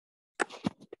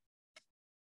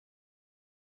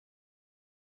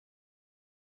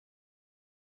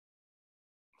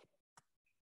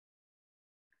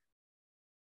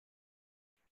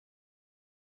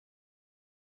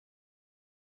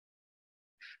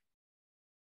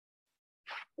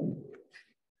Okay,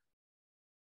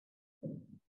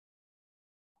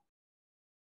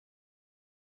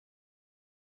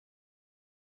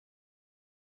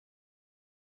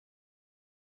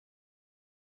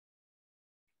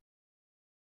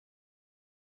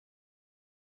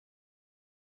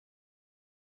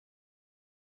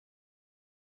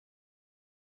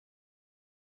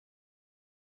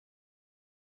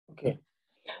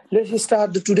 let's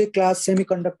start the today class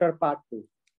semiconductor part 2.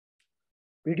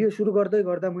 Video सुरु गर्दै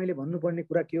गर्दा मैले भन्नुपर्ने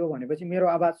कुरा के हो भनेपछि मेरो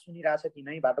आवाज सुनिरहेछ कि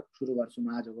नैबाट सुरु गर्छु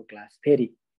म आजको क्लास फेरि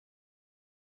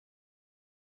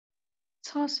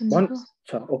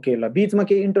छ ओके ल बीचमा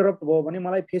के इन्टरप्ट भयो भने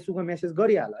मलाई फेसबुकमा मेसेज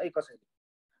गरिहाल है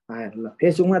कसैले आयो ल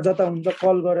फेसबुकमा जता हुन्छ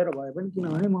कल गरेर भए पनि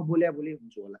किनभने म बोल्या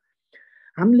हुन्छु होला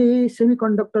हामीले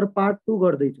सेमिकन्डक्टर पार्ट 2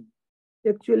 गर्दै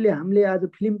छौं एक्चुअली हामीले आज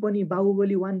फिल्म पनि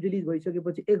बाहुबली 1 रिलिज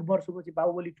भइसकेपछि 1 वर्षपछि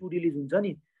बाहुबली 2 रिलिज हुन्छ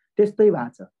नि त्यस्तै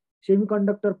भएको छ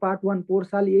सेमिकन्डक्टर पार्ट 1 पोहोर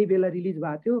साल यही बेला रिलिज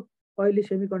भएको थियो अहिले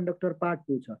सेमिकन्डक्टर पार्ट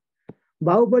 2 छ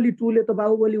बाहुबली 2 ले त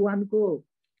बाहुबली 1 को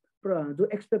जो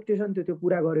एक्सपेक्टेसन थियो त्यो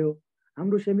पूरा गर्यो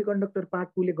हाम्रो सेमिकन्डक्टर पार्ट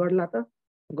 2 ले गर्ला त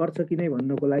गर्छ कि नै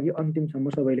भन्नको लागि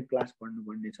अन्तिमसम्म सबैले क्लास पढ्नु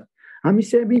पर्ने छ हामी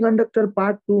सेमिकन्डक्टर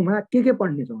पार्ट 2 मा के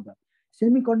पढ्ने छौं त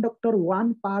सेमिकन्डक्टर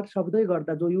 1 पार्ट सक्दै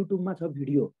गर्दा जो युट्युबमा छ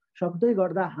भिडियो सक्दै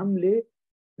गर्दा हामीले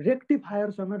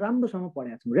रेक्टिफायर सँग राम्रोसँग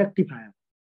पढेका छौं रेक्टिफायर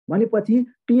भनेपछि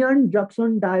पिएन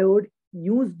जंक्सन डायोड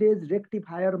युजडेज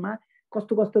रेक्टिफायर मा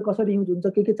कस्तो कसरी युज हुन्छ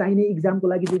के चाहिने एक्जामको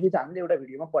लागि जे चाहिँ हामीले एउटा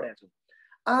भिडियोमा पढेका छौं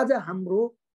आज हाम्रो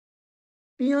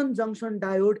PN junction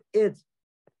diode as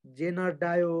Jenner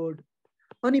diode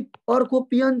अनि अर्को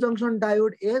PN junction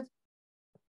diode as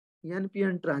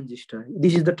NPN transistor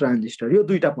this is the transistor यो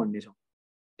दुईटा पढ्ने छौं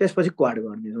त्यसपछि क्वाड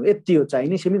गर्ने छौं यति हो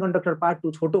चाहिने सेमिकन्डक्टर पार्ट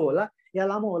 2 छोटो होला या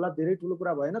लामो होला धेरै ठुलो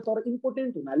कुरा भएन तर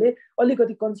इम्पोर्टेन्ट हुनाले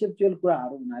अलिकति कन्सेप्चुअल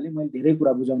कुराहरु हुनाले मैले धेरै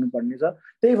कुरा बुझाउनु पर्ने छ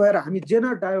त्यही भएर हामी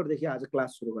जेनर डायोड देखि आज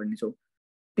क्लास सुरु गर्ने छौं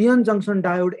PN junction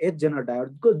diode as Jenner diode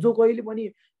जो कहिले पनि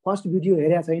फर्स्ट भिडियो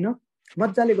हेरेया छैन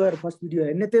मज्जाले गएर फर्स्ट भिडियो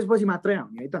हेर्ने त्यसपछि मात्रै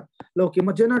आउने है त ल ओके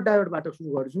म जेनर डायोडबाट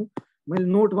सुरु गर्छु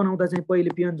मैले नोट बनाउँदा चाहिँ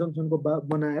पहिले पिएन जंक्सनको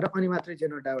बनाएर अनि मात्रै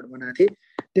जेनर डायोड बनाएको थिए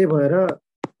त्यही भएर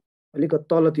अलिक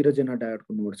तलतिर जेनर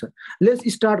डायोडको नोट छ let's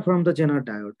start from the Jenner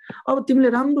diode अब तिमीले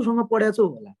राम्रोसँग पढ्याछौ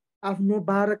होला आफ्नो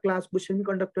 12 क्लासको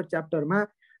सेमिकन्डक्टर च्याप्टरमा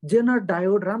जेनर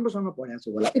डायोड राम्रोसँग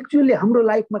पढ्याछौ होला एक्चुअली हाम्रो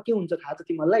लाइफमा के हुन्छ थाहा छ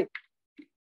तिमीलाई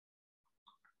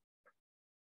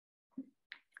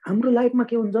हाम्रो लाइफमा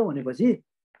के हुन्छ भनेपछि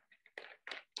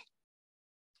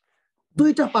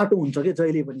दुईटा पाटो हुन्छ के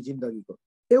जहिले पनि जिन्दगीको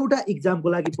एउटा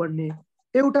एक्जामको लागि पढ्ने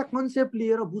एउटा कन्सेप्ट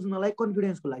लिएर बुझ्नलाई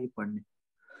कन्फिडेन्सको लागि पढ्ने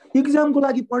एक्जामको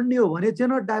लागि पढ्ने हो भने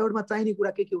जेनर डायोडमा चाहिने कुरा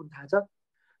के हुन्छ थाहा छ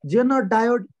जेनर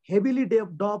डायोड हेभिली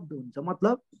डप्ड हुन्छ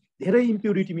मतलब धेरै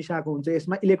इम्प्युरिटी मिसाएको हुन्छ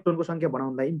यसमा इलेक्ट्रोनको संख्या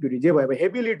बढाउनलाई इम्प्युरिटी जे भयो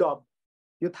हेभिली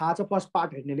डप्ड यो थाहा छ फर्स्ट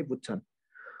पार्ट हेर्नेले बुझ्छन्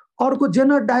अर्को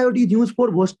Jenner diode is use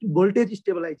for voltage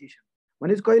स्टेबलाइजेसन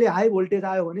भनेपछि कहिले हाई भोल्टेज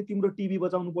आयो भने तिम्रो टिभी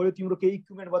बचाउनु पर्यो तिम्रो केही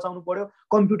इक्विपमेन्ट बचाउनु पर्यो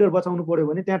कम्प्युटर बचाउनु पर्यो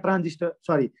भने त्यहाँ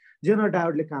ट्रान्जिस्टर जेनर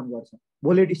डायोडले काम गर्छ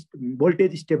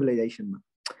भोल्टेज स्टेबलाइजेसनमा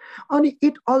अनि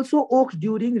it also works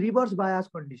during reverse bias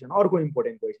condition अर्को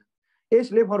इम्पोर्टेन्ट क्वेसन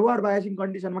यसले फरवर्ड बायसिङ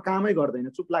कन्डिसनमा कामै गर्दैन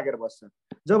चुप लागेर बस्छ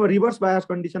जब रिभर्स बायस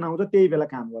कन्डिसन आउँछ त्यही बेला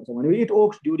काम गर्छ भने it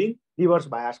works during reverse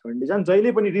bias condition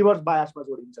जहिले पनि रिभर्स बायसमा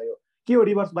जोडिन्छ यो के हो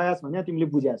रिभर्स बायस भने तिमीले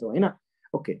बुझ्या छौ हैन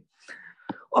ओके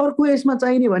अर्को यसमा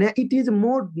चाहिने भने it is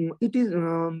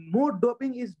more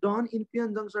doping is done in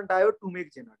PN junction diode to make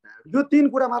Jenner diode यो तीन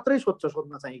कुरा मात्रै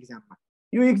सोध्न चाहिँ एक्जाममा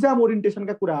यो एक्जाम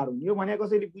ओरिएन्टेसनका कुराहरु हुन् यो भने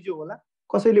कसैले बुझ्यो होला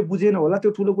कसैले बुझेन होला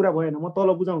त्यो ठुलो कुरा भएन म तल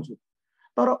बुझाउँछु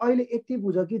तर अहिले यति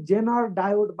बुझ कि जेनर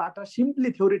डायोडबाट सिम्पली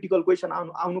थ्योरेटिकल क्वेशन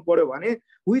आउनु पर्यो भने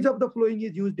which of the following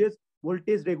is used as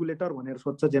voltage regulator भनेर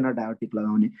सोध्छ जेनर डायोड टिक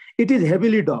लगाउने it is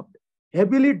heavily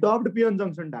डप्ड PN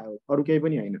junction diode अरु केही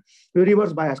पनि हैन यो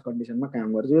रिभर्स बायस कन्डिसनमा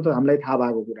काम गर्छ यो त हामीलाई थाहा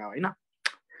भएको कुरा हो हैन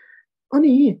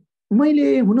अनि मैले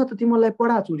हुन त तिमीलाई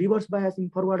पढाछु रिभर्स बायसिङ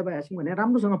फरवर्ड बायसिङ भने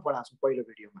राम्रोसँग पढाछु पहिलो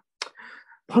भिडियोमा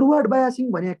फरवर्ड बायसिङ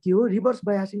भने के हो रिभर्स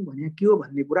बायसिङ भने के हो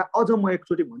भन्ने कुरा अझ म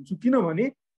एकचोटी भन्छु किनभने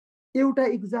एउटा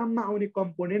एक्जाममा आउने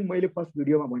कम्पोनेन्ट मैले फर्स्ट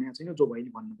भिडियोमा भनेको छैन जो भइनी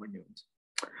भन्नुपर्ने हुन्छ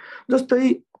जस्तै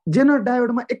जेनर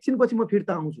डायोडमा एकछिनपछि म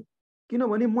फिर्ता आउँछु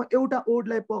किनभने म एउटा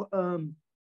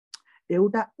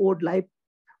ओडलाई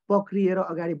पक्रिएर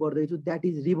अगाडि बढ्दै छु that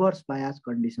is reverse bias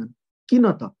condition किन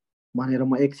त भनेर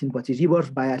म एकछिनपछि रिभर्स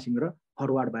बायसिङ र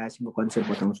फरवर्ड बायसिङको कन्सेप्ट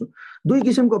बताउँछु दुई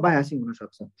किसिमको बायसिङ हुन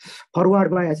सक्छ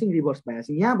फरवर्ड बायसिङ रिभर्स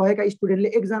बायसिङ यहाँ भएका स्टुडेन्टले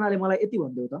एकजनाले मलाई यति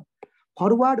भन्दियो त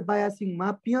forward बायसिङमा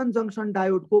PN junction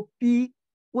डायोडको P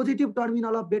positive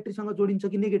terminal of ब्याट्रीसँग जोडिन्छ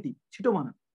कि नेगेटिभ छिटो भन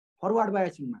फरवर्ड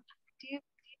बायसिङमा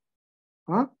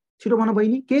छिटो भन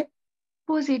बहिनी के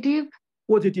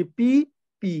पोजिटिभ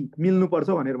पी मिल्नु पर्छ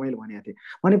भनेर मैले भनेको थिएँ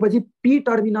भनेपछि P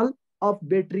terminal of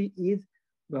battery is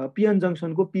PN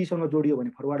जङ्सनको पीसँग जोडियो भने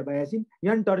फरवर्ड बायसिङ,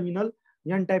 एन टर्मिनल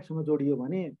एन टाइपसँग जोडियो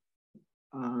भने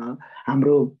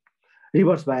हाम्रो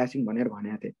रिभर्स बायसिङ भनेर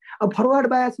भनेको थिएँ। अब फरवर्ड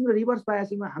बायसिङ र रिभर्स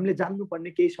बायसिङमा हामीले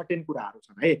जान्नुपर्ने केही सर्टेन कुराहरू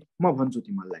छन् है, म भन्छु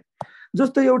तिमीहरूलाई।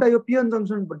 जस्तो एउटा यो पिएन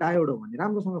जङ्सन डायोड हो भने,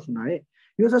 राम्रोसँग सुन है,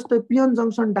 यो जस्तै पिएन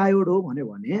जङ्सन डायोड हो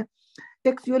भने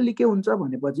एक्चुअली के हुन्छ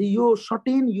भनेपछि यो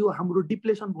सर्टेन यो हाम्रो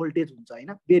डिप्लेसन भोल्टेज हुन्छ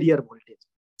होइन, बेरियर भोल्टेज।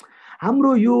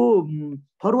 हाम्रो यो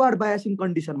फरवर्ड बायसिङ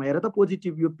कन्डिसनमा हेर त,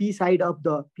 पोजिटिभ यो P side of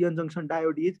the PN junction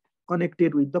diode is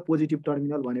connected with the positive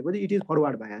terminal भनेपछि इट इज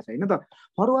फरवर्ड बायस होइन त।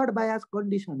 फरवर्ड बायस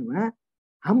कन्डिसनमा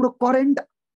हाम्रो करेन्ट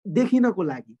देखिनको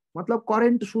लागि, मतलब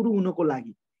करेन्ट सुरु हुनको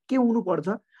लागि के हुनुपर्छ,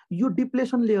 यो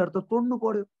डिप्लेसन लेयर त तोड्नु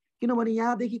पर्यो, किनभने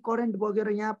यहाँदेखि करेन्ट बगेर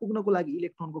यहाँ पुग्नको लागि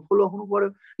इलेक्ट्रोनको फ्लो हुनु पर्यो।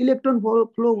 इलेक्ट्रोन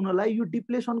फ्लो हुनलाई यो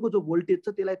डिप्लेसनको जो भोल्टेज छ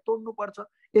त्यसलाई तोड्नु पर्छ,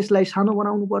 यसलाई सानो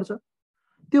बनाउनु पर्छ।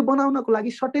 त्यो बनाउनको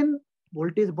लागि सर्टेन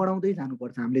भोल्टेज बढाउँदै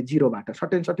जानुपर्छ हामीले, जिरोबाट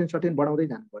सर्टेन सर्टेन सर्टेन बढाउँदै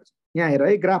जानुपर्छ। यहाँ हेर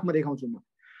है, ग्राफमा देखाउँछु म।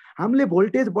 हामीले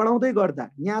भोल्टेज बढाउँदै गर्दा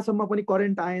यहाँसम्म पनि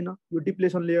करेन्ट आएन, यो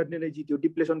डिप्लेसन लेयरले नै जित्यो,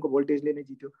 डिप्लेसनको भोल्टेजले नै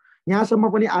जित्यो। यहाँसम्म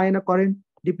पनि आएन करेन्ट,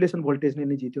 डिप्लेसन भोल्टेजले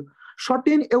नै जित्यो।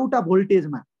 सर्टेन एउटा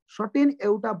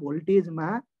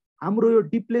भोल्टेजमा हाम्रो यो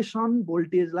डिप्लेसन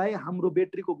भोल्टेजलाई हाम्रो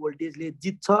ब्याट्रीको भोल्टेजले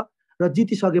जित्छ र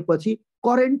जितिसकेपछि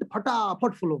करेन्ट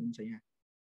फटाफट फ्लो हुन्छ। यहाँ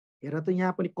हेर त,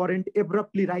 यहाँ पनि करेन्ट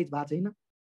एब्रप्टली राइज भएको छैन,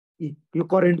 यो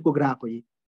करेन्टको ग्राफ हो,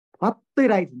 हत्तै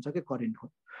राइज हुन्छ के करेन्टको।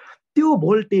 त्यो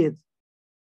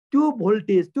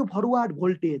फरवर्ड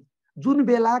भोल्टेज जुन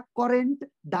बेला करेन्ट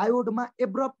डायोडमा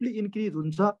एब्रप्टली इन्क्रिज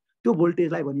हुन्छ त्यो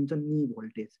भोल्टेजलाई भनिन्छ नी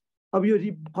भोल्टेज। अब यो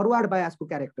फरवर्ड बायसको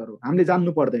क्यारेक्टर हो, हामीले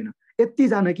जान्नु पर्दैन। यति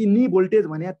जान कि नी भोल्टेज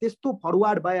भने त्यस्तो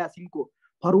फरवर्ड बायसिङको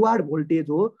फरवर्ड भोल्टेज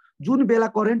हो जुन बेला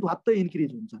करेन्ट हत्तै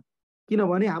इन्क्रिज हुन्छ,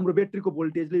 किनभने हाम्रो ब्याट्रीको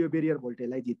भोल्टेजले यो बेरियर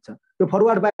भोल्टेजलाई जित्छ। यो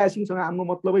फरवर्ड बायसिङसँग हाम्रो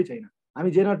मतलबै छैन,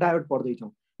 हामी जेनरल डायोड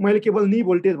पढ्दैछौँ। मैले केवल नी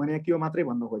भोल्टेज भने के हो मात्रै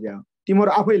भन्न खोजेँ हो,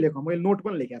 तिमीहरू आफै लेख, मैले नोट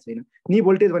पनि लेखेको छैन। नी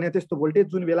भोल्टेज भने त्यस्तो भोल्टेज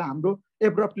जुन बेला हाम्रो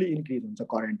एब्रप्टली इन्क्रिज हुन्छ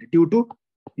करेन्ट ड्यु टु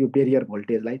यो बेरियर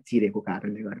भोल्टेजलाई चिरेको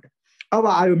कारणले गर्दा। अब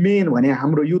आयो मेन भने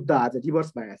हाम्रो युद्ध आज,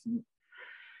 रिभर्स बायसिङ।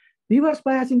 रिभर्स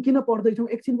बायसिङ किन पढ्दैछौँ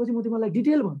एकछिनपछि म तिमीलाई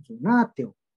डिटेल भन्छु, नाथ्यौ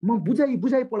म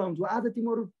बुझाइ पढाउँछु। आज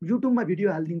तिमीहरू युट्युबमा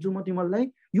भिडियो हालिदिन्छु म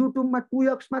तिमीहरूलाई, युट्युबमा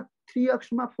 2x मा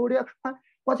 3x मा 4x मा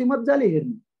पछि मजाले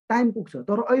हेर्नु, टाइम पुग्छ।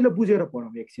 तर अहिले बुझेर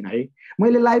पढाउँ एकछिन है।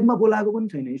 मैले लाइभमा बोलाएको पनि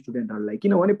छैन स्टुडेन्टहरूलाई,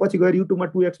 किनभने पछि गएर युट्युबमा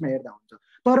 2x मा हेर्दा हुन्छ।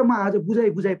 तर म आज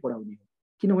बुझाइ पढाउने हो,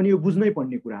 किनभने यो बुझ्नै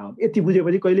पर्ने कुरा हो। यति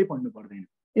बुझेपछि कहिल्यै पढ्नु पर्दैन,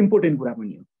 इम्पोर्टेन्ट कुरा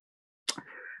पनि हो।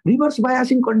 रिभर्स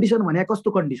बायसिङ कन्डिसन भने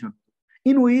कस्तो condition,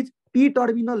 in which P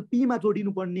terminal Pima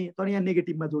जोडिनु पर्ने तर यहाँ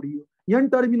नेगेटिभमा जोडियो, एन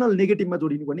टर्मिनल नेगेटिभमा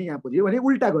जोडिनु पर्ने यहाँ पुग्यो भने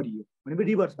उल्टा गरियो भनेको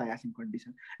reverse बायसिङ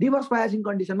condition. Reverse बायसिङ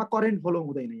कन्डिसनमा current flow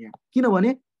हुँदैन यहाँ, किनभने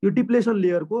यो डिप्लेसन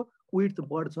लेयरको विड्थ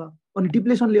बढ्छ अनि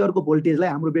डिप्लेसन लेयरको भोल्टेजलाई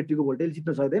हाम्रो ब्याट्रीको भोल्टेज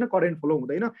जित्न सक्दैन, करेन्ट फ्लो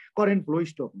हुँदैन, करेन्ट फ्लो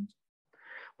स्टप हुन्छ।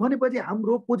 भनेपछि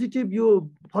हाम्रो पोजिटिभ यो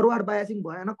फरवर्ड बायसिङ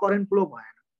भएन, करेन्ट फ्लो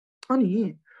भएन।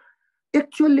 अनि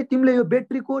एक्चुअली तिमीले यो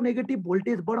ब्याट्रीको नेगेटिभ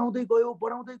भोल्टेज बढाउँदै गयो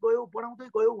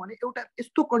भने एउटा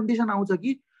यस्तो कन्डिसन आउँछ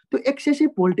कि त्यो एक्सेसिभ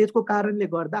भोल्टेजको कारणले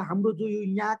गर्दा हाम्रो जो यो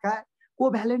यहाँका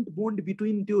कोभ्यालेन्ट बोन्ड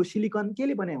बिट्विन त्यो सिलिकन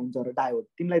केले बनाए हुन्छ र डायोड,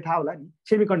 तिमीलाई थाहा होला नि,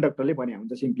 सेमिकन्डक्टरले बनाए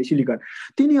हुन्छ सिम्पली सिलिकन।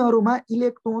 तिनीहरूमा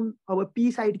इलेक्ट्रोन अब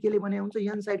पी साइड केले बनाए हुन्छ,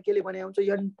 एन साइड केले बनाए हुन्छ,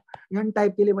 एन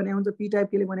टाइप केले बनाए हुन्छ, पी टाइप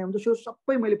केले बनाए हुन्छ, त्यो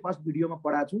सबै मैले फर्स्ट भिडियोमा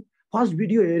पढाएको छु। फर्स्ट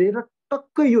भिडियो हेरेर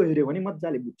टक्कै यो हेऱ्यो भने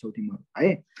मजाले बुझ्छौ तिमीहरू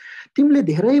है। तिमीले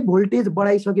धेरै भोल्टेज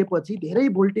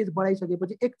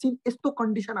बढाइसकेपछि एकछिन यस्तो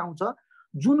कन्डिसन आउँछ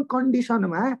जुन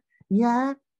कन्डिसनमा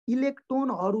यहाँ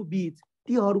इलेक्ट्रोनहरू बीच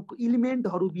तीहरूको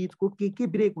इलिमेन्टहरू बीचको के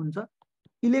ब्रेक हुन्छ,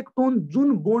 इलेक्ट्रोन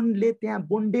जुन बोन्डले त्यहाँ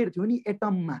बोन्डेड थियो नि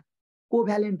एटममा,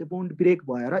 कोभ्यालेन्ट बोन्ड ब्रेक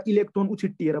भएर इलेक्ट्रोन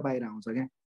उछिट्टिएर बाहिर आउँछ क्या,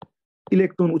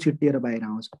 इलेक्ट्रोन उछिट्टिएर बाहिर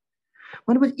आउँछ।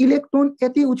 भनेपछि इलेक्ट्रोन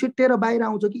यति उछिट्टिएर बाहिर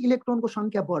आउँछ कि इलेक्ट्रोनको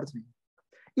संख्या बढ्छ।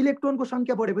 इलेक्ट्रोनको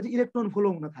संख्या बढेपछि इलेक्ट्रोन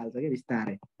फ्लो हुन थाल्छ क्या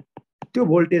बिस्तारै। त्यो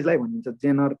भोल्टेजलाई भनिन्छ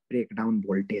Zener breakdown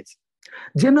voltage.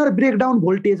 Zener breakdown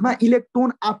भोल्टेजमा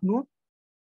electron आफ्नो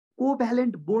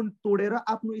कोभ्यालेन्ट बोन्ड तोडेर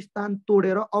आफ्नो स्थान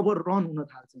तोडेर अब रन हुन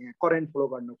थाल्छ यहाँ करेन्ट फ्लो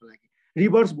गर्नको लागि।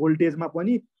 रिभर्स भोल्टेजमा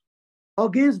पनि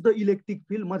अगेन्स्ट द इलेक्ट्रिक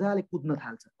फिल्ड मजाले कुद्न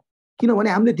थाल्छ, किनभने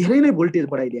हामीले धेरै नै भोल्टेज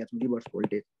बढाइदिएका छौँ रिभर्स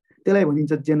भोल्टेज, त्यसलाई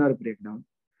भनिन्छ जेनर ब्रेकडाउन।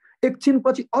 एकछिन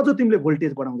पछि अझ तिमीले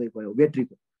भोल्टेज बढाउँदै गयो,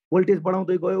 ब्याट्रीको भोल्टेज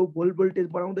बढाउँदै गयो, भोल्टेज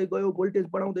बढाउँदै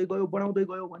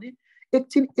गयो भने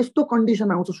एकछिन यस्तो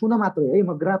कन्डिसन आउँछ, सुन मात्रै है,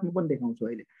 म ग्राफमा पनि देखाउँछु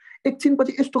अहिले। एकछिन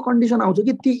पछि यस्तो कन्डिसन आउँछ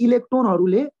कि ती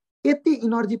इलेक्ट्रोनहरूले यति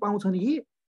इनर्जी पाउँछन् कि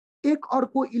एक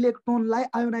अर्को इलेक्ट्रोनलाई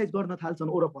आयोनाइज गर्न थाल्छन्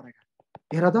ओरपरका।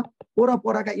 हेर त,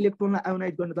 ओरपरका इलेक्ट्रोनलाई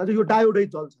आयोनाइज गर्न थाल्छ, यो डायोडै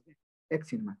जल्छ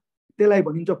एकछिनमा। त्यसलाई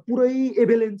भनिन्छ पुरै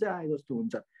एभेलेन्स आए जस्तो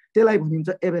हुन्छ, त्यसलाई भनिन्छ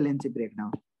एभेलेन्स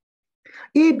ब्रेकडाउन।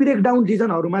 यी breakdown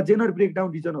रिजनहरूमा Zener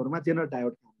breakdown रिजनहरूमा Jenner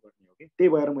diode काम गर्ने हो कि त्यही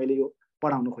भएर मैले यो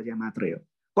पढाउन खोजे मात्रै हो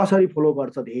कसरी फ्लो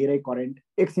गर्छ धेरै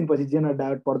करेन्ट एकछिनपछि जेनरल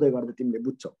डायोड पढ्दै गर्दा तिमीले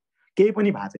बुझ्छौ केही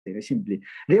पनि भएको छैन सिम्पली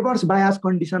रिभर्स बायस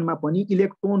कन्डिसनमा पनि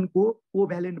इलेक्ट्रोनको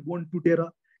कोभ्यालेन्ट बोन्ड टुटेर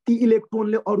ती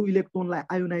इलेक्ट्रोनले अरू इलेक्ट्रोनलाई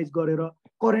आयोनाइज गरेर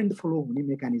करेन्ट फ्लो हुने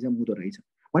मेकानिजम हुँदो रहेछ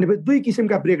भनेपछि दुई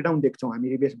किसिमका ब्रेकडाउन देख्छौ हामी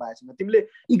रिभर्स बायसमा तिमीले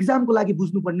इक्जामको लागि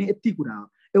बुझ्नुपर्ने यति कुरा हो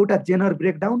एउटा जेनर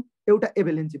ब्रेकडाउन एउटा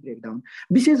एभेलेन्सी ब्रेकडाउन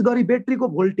विशेष गरी ब्याट्रीको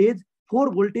भोल्टेज 4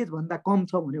 भोल्टेज भन्दा कम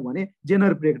छ भने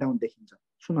जेनर ब्रेकडाउन देखिन्छ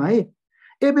सुन है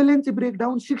एभेलेन्सी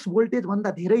ब्रेकडाउन 6 भोल्टेज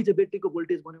भन्दा धेरै छ ब्याट्रीको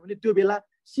भोल्टेज भन्यो भने त्यो बेला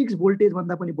 6 भोल्टेज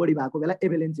भन्दा पनि बढी भएको बेला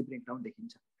एभेलेन्सी ब्रेकडाउन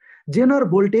देखिन्छ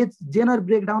जेनर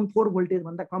ब्रेकडाउन 4 भोल्टेज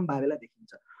भन्दा कम भएको बेला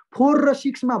देखिन्छ 4 र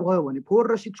 6 मा भयो भने 4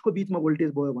 र 6 को बीचमा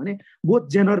भोल्टेज भयो भने both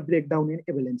Zener breakdown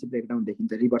and एभेलेन्सी breakdown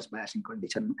देखिन्छ रिभर्स बायसिङ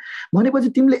कन्डिसनमा भनेपछि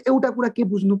तिमीले एउटा कुरा के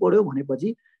बुझ्नु पर्यो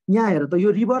भनेपछि यहाँ हेर त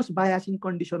यो रिभर्स बायसिङ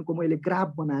कन्डिसनको मैले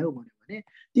ग्राफ बनायो भने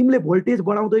तिमीले भोल्टेज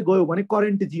बढाउँदै गयो भने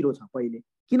करेन्ट 0 छ पहिले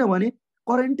किनभने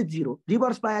करेन्ट 0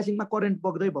 रिभर्स बायसिङमा करेन्ट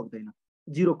बग्दैन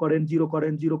 0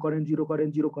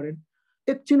 करेन्ट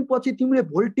एकछिन पछि तिमीले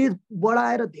भोल्टेज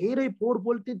बढाएर धेरै 4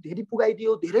 भोल्टेज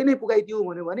धेरै नै पुगाइदियो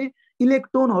भने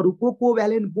इलेक्ट्रोनहरूको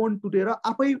कोभ्यालेन्ट बोन्ड टुटेर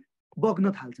आफै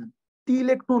बग्न थाल्छन् ती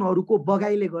इलेक्ट्रोनहरूको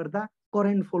बगाइले गर्दा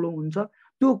करेन्ट फ्लो हुन्छ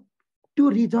त्यो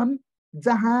रिजन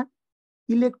जहाँ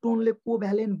इलेक्ट्रोनले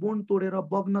कोभ्यालेन्ट बोन्ड तोडेर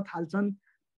बग्न थाल्छन्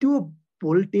त्यो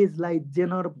भोल्टेजलाई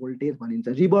जेनर भोल्टेज भनिन्छ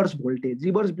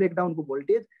रिभर्स ब्रेकडाउनको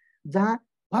भोल्टेज जहाँ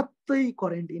भत्तै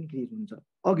करेन्ट इन्क्रिज हुन्छ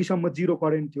अघिसम्म 0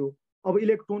 करेन्ट थियो अब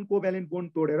इलेक्ट्रोन कोभ्यालेन्ट बोन्ड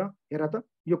तोडेर हेर त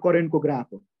यो करेन्टको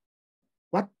ग्राफ हो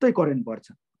भत्तै करेन्ट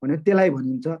बढ्छ भने त्यसलाई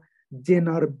भनिन्छ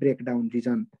जेनर ब्रेकडाउन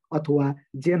रिजन अथवा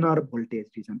जेनर भोल्टेज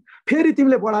रिजन फेरि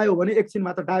तिमीले बढायो भने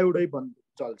एकछिनमा त डायोडै बन्द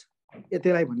चल्छ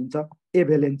त्यसलाई भनिन्छ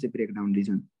एभेलेन्सी ब्रेकडाउन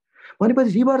रिजन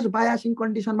भनेपछि रिभर्स बायसिङ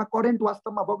कन्डिसनमा करेन्ट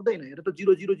वास्तवमा बग्दैन हेर त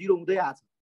 0 हुँदै आछ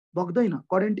बग्दैन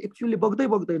करेन्ट एक्चुअली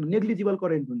बग्दैन नेग्लिजिबल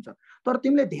करेन्ट हुन्छ तर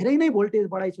तिमीले धेरै नै भोल्टेज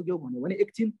बढाइसक्यौ भने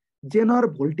एकछिन जेनर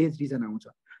भोल्टेज रिजन आउँछ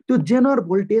त्यो जेनर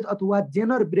भोल्टेज अथवा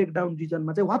जेनर ब्रेकडाउन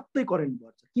रिजनमा चाहिँ वात्तै करेन्ट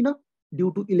बढ्छ किन ड्यू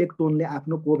टु इलेक्ट्रोनले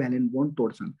आफ्नो कोभ्यालेन्ट बोन्ड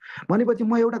तोड्छन् भनेपछि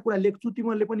म एउटा कुरा लेख्छु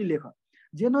तिमीहरूले पनि लेख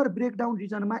जेनर ब्रेकडाउन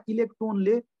रिजनमा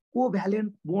इलेक्ट्रोनले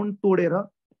कोभ्यालेन्ट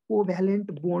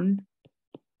बोन्ड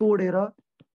तोडेर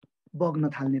बग्न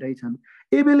थाल्ने रहेछन्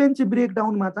एभेलेन्सी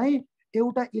ब्रेकडाउनमा चाहिँ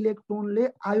एउटा इलेक्ट्रोनले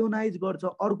आयोनाइज गर्छ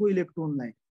अर्को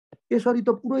इलेक्ट्रोनलाई यसरी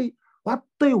त पुरै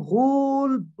वात्तै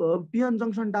होल पिएन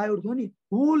जङ्सन डायोड थियो नि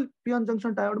होल पिएन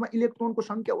जङ्सन डायोडमा इलेक्ट्रोनको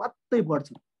संख्या वात्तै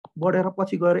बढेर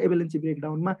पछि गएर एभेलेन्सी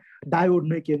ब्रेकडाउनमा डायोड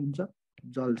नै के हुन्छ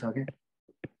जल्छ क्या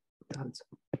जल्छ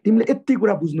तिमीले यति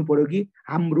कुरा बुझ्नु पर्यो कि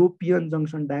हाम्रो पिएन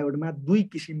जङ्सन डायोडमा दुई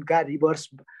किसिमका रिभर्स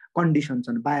कन्डिसन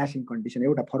छन् बायसिङ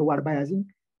कन्डिसन एउटा फरवार्ड बायसिङ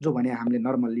जो भने हामीले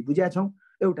नर्मल्ली बुझेका छौँ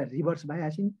एउटा रिभर्स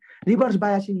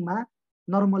बायसिङमा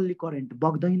नर्मल्ली करेन्ट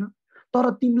बग्दैन तर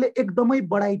तिमीले एकदमै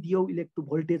बढाइदियौ इलेक्ट्रो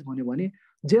भोल्टेज भन्यो भने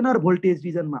जेनर भोल्टेज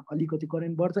रिजनमा अलिकति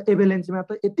करेन्ट बढ्छ एभेलेन्सीमा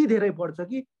त यति धेरै बढ्छ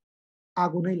कि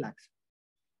आगो नै लाग्छ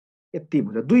यति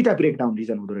बुझ दुईटा ब्रेकडाउन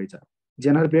रिजन हुँदो रहेछ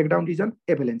Zener breakdown reason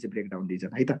एभेलेन्सी breakdown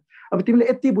reason है त अब तिमीले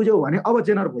यति बुझ्यौ भने अब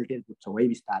जेनर भोल्टेज बुझ्छौ है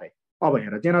बिस्तारै अब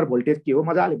हेर जेनर भोल्टेज के हो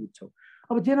मजाले बुझ्छौ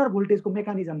अब जेनर भोल्टेजको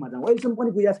मेकानिजममा जाउँ अहिलेसम्म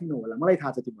पनि बुझेको छैनौ होला मलाई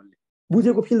थाहा छ तिमीहरूले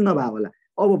बुझेको फिल नभए होला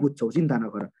अब बुझ्छौ चिन्ता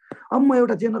नगर अब म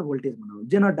एउटा जेनर भोल्टेज बनाउँछु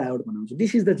जेनर डायोड बनाउँछु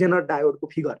this is the Jenner डायोडको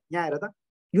figure यहाँ हेर त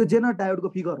यो जेनर डायोडको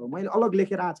फिगर हो मैले अलग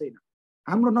लेखेर आएको छैन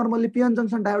हाम्रो नर्मल्ली पिएन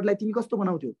जङ्सन डायोडलाई तिमी कस्तो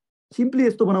बनाउँथ्यौ सिम्पली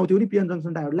यस्तो बनाउँथ्यौ नि पिएन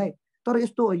जङ्सन डायोडलाई तर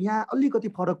यस्तो यहाँ अलिकति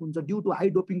फरक हुन्छ ड्यू टु हाई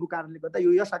डोपिङको कारणले गर्दा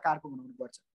यो यस आकारको बनाउनु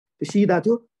पर्छ त्यो सिधा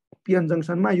थियो पिएन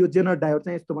जङ्सनमा यो जेनर डायोड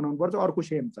चाहिँ यस्तो बनाउनु पर्छ अर्को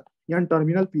सेम छ एन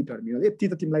टर्मिनल पी टर्मिनल यति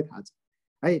त तिमीलाई थाहा छ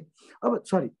है अब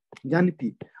सरी जाने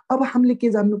पी अब हामीले के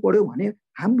जान्नु पर्यो भने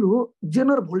हाम्रो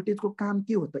जेनर भोल्टेजको काम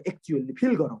के हो त एक्चुअली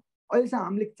फिल गरौँ अहिलेसम्म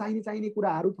हामीले चाहिने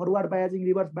कुराहरू फरवार्ड बायसिङ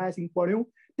रिभर्स बायसिङ पढ्यौँ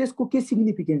त्यसको के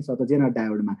सिग्निफिकेन्स छ त जेनर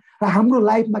डायोडमा र हाम्रो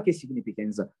लाइफमा के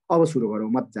सिग्निफिकेन्स छ अब सुरु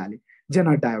गरौँ मजाले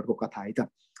जेनर डायोडको कथा है त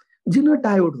जेनर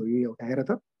डायोड हो यो एउटा हेर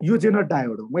त यो जेनर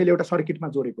डायोड हो मैले एउटा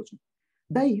सर्किटमा जोडेको छु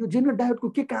दाइ यो जेनर डायोडको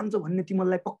के काम छ भन्ने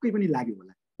तिमीलाई पक्कै पनि लाग्यो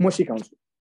होला म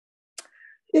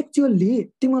सिकाउँछु एक्चुअली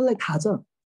तिमीलाई थाहा छ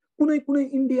कुनै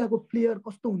इन्डियाको प्लेयर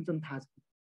कस्तो हुन्छन् थाहा छ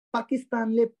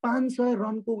पाकिस्तानले 500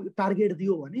 रनको टार्गेट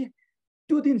दियो भने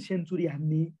त्यो दिन सेन्चुरी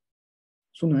हान्ने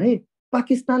सुन है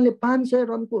पाकिस्तानले 500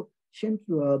 रनको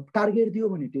टार्गेट दियो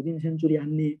भने त्यो दिन सेन्चुरी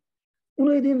हान्ने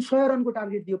कुनै दिन 100 रनको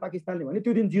टार्गेट दियो पाकिस्तानले भने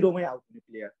त्यो दिन जिरोमै आउट हुने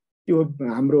प्लेयर त्यो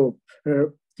हाम्रो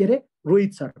के अरे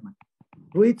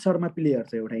रोहित शर्मा प्लेयर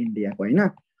छ एउटा इन्डियाको होइन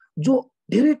जो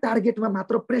धेरै टार्गेटमा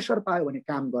मात्र प्रेसर पायो भने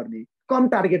काम गर्ने कम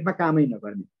टार्गेटमा कामै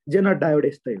नगर्ने जेनर डायोड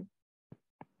यस्तै हो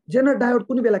जेनर डायोड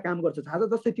कुनै बेला काम गर्छ थाहा छ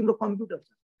जस्तै तिम्रो कम्प्युटर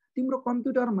छ तिम्रो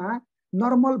कम्प्युटरमा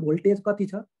नर्मल भोल्टेज कति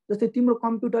छ जस्तै तिम्रो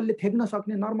कम्प्युटरले थेक्न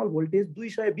सक्ने नर्मल भोल्टेज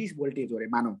 220 भोल्टेज हो रे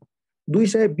मानौ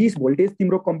 220 भोल्टेज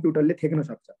तिम्रो कम्प्युटरले थेक्न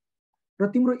सक्छ र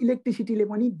तिम्रो इलेक्ट्रिसिटीले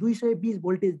पनि 220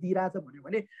 भोल्टेज दिइरहेछ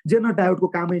भने जेनर डायोडको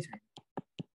कामै छैन।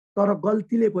 तर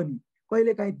गल्तीले पनि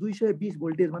कहिलेकाहीँ 220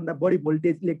 भोल्टेज भन्दा बढी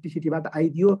भोल्टेज इलेक्ट्रिसिटीबाट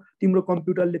आइदियो, तिम्रो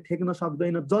कम्प्युटरले थेक्न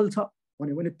सक्दैन, जल्छ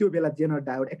भने त्यो बेला जेनर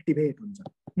डायोड एक्टिभेट हुन्छ।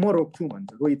 म रोक्छु भन्छ,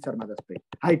 रोहित शर्मा जस्तै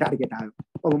हाई टार्गेट आयो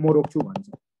अब म रोक्छु भन्छ,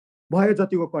 भयो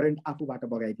जतिको करेन्ट आफूबाट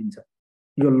बगाइदिन्छ,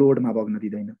 यो लोडमा बग्न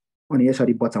दिँदैन अनि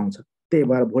यसरी बचाउँछ। त्यही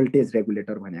भएर भोल्टेज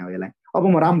रेगुलेटर भने हो यसलाई। अब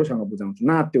म राम्रोसँग बुझाउँछु,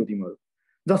 नात्यौ तिमीहरू।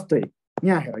 जस्तै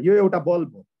यहाँ हेर, यो एउटा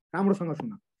बल्ब हो, राम्रोसँग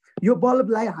सुन। यो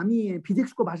बल्बलाई हामी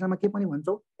फिजिक्सको भाषामा के पनि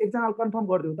भन्छौँ? एकजनाले कन्फर्म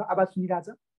गरिदिउ त, आवाज सुनिरहेछ?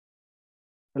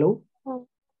 हेलो,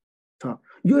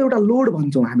 यो एउटा लोड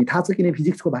भन्छौँ हामी, थाहा छ किन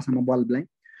फिजिक्सको भाषामा बल्बलाई?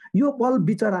 यो बल्ब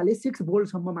बिचराले 6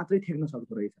 भोल्टसम्म मात्रै थेक्न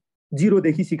सक्दो रहेछ, 0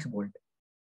 देखि 6 भोल्ट,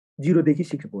 0 देखि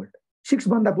 6 भोल्ट। 6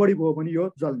 भन्दा बढी भयो भने यो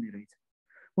जल्ने रहेछ।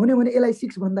 भने यसलाई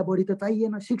 6 भन्दा बढी त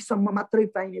चाहिएन, 6 सम्म मात्रै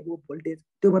चाहिने भयो भोल्टेज,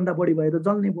 त्योभन्दा बढी भयो त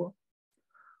जल्ने भयो।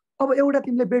 अब एउटा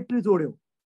तिमीले ब्याट्री जोड्यौ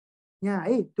यहाँ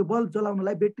है, त्यो बल्ब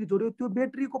जलाउनलाई ब्याट्री जोड्यो, त्यो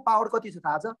ब्याट्रीको पावर कति छ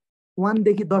थाहा छ? 1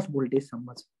 देखि 10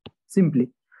 भोल्टेजसम्म छ। सिम्पली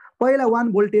पहिला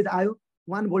 1 भोल्टेज आयो,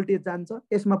 1 भोल्टेज जान्छ,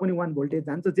 यसमा पनि 1 भोल्टेज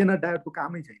जान्छ। जेनर डायोडको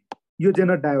कामै छैन। यो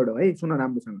जेनर डायोड हो है, सुन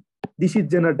राम्रोसँग, दिस इज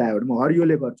जेनर डायोड। म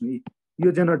हरियोले गर्छु,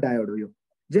 यो जेनर डायोड हो। यो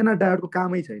जेनर डायोडको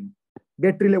कामै छैन।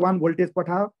 ब्याट्रीले 1 भोल्टेज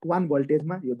पठायो, 1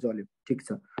 भोल्टेजमा यो जल्यो, ठिक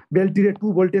छ। ब्याट्रीले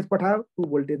 2 भोल्टेज पठायो, 2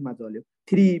 भोल्टेजमा जल्यो।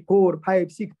 3, 4,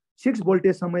 5, 6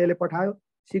 भोल्टेजसम्म यसले पठायो,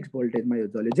 6 भोल्टेजमा यो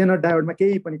जल्यो। जेनर डायोडमा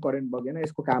केही पनि करेन्ट बगेन,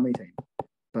 यसको कामै छैन।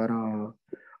 तर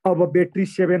अब ब्याट्री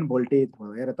 7 भोल्टेज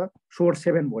भयो, हेर त, सोर्स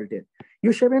 7 भोल्टेज।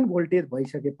 यो 7 भोल्टेज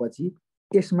भइसकेपछि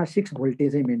यसमा 6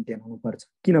 भोल्टेजै मेन्टेन हुनुपर्छ,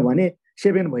 किनभने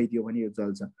 7 भइदियो भने यो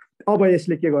जल्छ। अब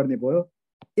यसले के गर्ने भयो?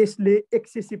 यसले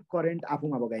एक्सेसिभ करेन्ट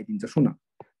आफूमा बगाइदिन्छ। सुन,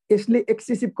 यसले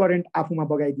एक्सेसिभ करेन्ट आफूमा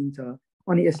बगाइदिन्छ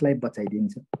अनि यसलाई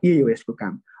बचाइदिन्छ। यही हो यसको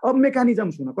काम। अब मेकानिजम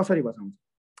सुन कसरी बचाउँछ।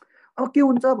 अब के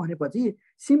हुन्छ भनेपछि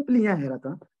सिम्पली यहाँ हेर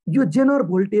त, यो जेनर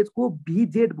भोल्टेजको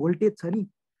भिजेड भोल्टेज छ नि,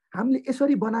 हामीले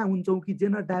यसरी बनाए हुन्छौँ कि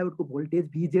जेनर डायोडको भोल्टेज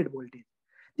भिजेड भोल्टेज।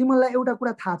 तिमीलाई एउटा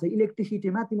कुरा थाहा छ,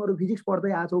 इलेक्ट्रिसिटीमा तिमीहरू फिजिक्स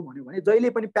पढ्दै आछौ भने जहिले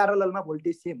पनि प्यारललमा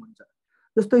भोल्टेज सेम हुन्छ।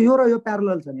 जस्तो यो र यो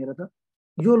प्यारलल छ नि, हेर त,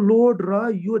 यो लोड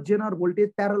र यो जेनर भोल्टेज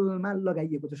प्यारललमा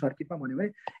लगाइएको छ सर्किटमा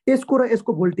भने यसको र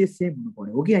यसको भोल्टेज सेम हुनु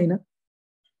पर्यो, हो कि होइन?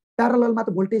 प्यारललमा त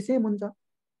भोल्टेज सेम हुन्छ,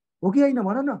 हो कि होइन?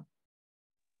 भन न,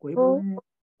 कोही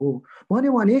हो।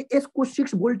 भने यसको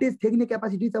 6 भोल्टेज थेक्ने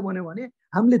क्यापासिटी छ भने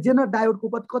हामीले जेनर डायोडको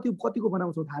कतिको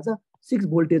बनाउँछौँ थाहा छ? 6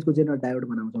 भोल्टेजको जेनर डायोड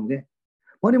बनाउँछौँ क्या।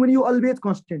 भने यो अलवेज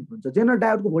कन्स्टेन्ट हुन्छ। जेनर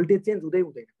डायोडको भोल्टेज चेन्ज हुँदै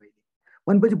हुँदैन कहिले।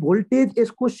 भनेपछि भोल्टेज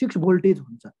यसको 6 भोल्टेज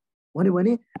हुन्छ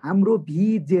भने हाम्रो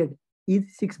भिजेड इज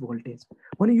 6 भोल्टेज,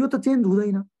 भने यो त चेन्ज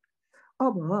हुँदैन।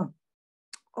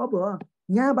 अब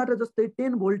यहाँबाट जस्तै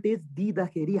 10 भोल्टेज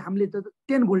दिँदाखेरि हामीले त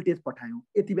 10 भोल्टेज पठायौँ,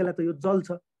 यति बेला त यो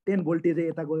जल्छ। 10 भोल्टेज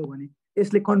यता गयो भने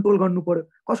यसले कन्ट्रोल गर्नु पर्यो।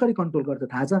 कसरी कन्ट्रोल गर्छ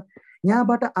थाहा छ?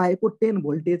 यहाँबाट आएको 10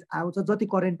 भोल्टेज आउँछ, जति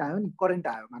करेन्ट आयो नि, करेन्ट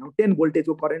आयो भनौँ 10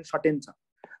 भोल्टेजको करेन्ट सर्टेन छ,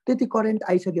 त्यति करेन्ट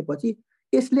आइसकेपछि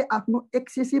यसले आफ्नो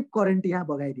एक्सेसिभ करेन्ट यहाँ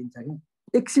बगाइदिन्छ क्या।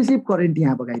 एक्सेसिभ करेन्ट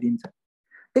यहाँ बगाइदिन्छ।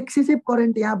 एक्सेसिभ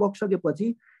करेन्ट यहाँ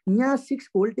बगिसकेपछि यहाँ 6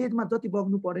 भोल्टेजमा जति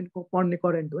बग्नु पर्ने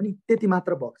करेन्ट हो नि, त्यति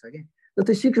मात्र बग्छ क्या।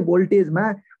 जस्तै 6 भोल्टेजमा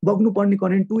बग्नु पर्ने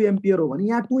करेन्ट 2 एम्पियर हो भने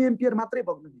यहाँ 2 एम्पियर मात्रै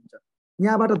बग्नु दिन्छ।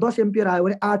 यहाँबाट 10 एम्पियर आयो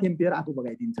भने 8 एम्पियर आफू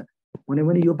बगाइदिन्छ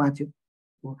भने यो बाँच्यो।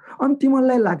 अनि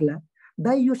तिमीहरूलाई लाग्ला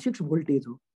दाइ यो 6 भोल्टेज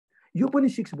हो, यो पनि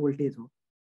 6 भोल्टेज हो,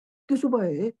 त्यसो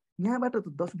भए यहाँबाट त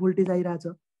 10 भोल्टेज आइरहेछ,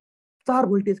 4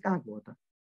 भोल्टेज कहाँ गयो त?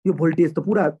 यो भोल्टेज त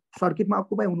पुरा सर्किटमा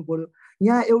अकुपाई हुनु पर्यो।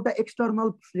 यहाँ एउटा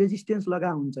एक्सटर्नल रेजिस्टेन्स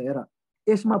लगा हुन्छ, हेर,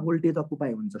 यसमा भोल्टेज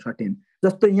अकुपाई हुन्छ सर्टेन।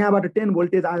 जस्तो यहाँबाट 10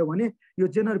 भोल्टेज आयो भने यो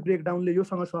जेनर ब्रेकडाउनले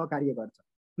योसँग सहकार्य गर्छ,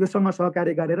 योसँग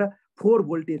सहकार्य गरेर 4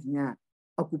 भोल्टेज यहाँ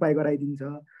अकुपाई गराइदिन्छ।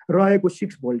 रहेको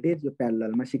 6 भोल्टेज यो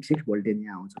प्यारललमा 6 भोल्टेज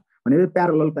यहाँ आउँछ भने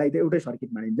प्यारलल प्राइज एउटै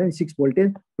सर्किटमा दिन्छ नि, 6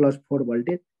 भोल्टेज प्लस 4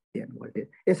 भोल्टेज 10 भोल्टेज,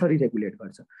 यसरी रेगुलेट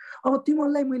गर्छ। अब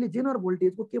तिमीहरूलाई मैले जेनर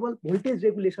भोल्टेजको केवल भोल्टेज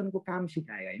रेगुलेसनको काम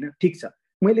सिकाएँ होइन, ठिक छ,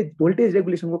 मैले भोल्टेज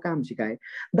रेगुलेसनको काम सिकाएँ।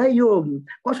 दाइ यो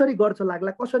कसरी गर्छ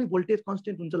लाग्ला, कसरी भोल्टेज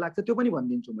कन्स्टेन्ट हुन्छ लाग्छ त्यो पनि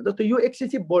भनिदिन्छु म। जस्तो यो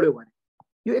एक्सेसिभ बढ्यो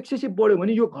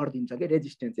भने यो घट्दिन्छ क्या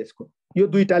रेजिस्टेन्स यसको, यो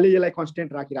दुईटाले यसलाई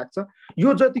कन्स्टेन्ट राखिराख्छ।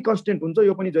 यो जति कन्स्टेन्ट हुन्छ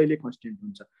यो पनि जहिले कन्स्टेन्ट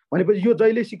हुन्छ भनेपछि यो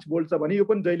जहिले 6 भोल्ट छ भने यो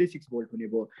पनि जहिले 6 भोल्ट हुने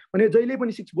भयो भने जहिले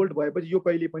पनि 6 भोल्ट भएपछि यो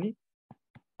कहिले पनि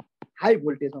हाई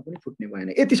भोल्टेजमा पनि फुट्ने भएन।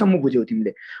 यतिसम्म बुझ्यौ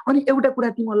तिमीले। अनि एउटा कुरा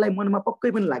तिमीहरूलाई मनमा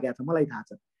पक्कै पनि लागेको छ, मलाई थाहा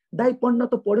छ, दाइ पढ्न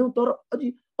त पढ्यौ तर अझै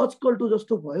आजकल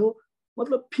जस्तो भयो,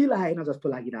 मतलब फिल आएन जस्तो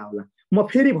लागिरह होला। म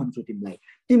फेरि भन्छु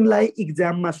तिमीलाई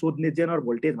इक्जाममा सोध्ने जेनर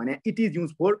भोल्टेज भने it is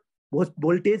use for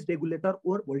voltage regulator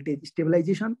or voltage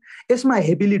स्टेबलाइजेसन। यसमा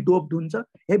हेभिली डोप्ड हुन्छ।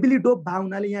 हेभिली डोप भए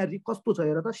हुनाले यहाँ कस्तो छ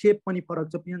हेर त, सेप पनि फरक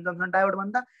छ पिएन जङ्सन डायोड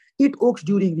भन्दा। It works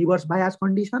during reverse bias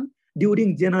condition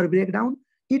during Zener breakdown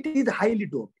it is highly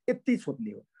dope. यति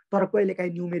सोध्ने हो। तर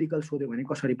कहिलेकाहीँ न्युमेरिकल सोध्यो भने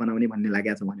कसरी बनाउने भन्ने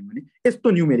लागेको छ भने यस्तो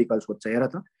न्युमेरिकल सोध्छ। हेर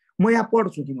त म यहाँ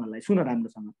पढ्छु तिमीहरूलाई, सुन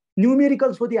राम्रोसँग।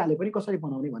 न्युमेरिकल सोधिहाले पनि कसरी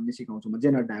बनाउने भन्ने सिकाउँछु म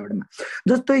जेनर डायोडमा।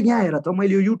 जस्तै यहाँ हेर त,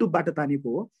 मैले यो युट्युबबाट तानेको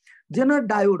हो। जेनर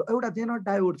डायोड, एउटा जेनर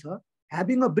डायोड छ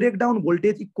having a breakdown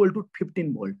voltage equal to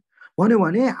 15 volt भन्यो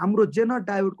भने हाम्रो जेनर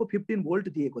डायोडको 15 भोल्ट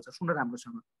दिएको छ। सुन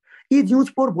राम्रोसँग। Is use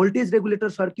for voltage regulator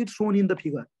circuit Son in the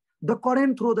figure. The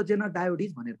current throw the Jenner diode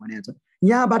is भनेर भनेको छ।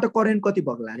 यहाँबाट करेन्ट कति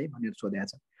बग्ला अरे भनेर सोधेको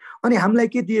छ। अनि हामीलाई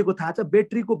के दिएको थाहा छ,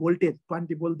 ब्याट्रीको भोल्टेज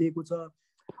 20 भोल्ट दिएको छ।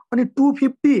 अनि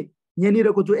 250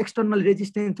 यहाँनिरको जो एक्सटर्नल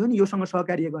रेजिस्टेन्स थियो नि योसँग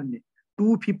सहकार्य गर्ने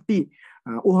 250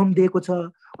 ओहम दिएको छ।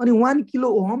 अनि 1 किलो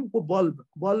ओहमको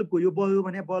बल्बको, यो बल्ब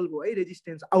भने बल्ब हो है,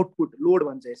 रेजिस्टेन्स आउटपुट लोड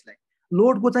भन्छ यसलाई,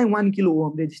 लोडको चाहिँ 1 किलो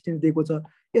ओहम रेजिस्टेन्स दिएको छ।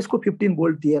 यसको 15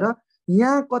 भोल्ट दिएर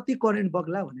यहाँ कति करेन्ट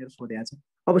बग्ला भनेर सोधेको छ।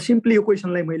 अब सिम्पली यो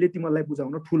क्वेसनलाई मैले तिमीलाई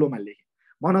बुझाउन ठुलोमा लेखेँ।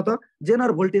 भन त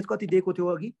जेनर भोल्टेज कति दिएको थियो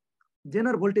अघि?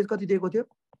 जेनर भोल्टेज कति दिएको थियो?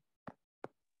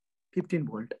 15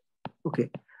 volt. Okay,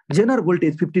 Jenner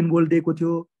voltage 15 volt दिएको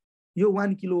थियो। यो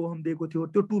 1 किलो ओहम दिएको थियो,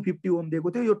 त्यो 250 ओहम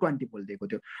दिएको थियो, यो 20 भोल्ट दिएको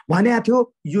थियो। भनेको थियो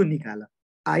यो निकाल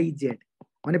आइजेड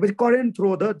भनेपछि current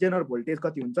throw the Jenner voltage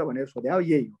कति हुन्छ भनेर सोध्या हो।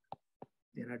 यही हो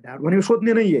जेनर डायोड भनेको,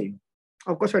 सोध्ने नै यही हो।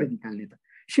 अब कसरी निकाल्ने त?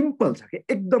 सिम्पल छ के,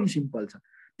 एकदम सिम्पल छ।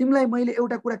 तिमीलाई मैले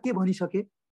एउटा कुरा के भनिसकेँ,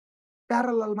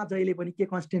 प्यारललमा जहिले पनि के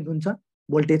कन्स्टेन्ट हुन्छ?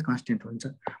 भोल्टेज कन्स्टेन्ट हुन्छ।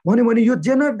 भन्यो भने यो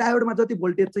जेनर डायोडमा जति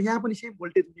भोल्टेज छ यहाँ पनि सेम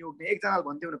भोल्टेज हुने हो कि नहीं? एकजनाले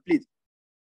भन्थ्यो न प्लिज,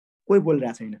 कोही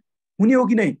बोलिरहेको छैन। हुने हो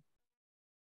कि नै?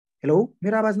 हेलो,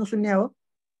 मेरो आवाज नसुन्ने हो?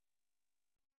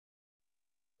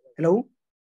 हेलो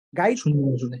गाइड,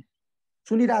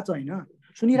 सुनिरहेछ होइन?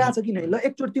 सुनिरहेछ कि नै? ल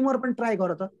एकचोटि तिमीहरू पनि ट्राई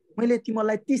गर त। मैले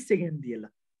तिमीहरूलाई 30 सेकेन्ड दिएँ। ल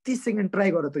 30 सेकेन्ड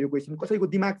ट्राई गर त। यो क्वेसन कसैको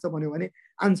दिमाग छ भन्यो भने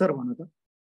आन्सर भन त।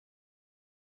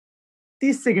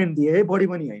 30 सेकेन्ड दिएँ है, बढी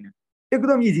पनि होइन।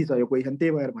 एकदम इजी छ यो क्वेसन,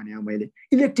 त्यही भएर भने मैले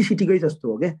इलेक्ट्रिसिटीकै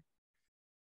जस्तो हो क्या।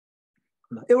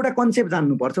 ल एउटा कन्सेप्ट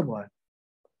जान्नुपर्छ भयो।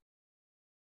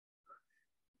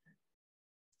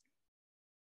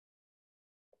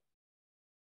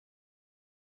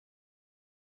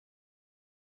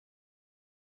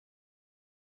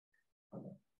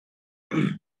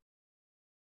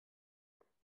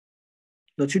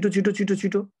 ल छिटो छिटो छिटो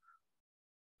छिटो।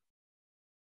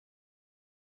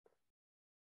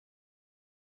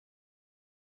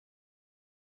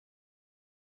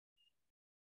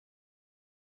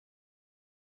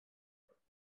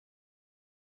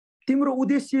 तिम्रो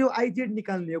उद्देश्य यो आइजेड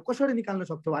निकाल्ने हो। कसरी निकाल्न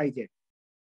सक्छौ आइजेड?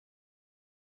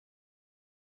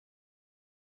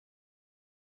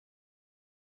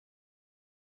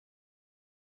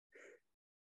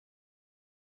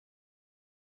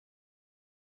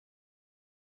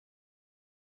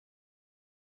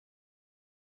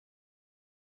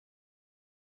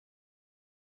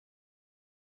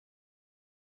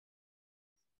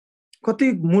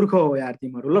 कति मूर्ख हो यार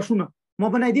तिमीहरू। ल सुन, म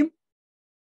बनाइदिउँ।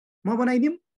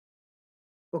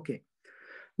 ओके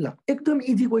ल, एकदम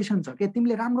इजी क्वेसन छ के।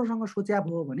 तिमीले राम्रोसँग सोच्या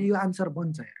भयो भने यो आन्सर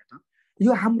बन्छ। हेर त,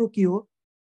 यो हाम्रो के हो?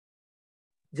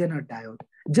 Jenner diode.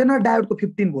 जेनर डायोडको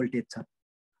 15 भोल्टेज छ।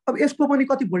 अब यसको पनि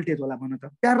कति भोल्टेज होला भन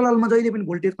त? प्यारललमा जहिले पनि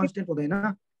भोल्टेज कन्स्टेन्ट हुँदैन,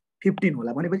 15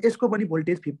 होला भनेपछि यसको पनि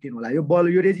भोल्टेज 15 होला। यो बल्ब,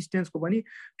 यो रेजिस्टेन्सको पनि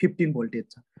 15 भोल्टेज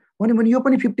छ भने यो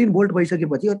पनि 15 भोल्ट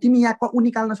भइसकेपछि तिमी यहाँ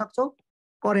निकाल्न सक्छौ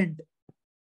करेन्ट।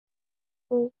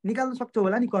 निकाल्न सक्छौ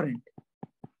होला नि current.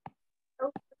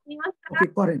 Okay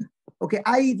current. Okay,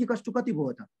 I is equals to कति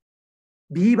भयो त?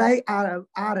 भी बाई आर।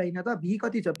 आर हैन त, भी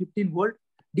कति छ? 15 भोल्ट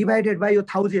डिवाइडेड बाई यो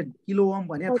 1000 किलो ओम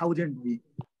भने 1000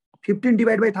 भयो। 15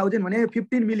 डिवाइड बाई 1000 भने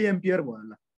 15 मिली एम्पियर भयो।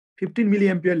 ल 15 मिली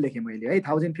एम्पियर लेखेँ मैले है।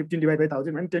 1000 15 डिवाइड बाई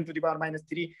 1000 भने 10 टु द पावर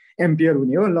 -3 एम्पियर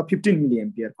हुने हो। ल 15 milli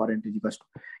ampere current is equals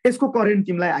to, यसको करेन्ट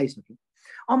तिमीलाई आइसक्यो।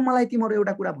 अब मलाई तिम्रो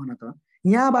एउटा कुरा भन त,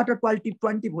 यहाँबाट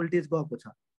 20 भोल्टेज गएको छ।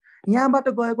 यहाँबाट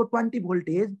गएको 20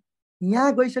 भोल्टेज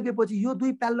यहाँ गइसकेपछि यो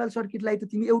दुई प्यारलल सर्किटलाई त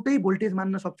तिमी एउटै भोल्टेज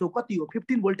मान्न सक्छौ। कति हो?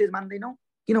 15 भोल्टेज मान्दैनौ,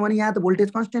 किनभने यहाँ त भोल्टेज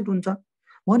कन्स्टेन्ट हुन्छ।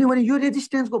 भन्यो भने यो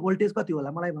रेजिस्टेन्सको भोल्टेज कति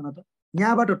होला मलाई भन त?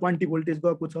 यहाँबाट 20 भोल्टेज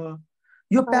गएको छ,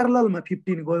 यो प्यारललमा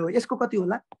 15 गयो, यसको कति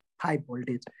होला? 5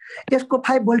 भोल्टेज। यसको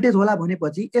 5 भोल्टेज होला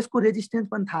भनेपछि यसको रेजिस्टेन्स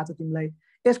पनि थाहा छ तिमीलाई,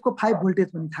 यसको 5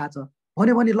 भोल्टेज पनि थाहा छ।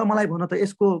 भन्यो भने ल मलाई भन त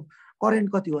यसको करेन्ट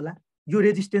कति होला? यो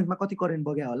रेजिस्टेन्समा कति करेन्ट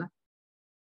बग्या होला?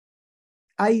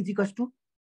 I is equals to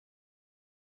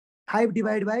 5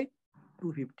 divide by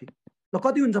 250। ल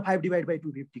कति हुन्छ 5 डिवाइड बाई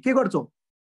 250? के गर्छौ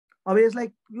अब यसलाई?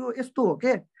 यो यस्तो हो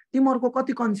के, तिमीहरूको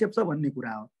कति कन्सेप्ट छ भन्ने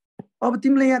कुरा हो। अब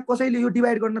तिमीले यहाँ कसैले यो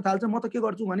डिवाइड गर्न थाल्छ, म त के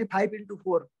गर्छु भने 5 ×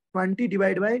 4 20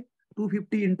 डिवाइड बाई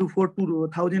 250 × 4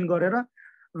 2000 गरेर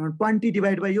 20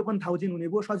 डिवाइड बाई यो पनि 1000 हुने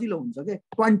भयो। सजिलो हुन्छ के,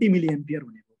 20 मिली एम्पियर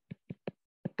हुने भयो।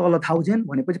 तल 1000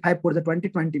 भनेपछि 5 4 जा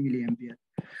 20 20 मिली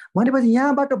एम्पियर भनेपछि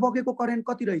यहाँबाट बगेको करेन्ट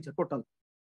कति रहेछ टोटल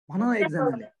भन न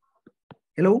एकजनाले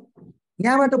हेलो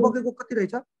यहाँबाट बगेको कति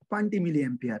रहेछ 20 मिली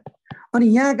एम्पियर अनि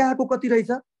यहाँ गएको कति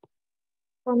रहेछ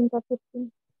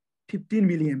 15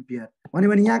 मिली एम्पियर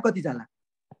भने यहाँ कति जाला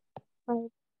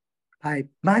 5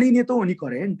 बाँडिने त हो नि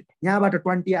करेन्ट यहाँबाट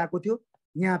 20 आएको थियो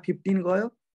यहाँ 15 गयो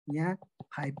यहाँ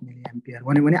 5 मिली एम्पियर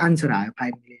भने आन्सर आयो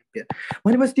 5 मिली एम्पियर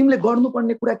भनेपछि तिमीले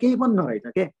गर्नुपर्ने कुरा केही पनि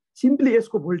नरहेछ के सिम्पली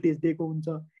यसको भोल्टेज दिएको हुन्छ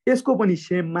यसको पनि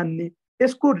सेम मान्ने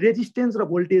यसको रेजिस्टेन्स र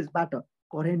भोल्टेजबाट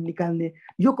करेन्ट निकाल्ने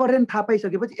यो करेन्ट थाहा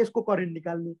पाइसकेपछि यसको करेन्ट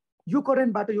निकाल्ने यो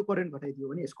करेन्टबाट यो करेन्ट घटाइदियो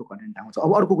भने यसको करेन्ट आउँछ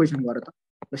अब अर्को क्वेसन गर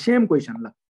त सेम क्वेसन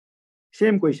ल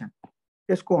सेम क्वेसन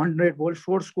यसको 100 भोल्ट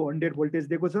सोर्सको 100 भोल्टेज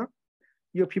दिएको छ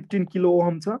यो 15 किलो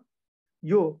ओहम छ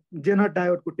यो जेनर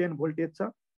डायोडको 10 भोल्टेज छ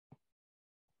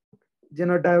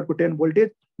जेनर डायोडको 10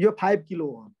 भोल्टेज यो 5 किलो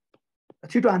ओहम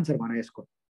छिटो आन्सर भन यसको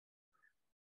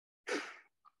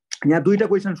यहाँ दुईटा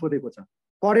क्वेसन सोधेको छ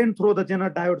current throw the Jenner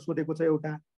diode सोधेको छ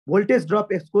एउटा भोल्टेज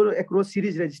ड्रप यसको एक्रॉस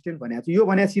सिरिज रेजिस्टेन्स भनेको छ यो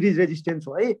भने सिरिज रेजिस्टेन्स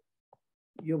हो है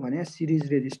यो भने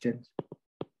सिरिज रेजिस्टेन्स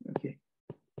ओके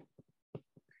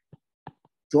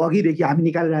जो अघिदेखि हामी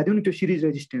निकालेर आएको थियौँ नि त्यो सिरिज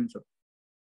रेजिस्टेन्स हो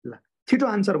ल छिटो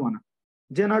आन्सर भन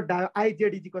Jenner diode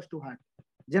IZ is equals to what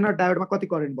Jenner डायोडमा कति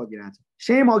करेन्ट बगिरहेछ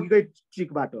सेम अघिकै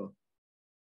ट्रिकबाट हो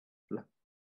ल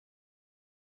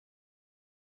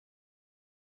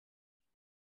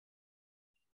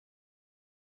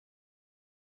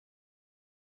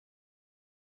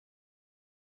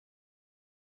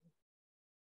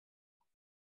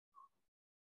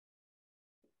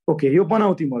ओके यो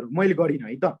बनाऊ तिमीहरू मैले गरिनँ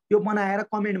है त यो बनाएर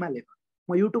कमेन्टमा लेख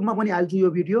म युट्युबमा पनि हाल्छु यो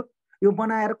भिडियो यो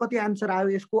बनाएर कति आन्सर आयो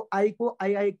यसको आईको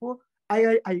आईआईको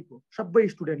आईआईआईको सबै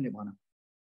स्टुडेन्टले भन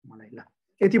मलाई ल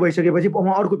यति भइसकेपछि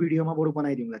म अर्को भिडियोमा बरु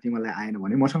बनाइदिउँला तिमीलाई आएन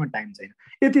भने मसँग टाइम छैन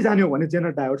यति जान्यौ भने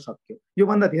जेनर डायोड सक्यो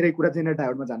योभन्दा धेरै कुरा जेनर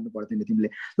डायोडमा जान्नु पर्दैन तिमीले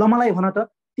ल मलाई भन त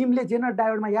तिमीले जेनर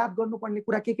डायोडमा याद गर्नुपर्ने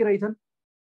कुरा के रहेछन्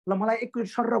ल मलाई एक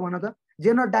सर भन त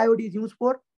Jenner diode is use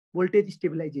for voltage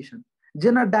stabilisation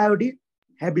Jenner diode is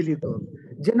heavily doped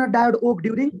Jenner diode okay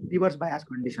during reverse bias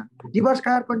condition reverse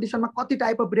bias कन्डिसनमा कति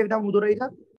टाइप अफ ब्रेकडाउन हुँदो रहेछ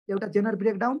एउटा जेनर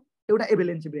ब्रेकडाउन एउटा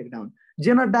एभलेन्सी breakdown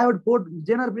Jenner diode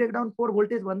Zener breakdown 4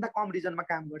 voltage भन्दा कम रिजनमा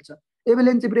काम गर्छ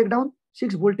एभलेन्सी breakdown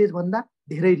 6 voltage भन्दा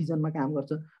धेरै रिजनमा काम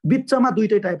गर्छ बिचमा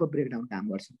दुईटै टाइप अफ ब्रेकडाउन काम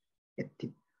गर्छ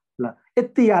यति ल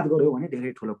यति याद गर्यो भने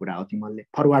धेरै ठुलो कुरा हो तिमीहरूले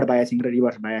फरवर्ड बायसिङ र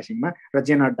रिभर्स बायसिङमा र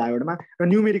जेनर डायोडमा र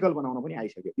न्युमेरिकल बनाउन पनि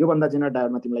आइसक्यो योभन्दा जेनर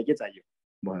डायोडमा तिमीलाई के चाहियो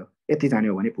भयो यति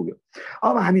जान्यो भने पुग्यो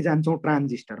अब हामी जान्छौँ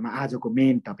ट्रान्जिस्टरमा आजको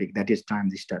main topic that is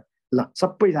transistor ल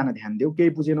सबैजना ध्यान देऊ केही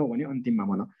बुझेनौ भने अन्तिममा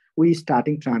भन वी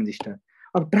स्टार्टिङ ट्रान्जिस्टर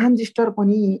अब ट्रान्जिस्टर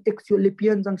पनि एक्चुअली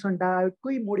पिएन जङ्सन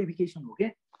डायोडकै मोडिफिकेसन हो के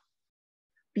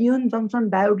पिएन जङ्सन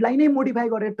डायोडलाई नै मोडिफाई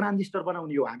गरेर ट्रान्जिस्टर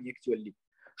बनाउने हो हामी actually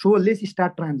so let's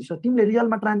start transistor तिमीले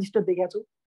रियलमा ट्रान्जिस्टर देखेका छौ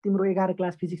तिम्रो 11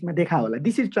 क्लास फिजिक्समा देखा होला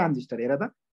दिस इज ट्रान्जिस्टर हेर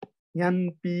त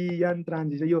एन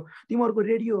ट्रान्जिस्टर यो तिमीहरूको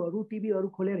रेडियोहरू टिभीहरू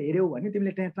खोलेर हेऱ्यौ भने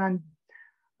तिमीले त्यहाँ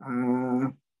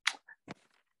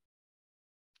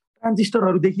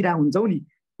ट्रान्जिस्टरहरू देखिरहेको हुन्छौ नि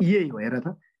यही हो हेर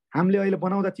त हामीले अहिले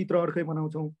बनाउँदा चित्र अर्कै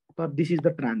बनाउँछौँ तर दिस इज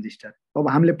द ट्रान्जिस्टर अब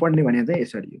हामीले पढ्ने भने चाहिँ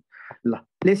यसरी हो ल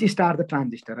लेट्स स्टार्ट द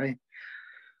ट्रान्जिस्टर है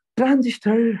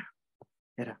ट्रान्जिस्टर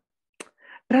हेर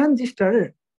ट्रान्जिस्टर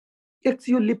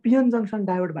एक्चुअली पिएन जङ्सन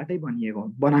डायोडबाटै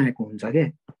बनाएको हुन्छ के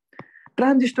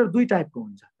ट्रान्जिस्टर दुई टाइपको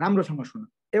हुन्छ राम्रोसँग सुन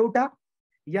एउटा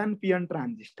एनपिएन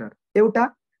ट्रान्जिस्टर एउटा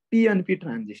पिएनपी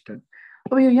ट्रान्जिस्टर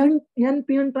अब यो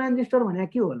एनपिएन ट्रान्जिस्टर भने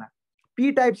के होला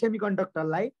पी टाइप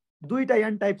सेमिकन्डक्टरलाई दुईटा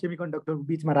एन टाइप सेमिकन्डक्टरको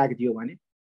बिचमा राखिदियो भने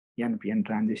एनपिएन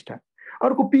ट्रान्जिस्टर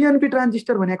अर्को पिएनपी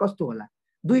ट्रान्जिस्टर भने कस्तो होला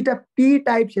दुईटा पी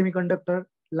टाइप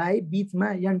सेमिकन्डक्टरलाई बिचमा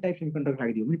एन टाइप सेमिकन्डक्टर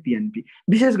राखिदियो भने पिएनपी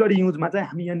विशेष गरी युजमा चाहिँ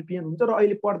हामी एनपिएन हुन्छ र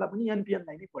अहिले पढ्दा पनि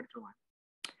एनपिएनलाई नै पढ्छौँ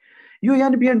यो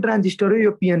एनपिएन ट्रान्जिस्टर हो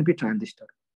यो पिएनपी ट्रान्जिस्टर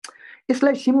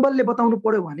यसलाई सिम्बलले बताउनु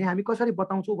पर्यो भने हामी कसरी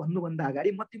बताउँछौँ भन्नुभन्दा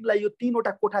अगाडि म तिमीलाई यो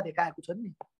तीनवटा कोठा देखाएको छ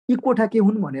नि यी कोठा के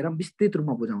हुन् भनेर विस्तृत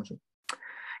रूपमा बुझाउँछु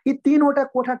यी तीनवटा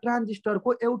कोठा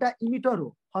ट्रान्जिस्टरको एउटा इमिटर हो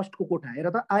फर्स्टको कोठा हेर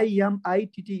त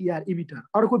आइएमआइटिटिआर इमिटर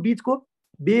अर्को बीचको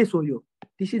बेस हो यो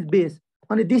दिस इज बेस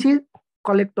अनि दिस इज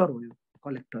कलेक्टर हो यो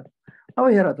कलेक्टर अब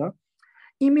हेर त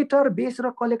इमिटर बेस र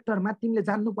कलेक्टरमा तिमीले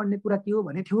जान्नुपर्ने कुरा के हो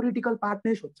भने थ्योरिटिकल पार्ट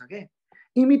नै सोध्छ के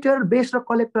इमिटर बेस र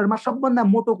कलेक्टरमा सबभन्दा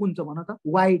मोटो कुन छ भन त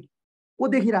वाइड को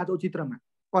देखिरहेको चित्रमा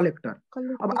कलेक्टर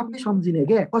अब आफै सम्झिने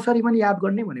के कसरी पनि याद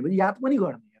गर्ने भनेपछि याद पनि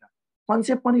गर्ने हेर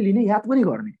कन्सेप्ट पनि लिने याद पनि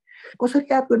गर्ने कसरी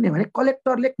याद गर्ने भने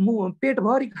कलेक्टरले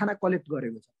पेटभरि खाना कलेक्ट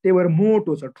गरेको छ त्यही भएर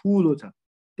मोटो छ ठुलो छ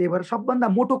त्यही भएर सबभन्दा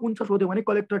मोटो कुन छ सोध्यो भने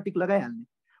कलेक्टर टिक लगाइहाल्ने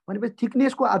भनेपछि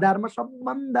थिकनेसको आधारमा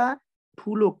सबभन्दा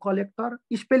ठुलो कलेक्टर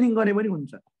स्पेलिङ गर्ने पनि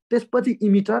हुन्छ त्यसपछि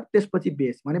इमिटर त्यसपछि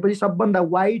बेस भनेपछि सबभन्दा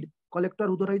वाइड कलेक्टर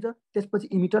हुँदो रहेछ, त्यसपछि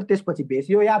इमिटर, त्यसपछि बेस।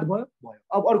 यो याद भयो भयो।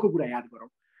 अब अर्को कुरा याद गरौँ।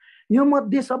 यो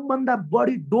मध्ये सबभन्दा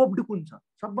बढी डोप्ड कुन छ?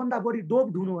 सबभन्दा बढी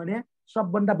डोप्ड हुनु भने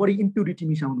सबभन्दा बढी इम्प्युरिटी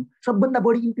मिसाउनु, सबभन्दा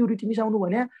बढी इम्प्युरिटी मिसाउनु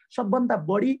भने सबभन्दा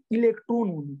बढी इलेक्ट्रोन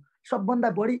हुनु, सबभन्दा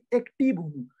बढी एक्टिभ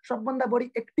हुनु, सबभन्दा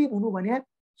बढी एक्टिभ हुनु भने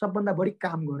सबभन्दा बढी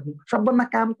काम गर्नु। सबभन्दा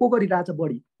काम को गरिरहेछ?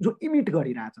 बढी, जो इमिट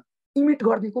गरिरहेछ। इमिट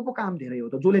गर्ने को काम धेरै हो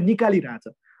त? जसले निकालिरहेछ।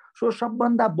 सो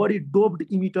सबभन्दा बढी डोप्ड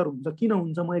इमिटर हुन्छ। किन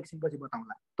हुन्छ म एकछिनपछि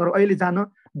बताउँला, तर अहिले जान।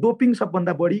 डोपिङ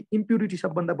सबभन्दा बढी, इम्प्युरिटी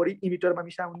सबभन्दा बढी इमिटरमा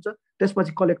मिसा हुन्छ,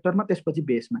 त्यसपछि कलेक्टरमा, त्यसपछि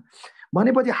बेसमा।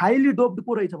 भनेपछि हाइली डोप्ड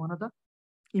को रहेछ भन त?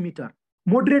 इमिटर।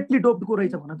 मोडरेटली डोप्ड को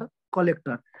रहेछ भन त?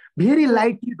 कलेक्टर। भेरी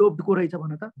लाइटली डोप्ड को रहेछ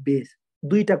भन त? बेस।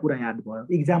 दुईटा कुरा याद भयो।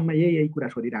 इक्जाममा यही कुरा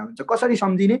सोधिरहेको हुन्छ। कसरी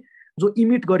सम्झिने? जो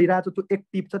इमिट गरिरहेछ, जो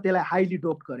एक्टिभ छ, त्यसलाई हाइली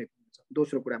डोप्ड गरेको हुन्छ।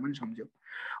 दोस्रो कुरा पनि सम्झ्यौ।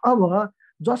 अब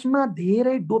जसमा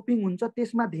धेरै डोपिङ हुन्छ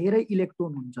त्यसमा धेरै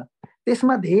इलेक्ट्रोन हुन्छ,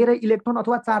 त्यसमा धेरै इलेक्ट्रोन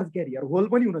अथवा चार्ज क्यारियर होल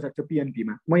पनि हुनसक्छ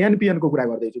पिएनपीमा। म एनपिएनको कुरा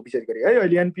गर्दैछु विशेष गरी है,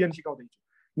 अहिले एनपिएन सिकाउँदैछु।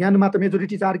 यानमा त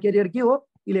मेजोरिटी चार्ज क्यारियर के हो?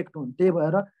 इलेक्ट्रोन। त्यही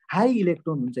भएर हाई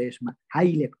इलेक्ट्रोन हुन्छ यसमा। High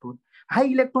electron. हाई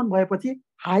इलेक्ट्रोन भएपछि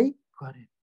हाई करेन्ट।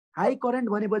 हाई करेन्ट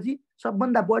भनेपछि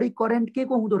सबभन्दा बढी करेन्ट के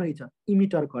को हुँदो रहेछ?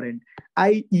 Emitter current.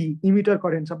 आइई इमिटर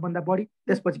करेन्ट सबभन्दा बढी,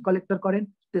 त्यसपछि कलेक्टर करेन्ट,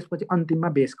 त्यसपछि अन्तिममा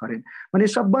बेस करेन्ट। भने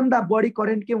सबभन्दा बढी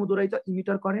करेन्ट के हुँदो रहेछ?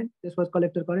 इमिटर करेन्ट, त्यसपछि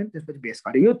कलेक्टर करेन्ट, त्यसपछि बेस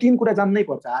करेन्ट। यो तीन कुरा जान्नै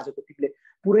पर्छ। आजको तिमीले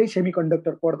पुरै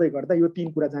सेमिकन्डक्टर पढ्दै गर्दा यो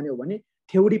तीन कुरा जान्यौ भने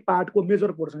थ्योरी पार्टको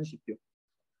मेजर पोर्सन सिक्यो।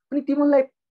 अनि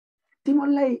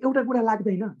तिमीहरूलाई एउटा कुरा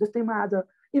लाग्दैन? जस्तै म आज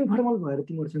इन्फर्मल भएर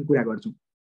तिमीहरूसँग कुरा गर्छु।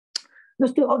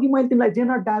 जस्तै अघि मैले तिमीलाई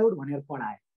जेनर डायोड भनेर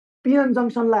पढाएँ। पिएन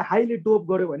जङ्सनलाई हाइली डोप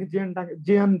गर्यो भने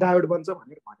जेएन डायोड बन्छ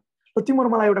भनेर भन्यो। तिमीहरू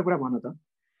मलाई एउटा कुरा भन त,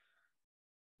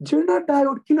 जेनर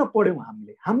डायोड किन पढ्यौँ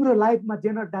हामीले? हाम्रो लाइफमा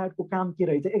जेनर डायोडको काम के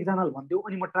रहेछ? एकजनाले भनिदेऊ,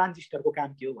 अनि म ट्रान्जिस्टरको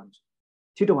काम के हो भन्छु।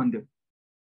 छिटो भनिदेऊ।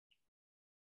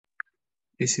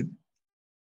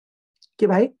 के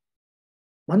भाइ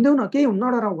भनिदेऊ न, केही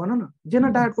नडराउ, भन न। जेनर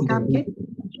डायोडको काम के?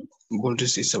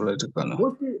 भोल्टेज स्टेबलाइज गर्न।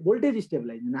 Voltage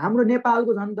stabilise. हाम्रो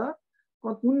नेपालको झन् त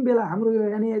कुन बेला हाम्रो यो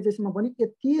एनएएचएसमा पनि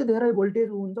यति धेरै भोल्टेज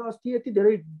हुन्छ। अस्ति यति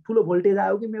धेरै ठुलो भोल्टेज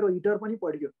आयो कि मेरो हिटर पनि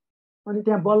पड्क्यो, अनि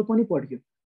त्यहाँ बल्ब पनि पड्क्यो।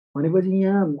 भनेपछि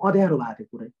यहाँ अँध्यारो भएको थियो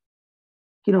पुरै,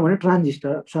 किनभने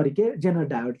ट्रान्जिस्टर के जेनर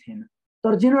डायोड थिएन।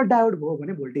 तर जेनर डायोड भयो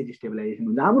भने भोल्टेज स्टेबलाइजेसन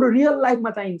हुन्छ। हाम्रो रियल लाइफमा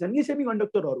चाहिन्छन् कि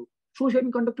सेमिकन्डक्टरहरू। सो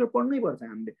सेमिकन्डक्टर पढ्नै पर्छ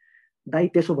हामीले। दाइ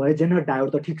त्यसो भए जेनर डायोड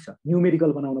त ठिक छ,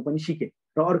 न्युमेरिकल बनाउन पनि सिकेँ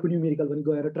र अर्को न्युमेरिकल पनि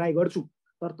गएर ट्राई गर्छु।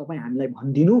 तर तपाईँ हामीलाई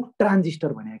भनिदिनु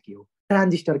ट्रान्जिस्टर भने के हो?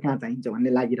 ट्रान्जिस्टर कहाँ चाहिन्छ भन्ने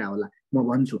लागिरह होला। म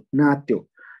भन्छु नात्यो।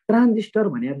 ट्रान्जिस्टर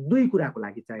भने दुई कुराको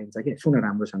लागि चाहिन्छ के? सुन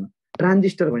राम्रोसँग।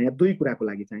 ट्रान्जिस्टर भने दुई कुराको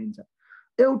लागि चाहिन्छ।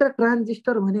 एउटा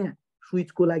ट्रान्जिस्टर भने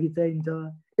स्विचको लागि चाहिन्छ,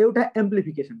 एउटा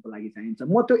एम्प्लिफिकेसनको लागि चाहिन्छ।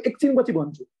 म त्यो एकछिनपछि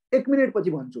भन्छु, 1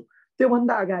 मिनेटपछि भन्छु।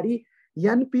 त्योभन्दा अगाडि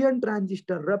एनपिएन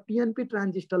ट्रान्जिस्टर र पिएनपी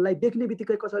ट्रान्जिस्टरलाई देख्ने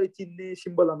बित्तिकै कसरी चिन्ने?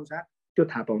 सिम्बल अनुसार त्यो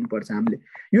थाहा पाउनुपर्छ हामीले।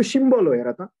 यो सिम्बल हो,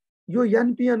 हेर त, यो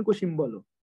एनपिएनको सिम्बल हो,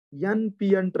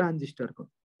 एनपिएन ट्रान्जिस्टरको।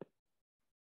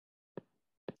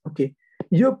 ओके,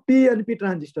 यो पिएनपी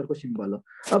ट्रान्जिस्टरको सिम्बल हो।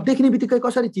 अब देख्ने बित्तिकै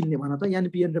कसरी चिन्ने भन त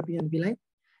एनपिएन र पिएनपीलाई?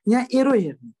 यहाँ एरो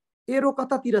हेर्ने। एरो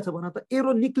कतातिर छ भन त?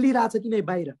 एरो निक्लिरहेछ कि नै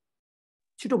बाहिर?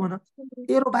 छिटो भन,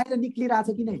 एरो बाहिर निक्लिरहेछ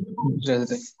कि नै?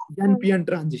 NPN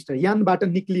transistor यानबाट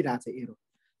निक्लिरहेछ arrow.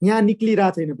 यहाँ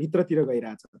निक्लिरहेछ छैन, भित्रतिर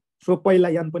गइरहेछ। सो पहिला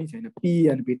यान पनि छैन,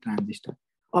 पिएनपी ट्रान्जिस्टर।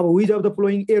 अब which of the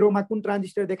following aroma कुन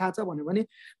ट्रान्जिस्टर देखाएको छ भन्यो भने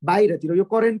बाहिरतिर। यो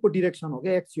करेन्टको डिरेक्सन हो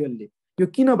क्या एक्चुअल्ली। यो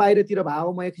किन बाहिरतिर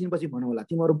भयो म एकछिनपछि भनौँला,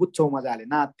 तिमीहरू बुझ्छौ मजाले,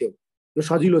 नात्यो। यो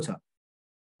सजिलो छ,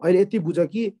 अहिले यति बुझ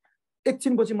कि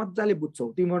एकछिनपछि मजाले बुझ्छौ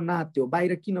तिमीहरू, नात्यो।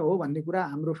 बाहिर किन हो भन्ने कुरा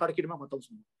हाम्रो सर्किटमा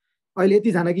बताउँछु। अहिले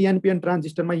यति जान कि एनपिएन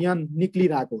ट्रान्जिस्टरमा यान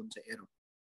निक्लिरहेको हुन्छ एरो।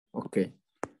 ओके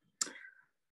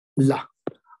ल,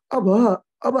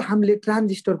 अब हामीले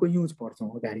ट्रान्जिस्टरको युज पढ्छौँ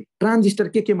अगाडि। ट्रान्जिस्टर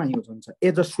केमा युज हुन्छ?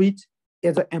 As a switch,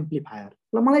 as a amplifier.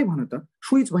 ल मलाई भन त,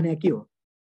 स्विच भने के हो?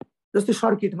 जस्तै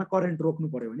सर्किटमा करेन्ट रोक्नु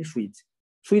पर्यो भने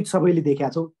स्विच सबैले देखेका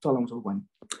छौ, चलाउँछौ भने।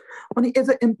 अनि एज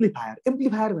अ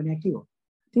एम्प्लिफायर भने के हो?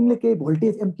 तिमीले केही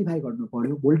भोल्टेज एम्प्लिफाई गर्नु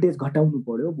पर्यो, भोल्टेज घटाउनु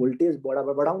पर्यो, भोल्टेज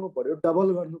बढाउनु पर्यो,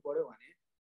 डबल गर्नु पर्यो भने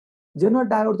जेनर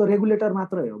डायोड त रेगुलेटर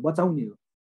मात्रै हो, बचाउने हो।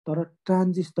 तर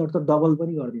ट्रान्जिस्टर त डबल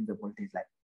पनि गरिदिन्छ भोल्टेजलाई।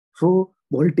 सो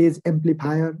भोल्टेज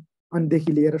एम्प्लिफायर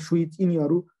अनिदेखि लिएर स्विच,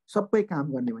 यिनीहरू सबै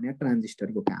काम गर्ने भने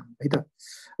ट्रान्जिस्टरको काम है त।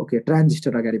 ओके,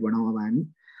 ट्रान्जिस्टर अगाडि बढाउँ। अब हामी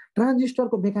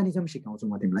ट्रान्जिस्टरको मेकानिजम सिकाउँछु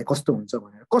म तिमीलाई, कस्तो हुन्छ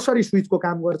भनेर। कसरी स्विचको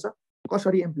काम गर्छ,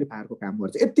 कसरी एम्प्लिफायरको काम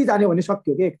गर्छ, यति जान्यो भने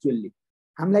सक्यो क्या एक्चुअल्ली।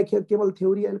 हामीलाई केवल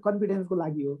थ्योरी कन्फिडेन्सको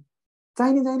लागि हो।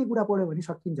 चाहिने कुरा पढ्यो भने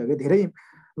सकिन्छ क्या, धेरै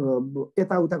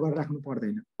यताउता गरेर राख्नु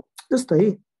पर्दैन। जस्तै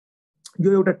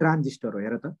यो एउटा ट्रान्जिस्टर हो,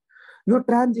 हेर त। यो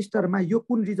ट्रान्जिस्टरमा यो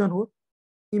कुन रिजन हो?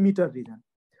 Emitter reason.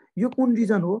 यो कुन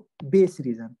रिजन हो? Base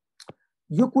reason.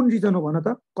 यो कुन रिजन हो भन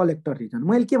त? Collector reason.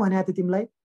 मैले के भनेको थिएँ तिमीलाई?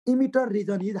 Emitter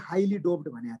reason is highly doped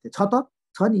भनेको थिएँ। छ त?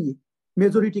 छ नि।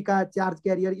 मेजोरिटीका चार्ज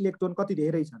क्यारियर इलेक्ट्रोन कति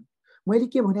धेरै छन्। मैले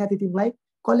के भनेको थिएँ तिमीलाई?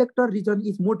 Collector reason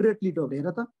is moderately doped. हेर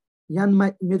त, यानमा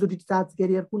मेजोरिटी चार्ज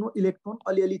क्यारियर कुन हो? इलेक्ट्रोन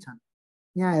अलिअलि छन्।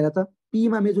 यहाँ हेर त,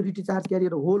 Pima majority charge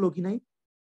career whole हो कि नै?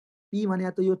 पी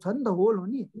भने त यो छ नि त, होल हो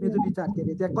नि मेजोरिटी चार्ज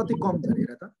क्यारियर। त्यहाँ कति कम छन्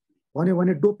हेर त। भन्यो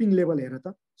भने डोपिङ लेभल हेर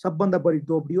त, सबभन्दा बढी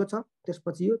डोप्ड यो छ,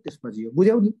 त्यसपछि यो, त्यसपछि यो।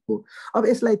 बुझ्यौ नि? हो। अब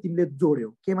यसलाई तिमीले जोड्यौ,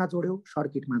 केमा जोड्यौ?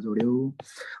 सर्किटमा जोड्यौ।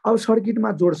 अब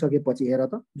सर्किटमा जोडिसकेपछि हेर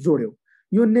त, जोड्यौ,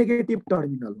 यो नेगेटिभ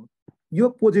टर्मिनल हो, यो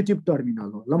पोजिटिभ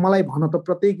टर्मिनल हो। ल मलाई भन त,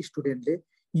 प्रत्येक स्टुडेन्टले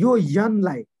यो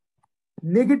यनलाई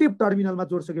नेगेटिभ टर्मिनलमा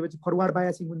जोडिसकेपछि फरवार्ड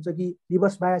बायसिङ हुन्छ कि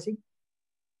रिभर्स बायसिङ?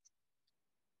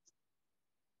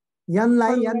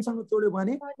 यनलाई यनसँग जोड्यो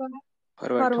भने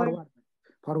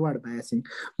फरवार्ड बायसिङ।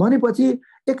 भनेपछि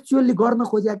एक्चुअली गर्न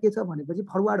खोजेको के छ भनेपछि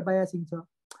फरवार्ड बायसिङ छ।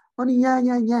 अनि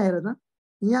यहाँ हेर त,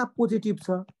 यहाँ पोजिटिभ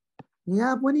छ,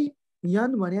 यहाँ पनि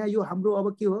यन भने यो हाम्रो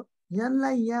अब के हो?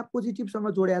 यनलाई यहाँ पोजिटिभसँग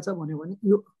जोड्या छ भन्यो भने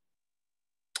यो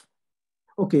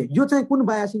ओके, यो चाहिँ कुन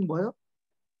बायसिङ भयो?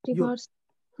 रिभर्स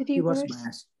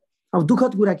बायसिङ। अब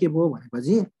दुःखद कुरा के भयो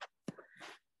भनेपछि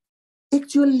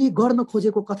एक्चुअली गर्न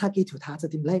खोजेको कथा के थियो थाहा छ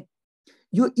तिमीलाई?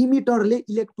 यो इमिटरले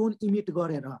इलेक्ट्रोन इमिट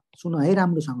गरेर, सुन है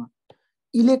राम्रोसँग,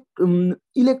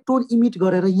 इलेक्ट्रोन इमिट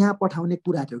गरेर यहाँ पठाउने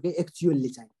कुरा थियो कि एक्चुअली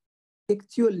चाहिँ।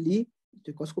 एक्चुअली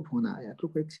कसको फोन आयो?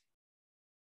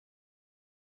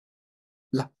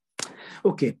 ल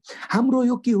ओके, हाम्रो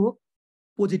यो के हो?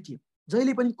 पोजिटिभ।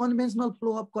 जहिले पनि कन्भेन्सनल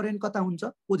फ्लो अफ करेन्ट कता हुन्छ?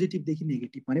 पोजिटिभदेखि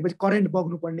नेगेटिभ। भनेपछि करेन्ट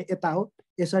बग्नुपर्ने यता हो,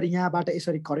 यसरी यहाँबाट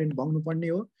यसरी करेन्ट बग्नुपर्ने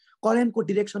हो। करेन्टको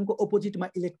डिरेक्सनको अपोजिटमा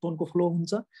इलेक्ट्रोनको फ्लो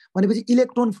हुन्छ। भनेपछि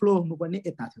इलेक्ट्रोन फ्लो हुनुपर्ने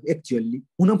यता थियो एक्चुअली।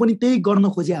 हुन पनि त्यही गर्न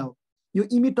खोज्या हो। यो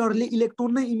इमिटरले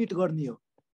इलेक्ट्रोन नै इमिट गर्ने हो,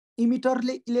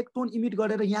 इमिटरले इलेक्ट्रोन इमिट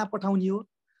गरेर यहाँ पठाउने हो।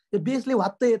 यो बेसले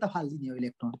वात्तै यता फालिदिने हो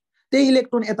इलेक्ट्रोन, त्यही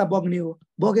इलेक्ट्रोन यता बग्ने हो,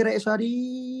 बगेर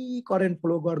यसरी करेन्ट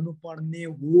फ्लो गर्नुपर्ने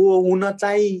हो। हुन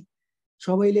चाहिँ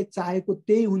सबैले चाहेको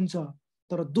त्यही हुन्छ,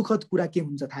 तर दुःखद कुरा के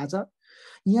हुन्छ थाहा छ?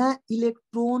 यहाँ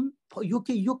इलेक्ट्रोन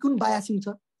यो कुन बायसिङ छ?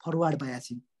 फरवार्ड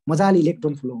बायसिङ। मजाले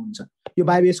इलेक्ट्रोन फ्लो हुन्छ, यो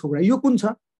बायोबेसको कुरा। यो कुन छ?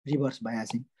 रिभर्स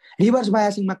बायसिङ। रिभर्स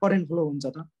बायसिङमा करेन्ट फ्लो हुन्छ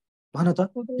त? भन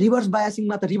त। रिभर्स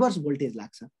बायसिङमा त रिभर्स भोल्टेज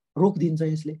लाग्छ, रोकिदिन्छ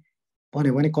यसले।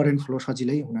 भन्यो भने करेन्ट फ्लो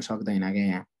सजिलै हुन सक्दैन क्या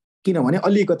यहाँ, किनभने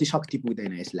अलिकति शक्ति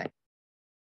पुग्दैन यसलाई,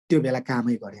 त्यो बेला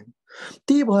कामै गरेन।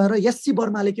 त्यही भएर एससी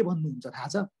वर्माले के भन्नुहुन्छ थाहा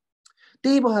छ?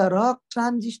 त्यही भएर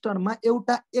ट्रान्जिस्टरमा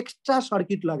एउटा एक्स्ट्रा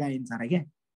सर्किट लगाइन्छ र क्या।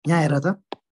 यहाँ हेर त,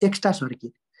 एक्स्ट्रा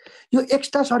सर्किट। यो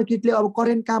एक्स्ट्रा सर्किटले अब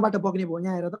करेन्ट कहाँबाट बग्ने भयो?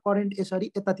 यहाँ हेर त, करेन्ट यसरी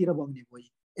यतातिर बग्ने भयो,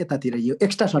 यतातिर। यो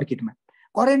एक्स्ट्रा सर्किटमा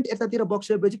करेन्ट यतातिर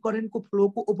बग्सकेपछि करेन्टको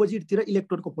फ्लोको अपोजिटतिर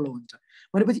इलेक्ट्रोनको फ्लो हुन्छ।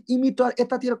 भनेपछि इमिटर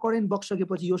यतातिर करेन्ट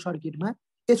बग्सकेपछि यो सर्किटमा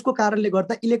यसको कारणले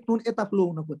गर्दा इलेक्ट्रोन यता फ्लो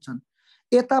हुन खोज्छन्।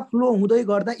 यता फ्लो हुँदै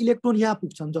गर्दा इलेक्ट्रोन यहाँ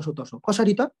पुग्छन् जसो तसो।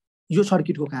 कसरी त? यो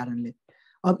सर्किटको कारणले।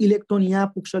 अब इलेक्ट्रोन यहाँ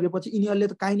पुगिसकेपछि यिनीहरूले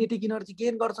त काइनेटिक इनर्जी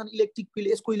गेन गर्छन् इलेक्ट्रिक फिल्ड,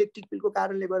 यसको इलेक्ट्रिक फिल्डको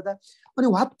कारणले गर्दा। अनि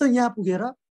वात्त यहाँ पुगेर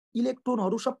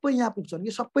इलेक्ट्रोनहरू सबै यहाँ पुग्छन्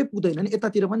कि? सबै पुग्दैनन्,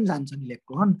 यतातिर पनि जान्छन्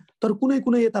इलेक्ट्रोन, तर कुनै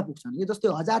कुनै यता पुग्छन्। यो जस्तै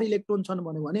 1000 इलेक्ट्रोन छन्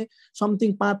भन्यो भने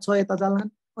समथिङ 5-6 यता जालान्,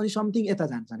 अनि समथिङ यता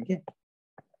जान्छन् के,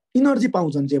 इनर्जी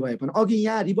पाउँछन् जे भए पनि। अघि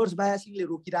यहाँ रिभर्स बायसिङले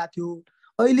रोकिरहेको थियो,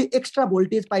 अहिले एक्स्ट्रा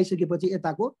भोल्टेज पाइसकेपछि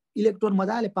यताको इलेक्ट्रोन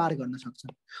मजाले पार गर्न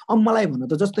सक्छन्। अब मलाई भन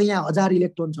त, जस्तै यहाँ 1000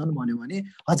 इलेक्ट्रोन छन् भन्यो भने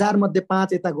 1000 मध्ये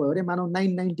 5 यता गयो अरे, मानौ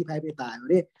 995 यता आयो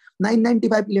अरे।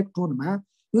 995 इलेक्ट्रोनमा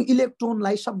यो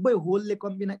इलेक्ट्रोनलाई सबै होलले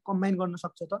कम्बाइन गर्न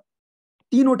सक्छ त?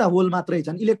 3वटा होल मात्रै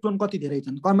छन्, इलेक्ट्रोन कति धेरै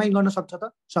छन्? कम्बाइन गर्न सक्छ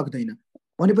त? सक्दैन।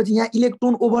 भनेपछि यहाँ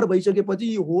इलेक्ट्रोन ओभर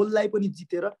भइसकेपछि यो होललाई पनि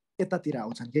जितेर यतातिर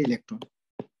आउँछन् के इलेक्ट्रोन,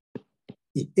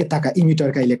 यताका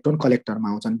इमिटरका इलेक्ट्रोन कलेक्टरमा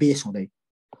आउँछन् बेस हुँदै।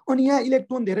 अनि यहाँ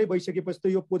इलेक्ट्रोन धेरै भइसकेपछि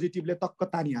त यो पोजिटिभले टक्क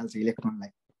तानिहाल्छ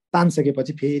इलेक्ट्रोनलाई,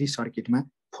 तानिसकेपछि फेरि सर्किटमा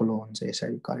फ्लो हुन्छ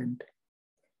यसरी करेन्ट।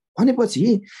 भनेपछि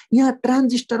यहाँ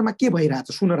ट्रान्जिस्टरमा के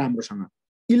भइरहेछ सुन राम्रोसँग,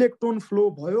 इलेक्ट्रोन फ्लो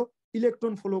भयो,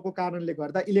 इलेक्ट्रोन फ्लोको कारणले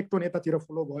गर्दा इलेक्ट्रोन यतातिर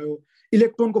फ्लो भयो,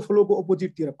 इलेक्ट्रोनको फ्लोको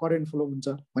अपोजिटतिर करेन्ट फ्लो हुन्छ।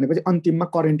 भनेपछि अन्तिममा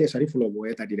करेन्ट यसरी फ्लो भयो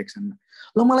यता डिरेक्सनमा।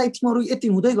 ल मलाई तिमीहरू यति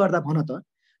हुँदै गर्दा भन त,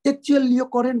 एक्चुअली यो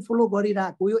करेन्ट फ्लो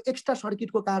गरिरहेको यो एक्स्ट्रा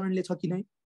सर्किटको कारणले छ कि नै?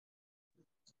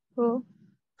 हो।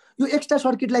 यो एक्स्ट्रा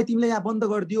सर्किटलाई तिमीले यहाँ बन्द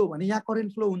गरिदियो भने यहाँ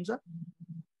करेन्ट फ्लो हुन्छ?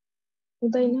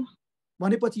 हुँदैन।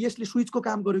 भनेपछि यसले स्विचको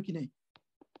काम गर्यो कि नै?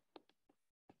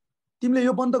 तिमीले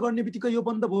यो बन्द गर्ने बित्तिकै यो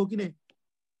बन्द भयो कि नै?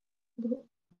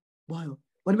 भयो।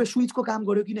 भनेपछि स्विचको काम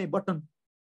गर्यो कि नै? बटन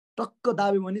टक्क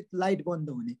दाब्यो भने लाइट बन्द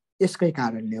हुने, यसकै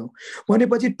कारणले हो।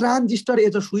 भनेपछि ट्रान्जिस्टर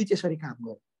एज अ स्विच यसरी काम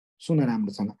गर्छ। सुन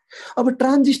राम्रोसँग, अब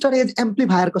ट्रान्जिस्टर एज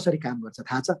एम्प्लिफायर कसरी काम गर्छ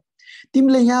थाहा छ?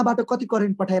 तिमीले यहाँबाट कति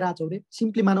करेन्ट पठाइरहेछौ रे?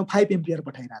 सिम्पली मानौ 5 एम्पियर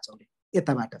पठाइरहेछौ रे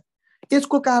यताबाट।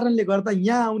 यसको कारणले गर्दा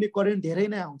यहाँ आउने करेन्ट धेरै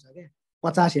नै आउँछ क्या,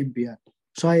 50 एम्पियर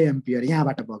 100 एम्पियर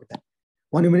यहाँबाट बग्दा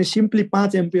भन्यो भने सिम्पली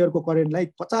 5 एम्पियरको करेन्टलाई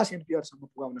 50 एम्पियरसम्म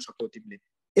पुगाउन सक्यौ तिमीले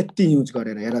यति युज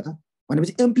गरेर। हेर त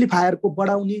भनेपछि एम्प्लिफायरको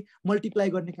बढाउने मल्टिप्लाई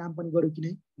गर्ने काम पनि गर्यो कि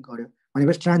नै गर्यो।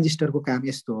 भनेपछि ट्रान्जिस्टरको काम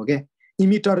यस्तो हो क्या,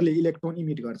 इमिटरले इलेक्ट्रोन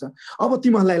इमिट गर्छ। अब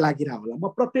तिमीहरूलाई लागिरह होला म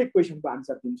प्रत्येक क्वेसनको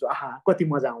आन्सर दिन्छु, आहा कति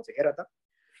मजा आउँछ। हेर त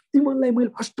तिमीहरूलाई मैले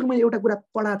फर्स्टमा एउटा कुरा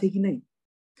पढाएको थिएँ कि नै,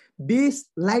 बेस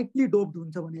लाइटली डोप्ड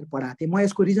हुन्छ भनेर पढाएको थिएँ। म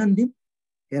यसको रिजन दिउँ।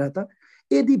 हेर त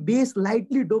यदि बेस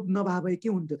लाइटली डोप नभए भए के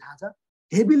हुन्थ्यो थाहा छ?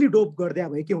 हेभिली डोप गर्दा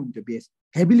भए के हुन्थ्यो? बेस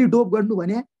हेभिली डोप गर्नु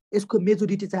भने यसको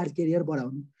मेजोरिटी चार्ज क्यारियर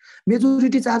बढाउनु।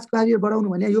 मेजोरिटी चार्ज क्यारियर बढाउनु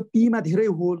भने यो पीमा धेरै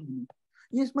होल हुनु।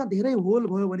 यसमा धेरै होल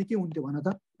भयो भने के हुन्थ्यो भन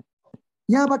त?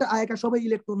 यहाँबाट आएका सबै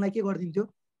इलेक्ट्रोनलाई के गरिदिन्थ्यो?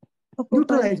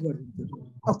 न्युट्रलाइज गरिदिन्थ्यो,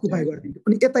 अक्युपाई गरिदिन्थ्यो।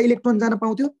 अनि यता इलेक्ट्रोन जान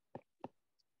पाउँथ्यो?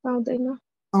 पाउँदैन।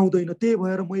 आउँदैन। त्यही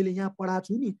भएर मैले यहाँ पढाएको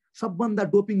छु नि, सबभन्दा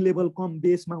डोपिङ लेभल कम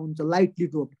बेसमा हुन्छ, लाइटली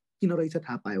डोप किन रहेछ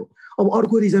थाहा पायो। अब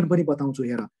अर्को रिजन पनि बताउँछु।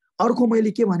 हेर अर्को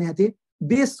मैले के भनेको थिएँ,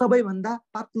 बेस सबैभन्दा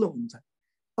पातलो हुन्छ।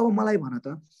 अब मलाई भन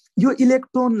त यो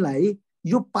इलेक्ट्रोनलाई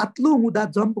यो पातलो हुँदा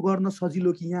जम्प गर्न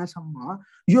सजिलो कि यहाँसम्म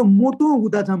यो मोटो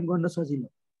हुँदा जम्प गर्न सजिलो?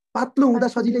 पातलो हुँदा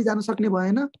सजिलै जान सक्ने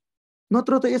भएन?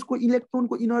 नत्र त यसको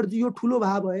इलेक्ट्रोनको इनर्जी यो ठुलो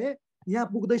भए यहाँ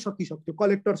पुग्दै सकिसक्थ्यो,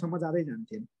 कलेक्टरसम्म जाँदै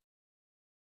जान्थ्यो।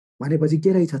 भनेपछि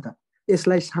के रहेछ त?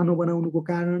 यसलाई सानो बनाउनुको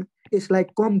कारण, यसलाई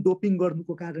कम डोपिङ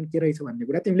गर्नुको कारण के रहेछ भन्ने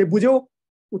कुरा तिमीले बुझ्यौ,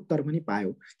 उत्तर पनि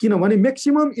पायौ। किनभने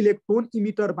म्याक्सिमम इलेक्ट्रोन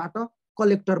इमिटरबाट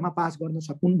कलेक्टरमा पास गर्न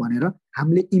सकुन् भनेर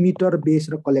हामीले इमिटर, बेस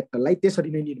र कलेक्टरलाई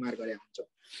त्यसरी नै निर्माण गरेका हुन्छौँ।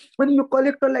 अनि यो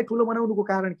कलेक्टरलाई ठुलो बनाउनुको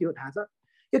कारण के हो थाहा छ?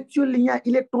 एक्चुअली यहाँ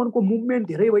इलेक्ट्रोनको मुभमेन्ट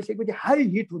धेरै भइसकेपछि हाई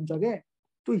हिट हुन्छ क्या।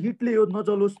 त्यो हिटले यो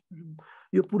नजलोस्,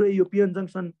 यो पुरै यो PN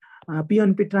junction,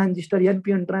 PNP transistor,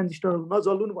 NPN transistor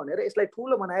नजलुन् भनेर यसलाई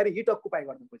ठुलो बनाएर हिट अक्युपाई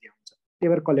गर्न खोजेको हुन्छ। त्यही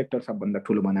भएर कलेक्टर सबभन्दा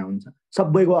ठुलो बनाएको हुन्छ।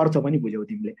 सबैको अर्थ पनि बुझ्यौ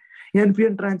तिमीले।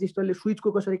 एनपिएन ट्रान्जिस्टरले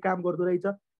स्विचको कसरी काम गर्दो रहेछ,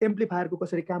 एम्प्लिफायरको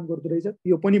कसरी काम गर्दो रहेछ,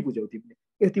 यो पनि बुझ्यौ तिमीले।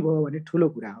 यति भयो भने ठुलो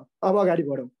कुरा हो। अब अगाडि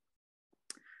बढौँ।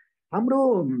 हाम्रो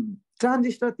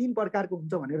ट्रान्जिस्टर 3 प्रकारको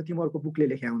हुन्छ भनेर तिमीहरूको बुकले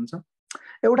लेखेको हुन्छ।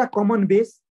 एउटा कमन बेस,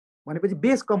 भनेपछि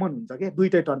बेस कमन हुन्छ क्या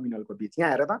दुईटै टर्मिनलको बिच।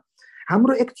 यहाँ हेर त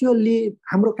हाम्रो एक्चुअली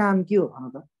हाम्रो काम के हो भन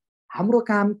त? हाम्रो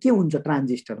काम के हुन्छ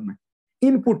ट्रान्जिस्टरमा?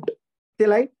 इनपुट,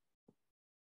 त्यसलाई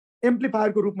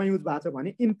एम्प्लिफायरको रूपमा युज भएको छ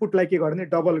भने इनपुटलाई के गर्ने?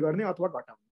 डबल गर्ने अथवा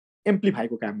घटाउने,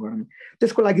 एम्प्लिफाईको काम गर्ने।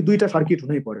 त्यसको लागि दुईटा सर्किट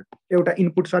हुनै पर्यो, एउटा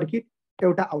इनपुट सर्किट,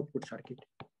 एउटा आउटपुट सर्किट।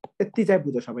 यति चाहिँ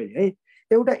बुझ सबैले है।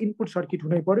 एउटा इनपुट सर्किट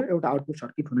हुनै पर्यो, एउटा आउटपुट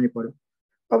सर्किट हुनै पर्यो।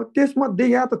 अब त्यसमध्ये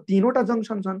यहाँ त 3वटा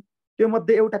जङ्सन छन्, त्यो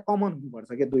मध्ये एउटा कमन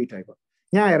हुनुपर्छ क्या दुईटैको।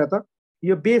 यहाँ हेर त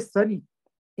यो बेस छ नि,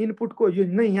 इनपुटको यो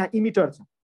नै यहाँ इमिटर छ।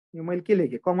 यो मैले के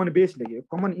लेखेँ? कमन बेस लेखेँ,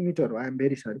 कमन इमिटर हो। I am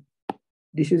very sorry,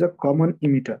 this is a common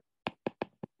emitter.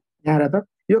 यहाँ हेर त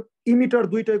यो इमिटर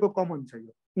दुईटैको कमन छ।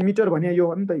 यो इमिटर भने यो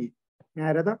हो नि त। यहाँ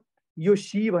हेर त यो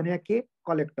सी भने के?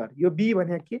 कलेक्टर। यो बी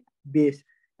भने के? बेस।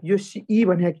 यो ई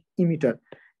भने इमिटर।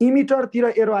 इमिटरतिर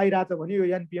एरो आइरहेछ भने यो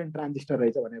एनपिएन ट्रान्जिस्टर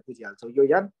रहेछ भनेर बुझिहाल्छौ। यो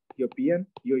एन, यो पिएन,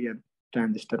 यो एन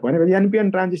ट्रान्जिस्टर भनेपछि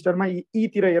एनपिएन ट्रान्जिस्टरमा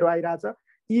ईतिर एरो आइरहेछ,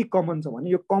 ई कमन छ भने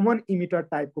यो कमन इमिटर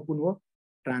टाइपको कुन हो?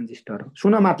 ट्रान्जिस्टर हो।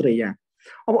 सुन मात्रै यहाँ।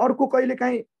 अब अर्को कहिले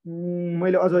काहीँ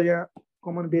मैले अझ यहाँ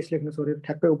कमन बेस लेख्न छोडेर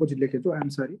ठ्याक्कै अपोजिट लेखेको छु, आइएम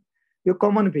सरी। यो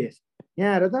कमन बेस,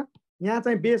 यहाँ हेर त यहाँ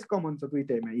चाहिँ बेस कमन छ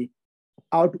दुईटैमा। यी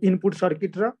इनपुट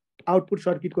सर्किट र आउटपुट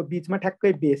सर्किटको बिचमा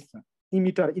ठ्याक्कै बेस छ।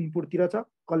 इमिटर इनपुटतिर छ,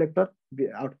 कलेक्टर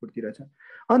आउटपुटतिर छ।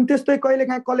 अनि त्यस्तै कहिले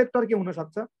काहीँ कलेक्टर के हुन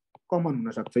सक्छ? कमन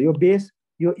हुन सक्छ। यो बेस,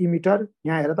 यो इमिटर,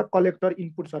 यहाँ हेर त कलेक्टर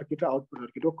इनपुट सर्किट र आउटपुट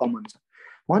सर्किटको कमन छ।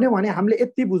 भन्यो भने हामीले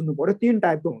यति बुझ्नु पर्यो 3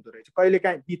 टाइपको हुँदो रहेछ। कहिले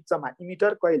काहीँ बिचमा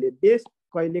इमिटर, कहिले बेस,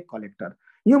 कहिले कलेक्टर।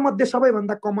 यो मध्ये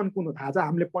सबैभन्दा कमन कुन हो थाहा छ?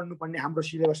 हामीले पढ्नुपर्ने हाम्रो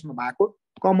सिलेबसमा भएको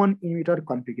कमन इमिटर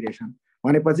कन्फिगरेसन।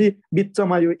 भनेपछि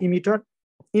बिचमा यो इमिटर,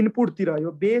 इनपुटतिर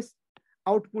यो बेस,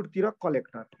 आउटपुटतिर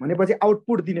कलेक्टर। भनेपछि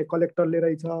आउटपुट दिने कलेक्टरले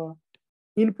रहेछ,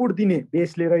 इनपुट दिने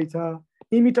बेसले रहेछ,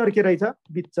 इमिटर के रहेछ?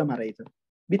 बिचमा रहेछ।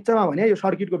 बिचमा भने यो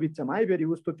सर्किटको बिचमा है, फेरि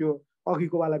उस्तो त्यो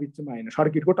अघिको वाला बिचमा होइन,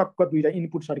 सर्किटको टक्क दुईटा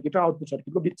इनपुट सर्किट र आउटपुट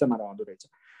सर्किटको बिचमा रहँदो रहेछ।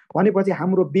 भनेपछि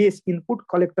हाम्रो base input,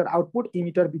 collector output,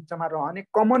 emitter बिचमा रहने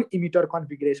कमन इमिटर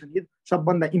कन्फिगरेसन इज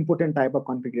सबभन्दा important type of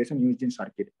configuration use in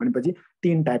circuit. भनेपछि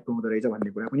 3 टाइपको हुँदो रहेछ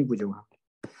भन्ने कुरा पनि बुझ्यौ।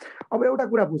 अब एउटा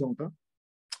कुरा बुझौँ त।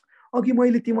 अघि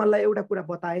मैले तिमीहरूलाई एउटा कुरा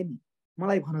बताएँ नि,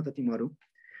 मलाई भन त तिमीहरू,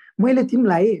 मैले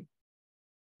तिमीलाई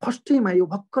फर्स्टैमा यो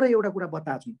भर्खरै एउटा कुरा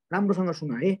बताएको छु, राम्रोसँग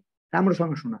सुन है,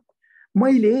 राम्रोसँग सुन।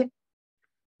 मैले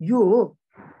यो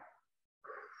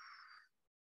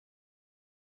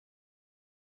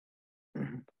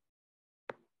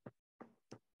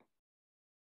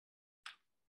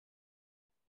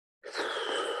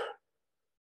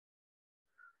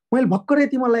भर्खरै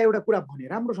तिमीलाई एउटा कुरा भने,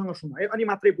 राम्रोसँग सुन है, अनि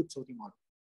मात्रै बुझ्छौ तिमीहरू।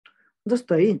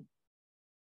 जस्तै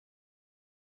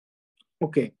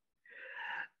ओके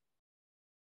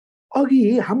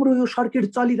अघि हाम्रो यो सर्किट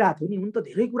चलिरहेको थियो नि हुन त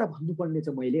धेरै कुरा भन्नुपर्ने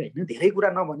छ मैले हैन धेरै कुरा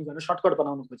नभनिकन सर्टकट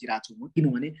बनाउन खोजिरहेको छु म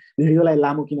किनभने भिडियोलाई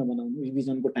लामो किन बनाउनु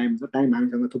रिभिजनको टाइम छ टाइम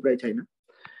हामीसँग थुप्रै छैन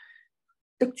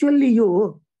एक्चुअली यो हो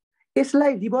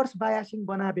यसलाई रिभर्स बायासिङ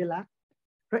बना बेला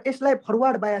र यसलाई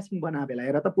फरवर्ड बायासिङ बना बेला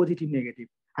हेर त पोजिटिभ नेगेटिभ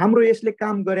हाम्रो यसले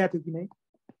काम गरेको थियो कि नै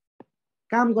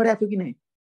काम गरेको थियो कि नै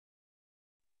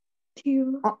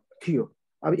थियो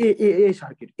अब ए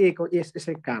सर्किट ए को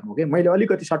यसै काम हो के मैले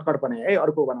अलिकति सर्टकट बनाएँ है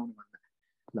अर्को बनाउनु भन्दा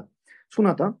ल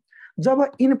सुन त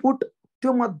जब इनपुट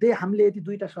त्यो मध्ये हामीले यदि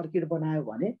दुईटा सर्किट बनायो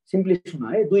भने सिम्पली सुन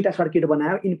है दुईटा सर्किट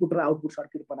बनायो इनपुट र आउटपुट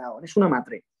सर्किट बनायो भने सुन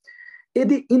मात्रै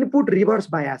यदि इनपुट रिभर्स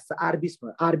बायास छ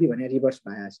आरबी भने रिभर्स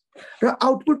बायास र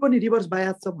आउटपुट पनि रिभर्स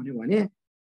बायास छ भन्यो भने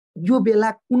यो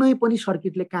बेला कुनै पनि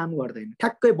सर्किटले काम गर्दैन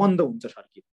ठ्याक्कै बन्द हुन्छ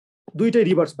सर्किट दुईटै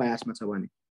रिभर्स बायासमा छ भने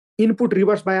इनपुट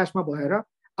रिभर्स बायासमा भएर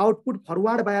आउटपुट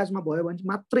फरवर्ड बायासमा भयो भने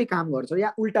मात्रै काम गर्छ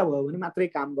या उल्टा भयो भने मात्रै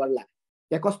काम गर्ला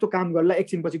या कस्तो काम गर्ला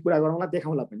एकछिनपछि कुरा गरौँला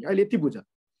देखाउँला पनि अहिले यति बुझ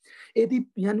यदि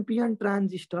एनपिएन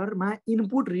ट्रान्जिस्टरमा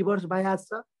इनपुट रिभर्स बायास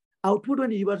छ आउटपुट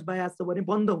पनि रिभर्स बायास छ भने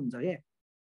बन्द हुन्छ के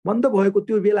बन्द भएको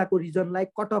त्यो बेलाको रिजनलाई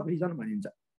कट अफ रिजन भनिन्छ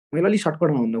मैले अलि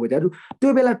सर्टकटमा भन्न खोजेँ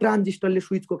त्यो बेला ट्रान्जिस्टरले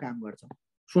स्विचको काम गर्छ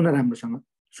सुन राम्रोसँग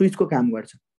स्विचको काम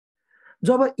गर्छ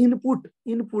जब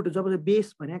इनपुट जब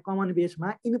बेस भने कमन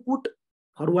बेसमा इनपुट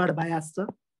फरवर्ड बायास छ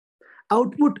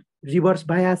आउटपुट रिभर्स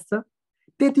बायास छ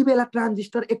त्यति बेला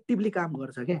ट्रान्जिस्टर एक्टिभली काम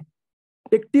गर्छ के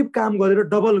एक्टिभ काम गरेर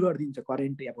डबल गरिदिन्छ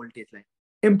करेन्ट या भोल्टेजलाई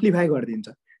एम्प्लिफाई गरिदिन्छ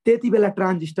त्यति बेला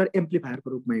ट्रान्जिस्टर एम्प्लिफायरको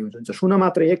रूपमा युज हुन्छ सुन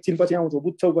मात्र एकछिनपछि आउँछ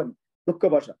बुझ्छौ पनि ढुक्क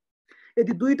पर्छ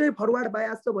यदि दुईटै फरवर्ड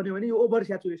बायास छ भन्यो भने यो ओभर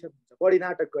स्याचुरेसन हुन्छ बढी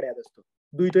नाटक गरे जस्तो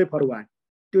दुईटै फरवर्ड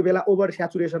त्यो बेला ओभर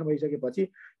स्याचुरेसन भइसकेपछि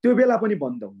त्यो बेला पनि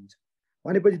बन्द हुन्छ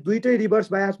भनेपछि दुईटै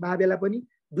रिभर्स बायास भए बेला पनि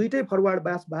दुईटै फरवर्ड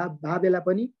बायास भए बेला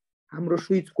पनि हाम्रो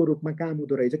स्विचको रूपमा काम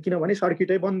हुँदो रहेछ किनभने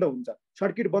सर्किटै बन्द हुन्छ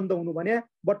सर्किट बन्द हुनु भने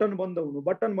बटन बन्द हुनु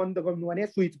बटन बन्द गर्नु भने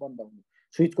स्विच बन्द हुनु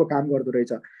स्विचको काम गर्दो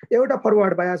रहेछ एउटा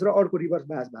फरवर्ड बायास र अर्को रिभर्स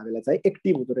बायास भए बेला चाहिँ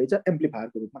एक्टिभ हुँदो रहेछ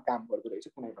एम्प्लिफायरको रूपमा काम गर्दो रहेछ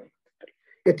कुनै पनि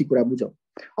यति कुरा बुझौँ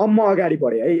अब म अगाडि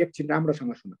बढेँ है एकछिन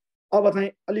राम्रोसँग सुन अब चाहिँ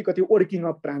अलिकति वर्किङ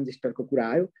अफ ट्रान्जिस्टरको कुरा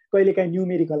आयो कहिलेकाहीँ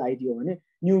न्युमेरिकल आइदियो भने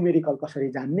न्युमेरिकल कसरी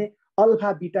जान्ने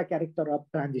alpha beta character of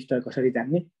transistor कसरी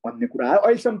जान्ने भन्ने कुरा आयो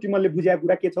अहिलेसम्म तिमीले बुझेको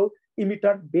कुरा के छौ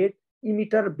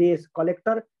emitter base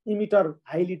collector emitter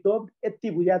highly टोप्ड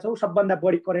यति बुझेका छौ सबभन्दा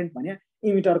बढी करेन्ट भने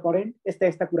इमिटर करेन्ट यस्ता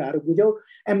यस्ता कुराहरू बुझ्यौ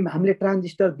हामीले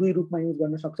ट्रान्जिस्टर दुई रूपमा युज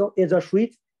गर्न सक्छौँ as a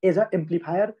switch as a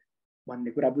amplifier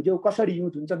भन्ने कुरा बुझ्यौ कसरी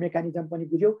युज हुन्छ मेकानिजम पनि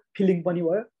बुझ्यौ फिलिङ पनि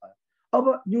भयो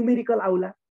अब न्युमेरिकल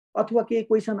आउला अथवा केही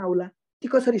क्वेसन आउला ती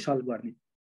कसरी सल्भ गर्ने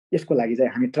यसको लागि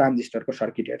चाहिँ हामी ट्रान्जिस्टरको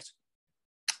सर्किट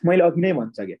हेर्छौँ मैले अघि नै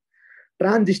भनिसकेँ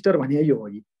ट्रान्जिस्टर भने यो हो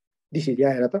दिस इज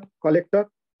यहाँ हेर त कलेक्टर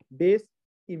बेस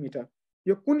इमिटर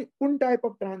यो कुन टाइप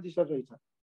अफ ट्रान्जिस्टर रहेछ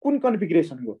कुन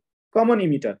कन्फिगरेसनको कमन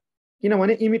इमिटर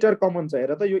किनभने इमिटर कमन छ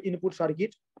हेर त यो इनपुट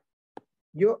सर्किट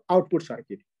यो आउटपुट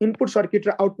सर्किट इनपुट सर्किट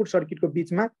र आउटपुट सर्किटको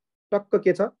बिचमा टक्क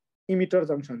के छ इमिटर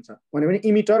जङ्सन छ भने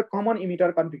इमिटर कमन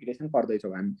इमिटर कन्फिगरेसन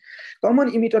पर्दैछौँ हामी कमन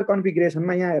इमिटर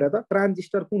कन्फिगरेसनमा यहाँ हेर त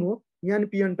ट्रान्जिस्टर कुन हो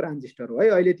एनपिएन ट्रान्जिस्टर हो है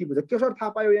अहिले ती बुझ कसरी थाहा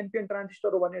पायो एनपिएन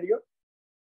ट्रान्जिस्टर हो भनेर यो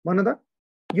भन त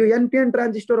यो एनपिएन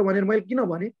ट्रान्जिस्टर हो भनेर मैले किन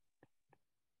भने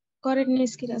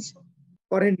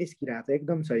करेन्ट निस्किरहेछ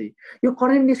एकदम सही यो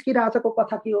करेन्ट निस्किरहेको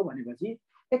कथा के हो भनेपछि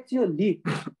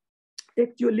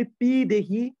एक्चुअली पी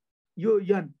देखि यो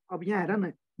एन अब यहाँ हेर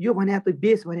न यो भने त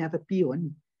बेस भने त पी हो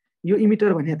नि यो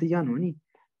इमिटर भने त एन हो नि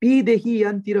पी देखि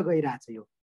एन तिर गइरहेछ यो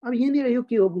अब यहाँनिर यो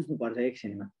के हो बुझ्नुपर्छ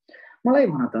एकछिनमा मलाई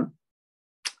भन त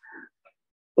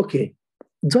ओके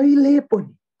जहिले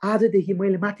पनि आजदेखि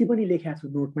मैले माथि पनि लेखेको छु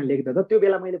नोटमा लेख्दा त त्यो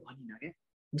बेला मैले भनिनँ के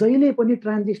जहिले पनि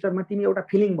ट्रान्जिस्टरमा तिमी एउटा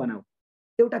फिलिङ बनाऊ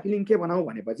एउटा फिलिङ के बनाऊ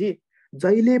भनेपछि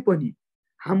जहिले पनि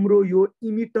हाम्रो यो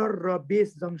इमिटर र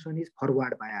base junction is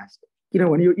forward bias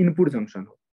किनभने यो इनपुट जङ्सन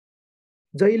हो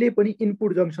जहिले पनि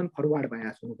इनपुट जङ्सन फरवर्ड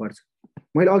बायास हुनुपर्छ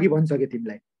मैले अघि भनिसकेँ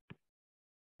तिमीलाई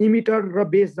इमिटर र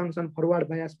बेस जङ्सन फरवर्ड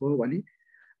बायास भयो भने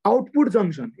आउटपुट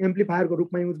जङ्सन एम्प्लिफायरको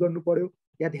रूपमा युज गर्नु पर्यो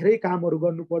या धेरै कामहरू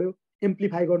गर्नु पर्यो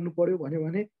एम्प्लिफाई गर्नु पर्यो भन्यो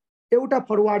भने एउटा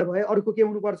फरवर्ड भए अर्को के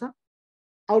हुनुपर्छ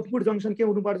आउटपुट जङ्सन के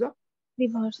हुनुपर्छ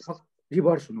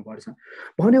रिभर्स हुनुपर्छ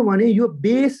भन्यो भने यो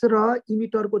बेस र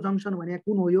इमिटरको जङ्सन भने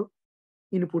कुन हो यो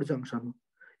इनपुट जङ्सन हो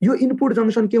यो इनपुट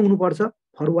जङ्सन के हुनुपर्छ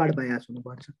फरवर्ड बायास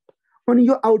हुनुपर्छ अनि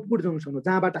यो आउटपुट जङ्सन हो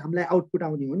जहाँबाट हामीलाई आउटपुट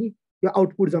आउने हो नि यो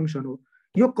आउटपुट जङ्सन हो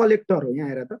यो कलेक्टर हो यहाँ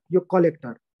हेर त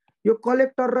यो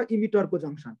कलेक्टर र इमिटरको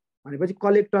जङ्सन भनेपछि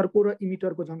कलेक्टरको र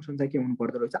इमिटरको जङ्सन चाहिँ के हुनु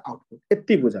पर्दो रहेछ आउटपुट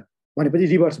यति बुझ भनेपछि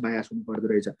रिभर्स बायास हुनु पर्दो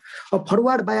रहेछ अब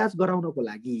फरवर्ड बायास गराउनको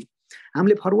लागि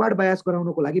हामीले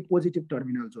पोजिटिभ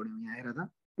टर्मिनल जोड्यौँ यहाँ हेर त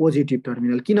पोजिटिभ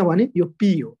टर्मिनल किनभने यो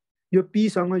पी हो यो पी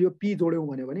सँग यो पी जोड्यौं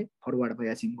भने फरवर्ड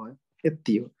बायसिङ भयो।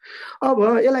 यति हो। अब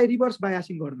यसलाई रिभर्स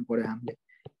बायसिङ गर्नु पर्यो हामीले।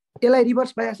 यसलाई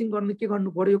रिभर्स बायसिङ गर्नु के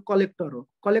गर्नु पर्यो? यो कलेक्टर हो।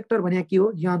 कलेक्टर भने के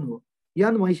हो? यन हो।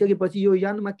 यन भइसकेपछि यो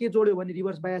यनमा के जोड्यो भने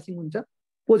रिभर्स बायसिङ हुन्छ?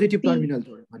 पोजिटिभ टर्मिनल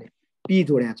जोड्यो भने पी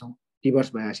जोड्या छौँ,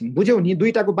 रिभर्स बायसिङ। बुझ्यौ नि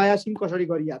दुईटाको बायसिङ कसरी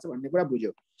गरिएको छ भन्ने कुरा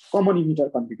बुझ्यौ कमन इमिटर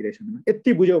कन्फिगरेसनमा।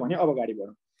 यति बुझ्यौ भने अब अगाडि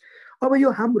बढौँ। अब यो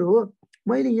हाम्रो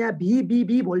मैले यहाँ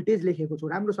VBB भोल्टेज लेखेको छु,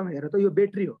 राम्रोसँग हेर त। यो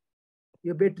ब्याट्री हो,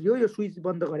 यो ब्याट्री हो। यो स्विच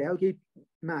बन्द गरे हो केही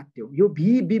नाट्यो। यो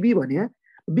VBB भने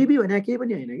बीबी भने केही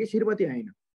पनि होइन कि श्रीमती होइन।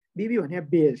 बीबी भने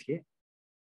बेस के,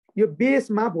 यो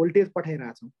बेसमा भोल्टेज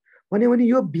पठाइरहेको छौँ भने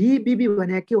यो VBB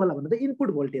भने के होला भन्दा त इनपुट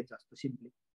भोल्टेज जस्तो, सिम्पली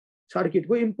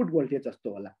सर्किटको इनपुट भोल्टेज जस्तो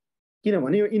होला,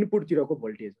 किनभने यो इनपुटतिरको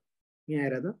भोल्टेज हो। यहाँ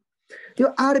हेर त। त्यो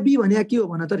आरबी भने के हो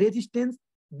भन त? रेजिस्टेन्स,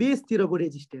 बेसतिरको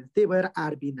रेजिस्टेन्स, त्यही भएर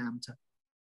आरबी नाम छ।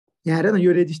 यहाँ हेर न,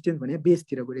 यो रेजिस्टेन्स भने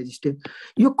बेसतिरको रेजिस्टेन्स।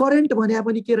 यो करेन्ट भने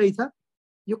पनि के रहेछ?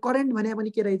 यो करेन्ट भने पनि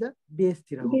के रहेछ?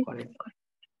 बेसतिरको करेन्ट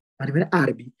भने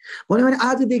आरबी। भने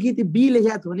आजदेखि त्यो बी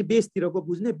लेखेको छ भने बेसतिरको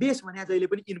बुझ्ने। बेस भने जहिले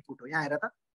पनि इनपुट हो। यहाँ हेर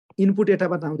त, इनपुट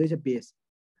यताबाट आउँदैछ बेस।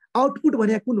 आउटपुट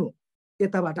भने कुन हो?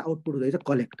 यताबाट आउटपुट हुँदैछ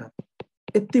कलेक्टर।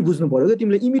 यति बुझ्नु पर्यो कि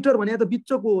तिमीले। इमिटर भने त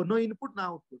बिचको हो, न इनपुट न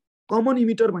आउटपुट। कमन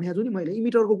इमिटर भनेको छु नि मैले,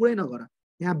 इमिटरको कुरै नगर।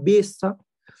 यहाँ बेस छ,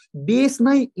 बेस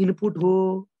नै इनपुट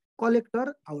हो,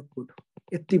 कलेक्टर आउटपुट हो।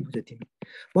 यति बुझ्यो तिमी।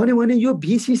 भने यो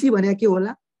VCC भने के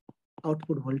होला?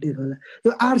 आउटपुट भोल्टेज होला।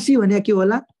 यो RC भने के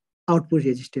होला? आउटपुट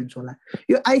रेजिस्टेन्स होला।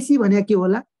 यो IC भने के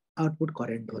होला? आउटपुट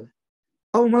करेन्ट होला।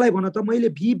 अब मलाई भन त, मैले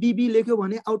VBB लेख्यो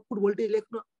भने आउटपुट भोल्टेज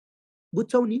लेख्नु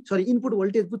बुझ्छौ नि? सरी, इनपुट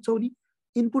भोल्टेज बुझ्छौ नि?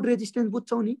 इनपुट रेजिस्टेन्स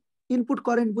बुझ्छौ नि? इनपुट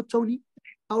करेन्ट बुझ्छौ नि?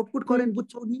 आउटपुट करेन्ट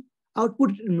बुझ्छौ नि?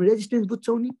 आउटपुट रेजिस्टेन्स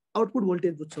बुझ्छौ नि? आउटपुट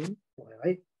भोल्टेज बुझ्छौ नि?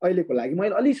 है अहिलेको लागि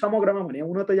मैले अलि समग्रमा भने।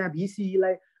 हुन त यहाँ VCE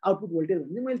लाई आउटपुट भोल्टेज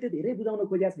भन्ने मैले त्यो धेरै बुझाउन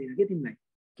खोजेको छैन के तिमीलाई,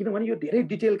 किनभने यो धेरै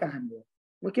डिटेल कहानी हो।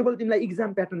 म केवल तिमीलाई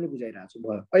इक्जाम प्याटर्नले बुझाइरहेको छु।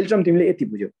 भयो, अहिलेसम्म तिमीले यति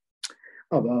बुझ्यौ।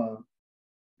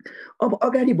 अब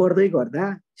अगाडि बढ्दै गर्दा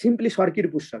सिम्पली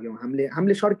सर्किट बुझ्सक्यौँ हामीले।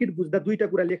 हामीले सर्किट बुझ्दा दुईटा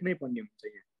कुरा लेख्नै पर्ने हुन्छ।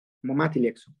 यहाँ म माथि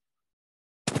लेख्छु,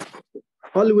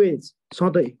 अलवेज,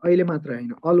 सधैँ, अहिले मात्र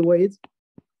होइन, अलवेज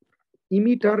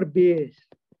इमिटर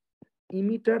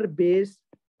बेस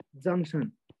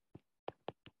जंक्सन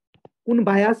कुन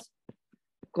bias?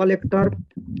 Collector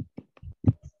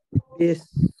base,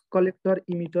 collector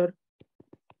emitter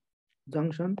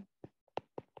junction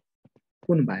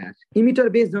कुन bias? Emitter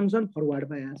base junction forward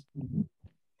bias,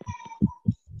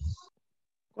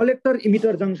 collector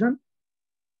emitter junction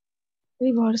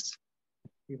reverse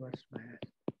bias.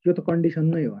 यो त कन्डिसन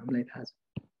नै हो, हामीलाई थाहा छ।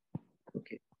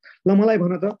 ओके, ल मलाई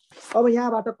भन त, अब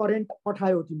यहाँबाट करेन्ट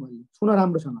पठायो तिमीले, सुन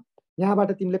राम्रोसँग।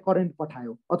 यहाँबाट तिमीले करेन्ट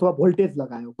पठायो अथवा भोल्टेज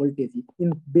लगायो, भोल्टेज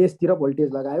इन बेसतिर भोल्टेज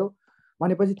लगायो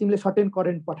भनेपछि तिमीले सर्टेन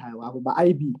करेन्ट पठायो। अब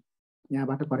आइबी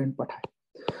यहाँबाट करेन्ट पठायो।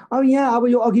 अब यहाँ अब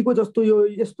यो अघिको जस्तो यो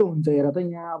यस्तो हुन्छ। हेर त,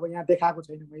 यहाँ अब यहाँ देखाएको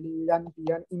छैन मैले। यान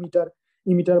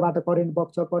इमिटरबाट करेन्ट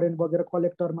बग्छ, करेन्ट बगेर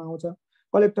कलेक्टरमा आउँछ,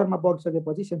 कलेक्टरमा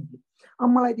बगिसकेपछि सिम्पली। अब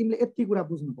मलाई तिमीले यति कुरा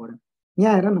बुझ्नु पर्यो।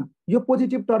 यहाँ हेर न, यो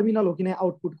पोजिटिभ टर्मिनल हो कि नै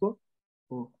आउटपुटको?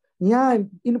 हो। यहाँ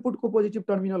इनपुटको पोजिटिभ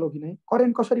टर्मिनल हो कि नै?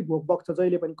 करेन्ट कसरी बग्छ?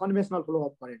 जहिले पनि कन्भेन्सनल फ्लो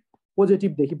अफ करेन्ट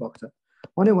पोजिटिभदेखि बग्छ।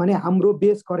 भने हाम्रो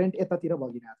बेस करेन्ट यतातिर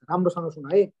बगिरहेछ। राम्रोसँग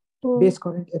सुन है, बेस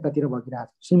करेन्ट यतातिर बगिरहेछ।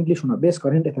 सिम्पली सुन, बेस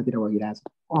करेन्ट यतातिर बगिरहेछ।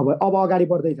 अब अगाडि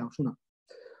बढ्दै जाउँ, सुन।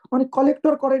 अनि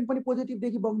कलेक्टर करेन्ट पनि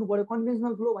पोजिटिभदेखि बग्नु पर्यो।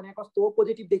 कन्भेन्सनल फ्लो भने कस्तो हो?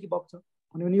 पोजिटिभदेखि बग्छ।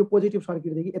 भने यो पोजिटिभ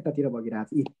सर्किटदेखि यतातिर बगिरहेछ।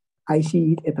 आइसी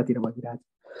यतातिर बगिरहेछ।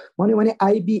 भने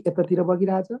आइबी यतातिर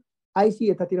बगिरहेछ, आइसी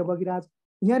यतातिर बगिरहेछ।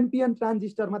 एनपिएन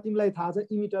ट्रान्जिस्टरमा तिमीलाई थाहा छ,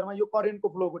 इमिटरमा यो करेन्टको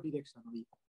फ्लोको डिरेक्सन हो।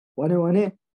 भने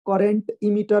करेन्ट,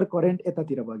 इमिटर करेन्ट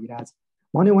यतातिर बगिरहेछ।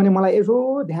 भने मलाई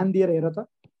यसो ध्यान दिएर हेर त,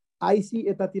 आइसी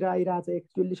यतातिर आइरहेछ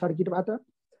एक्चुअली सर्किटबाट,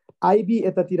 आइबी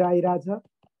यतातिर आइरहेछ,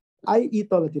 आइई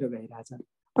तलतिर गइरहेछ।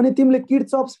 अनि तिमीले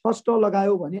किर्चफ्स फर्स्ट लॉ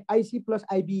लगायो भने आइसी plus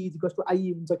IB is equals to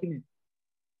आइई हुन्छ कि नै?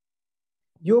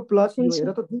 यो प्लस यो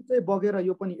हेर त, दुईटै बगेर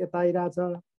यो पनि यता आइरहेछ,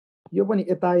 यो पनि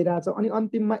यता आइरहेछ। अनि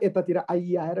अन्तिममा यतातिर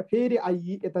आइई आएर फेरि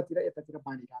आइई यतातिर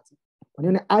बाँडिरहेछ।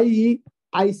 भने आइई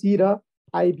आइसी र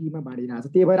आइबीमा बाँडिरहेछ।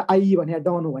 त्यही भएर आइई भने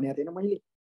डाउन हो भनेको थिएन मैले।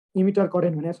 इमिटर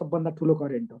करेन्ट भने सबभन्दा ठुलो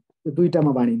करेन्ट हो, यो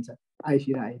दुईटामा बाँडिन्छ,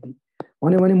 आइसी र आइबी।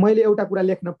 भने मैले एउटा कुरा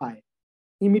लेख्न पाएँ,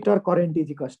 emitter current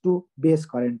is equals to base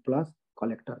current plus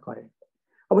collector current.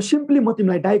 अब सिम्पली म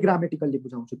तिमीलाई डायग्रामेटिकल्ली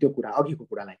बुझाउँछु त्यो कुरा, अघिको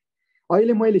कुरालाई।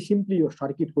 अहिले मैले सिम्पली यो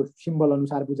सर्किटको सिम्बल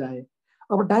अनुसार बुझाएँ।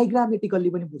 अब डायग्रामेटिकल्ली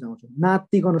पनि बुझाउँछु,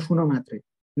 नातिकन सुन मात्रै,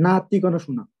 नातिकन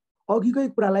सुन। अघिकै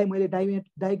कुरालाई मैले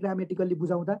डायग्रामेटिकल्ली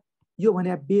बुझाउँदा यो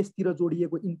भने बेसतिर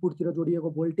जोडिएको, इनपुटतिर जोडिएको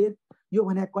भोल्टेज, यो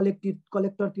भने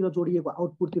कलेक्टरतिर जोडिएको,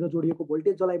 आउटपुटतिर जोडिएको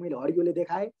भोल्टेज, जसलाई मैले हरियोले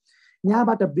देखाएँ।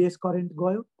 यहाँबाट बेस करेन्ट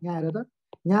गयो, यहाँ हेर त,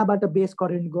 यहाँबाट बेस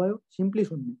करेन्ट गयो। सिम्पली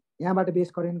सुन्नु, यहाँबाट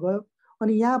बेस करेन्ट गयो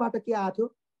अनि यहाँबाट के आयो थियो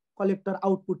कलेक्टर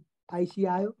आउटपुट आइसी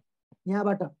आयो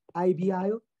यहाँबाट आइबी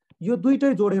आयो यो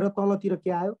दुईटै जोडेर तलतिर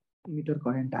के आयो इमिटर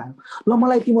करेन्ट आयो ल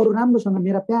मलाई तिमीहरू राम्रोसँग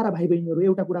मेरा प्यारा भाइ बहिनीहरू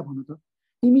एउटा कुरा भन्नु त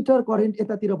इमिटर करेन्ट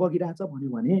यतातिर बगिरहेछ भन्यो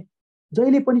भने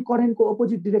जहिले पनि करेन्टको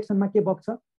अपोजिट डिरेक्सनमा के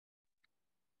बग्छ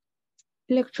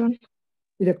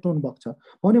इलेक्ट्रोन बग्छ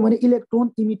भन्यो भने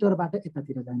इलेक्ट्रोन इमिटरबाट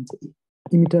यतातिर जान्छ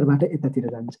इमिटरबाट यतातिर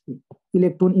जान्छ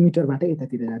इलेक्ट्रोन इमिटरबाट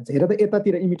यतातिर जान्छ हेर त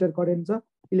यतातिर इमिटर करेन्ट छ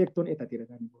इलेक्ट्रोन यतातिर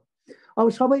जाने भयो अब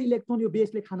सबै इलेक्ट्रोन यो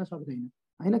बेसले खान सक्दैन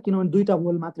हैन किनभने दुईटा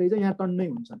होल मात्रै छ यहाँ टन्नै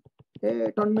हुन्छन्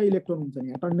टन्नै इलेक्ट्रोन हुन्छन्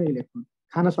यहाँ टन्नै इलेक्ट्रोन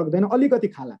खान सक्दैन अलिकति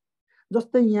खाला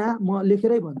जस्तै यहाँ म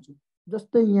लेखेरै भन्छु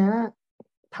जस्तै यहाँ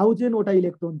 1000 वटा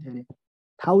इलेक्ट्रोन थियो अरे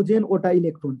 1000 वटा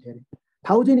इलेक्ट्रोन थियो अरे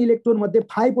 1000 इलेक्ट्रोन मध्ये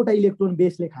 5 वटा इलेक्ट्रोन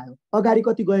बेसले खायो अगाडि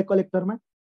कति गयो कलेक्टरमा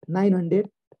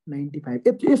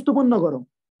 995 यस्तो पनि नगरौँ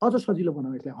अझ सजिलो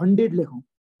बनाऊ यसलाई 100 लेखौँ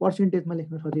पर्सेन्टेजमा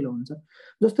लेख्न सजिलो हुन्छ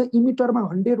जस्तै इमिटरमा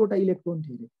 100 वटा इलेक्ट्रोन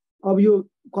थियो अब यो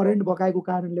करेन्ट बकाएको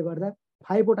कारणले गर्दा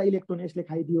 5 वटा इलेक्ट्रोन यसले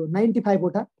खाइदियो 95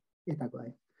 वटा यता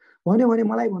गयो भन्यो भने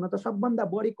मलाई भन त सबभन्दा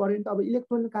बढी करेन्ट अब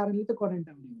इलेक्ट्रोनको कारणले त करेन्ट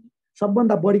आउने हो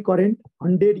सबभन्दा बढी करेन्ट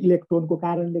 100 इलेक्ट्रोनको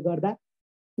कारणले गर्दा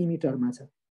इमिटरमा छ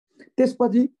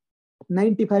त्यसपछि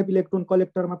 95 इलेक्ट्रोन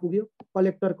कलेक्टरमा पुग्यो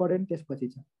कलेक्टर करेन्ट त्यसपछि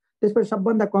छ त्यसपछि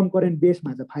सबभन्दा कम करेन्ट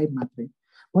बेसमा छ 5 मात्रै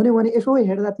भन्यो भने यसो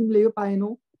हेर्दा तिमीले यो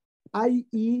पाएनौ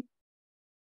आइई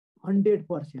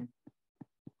 100%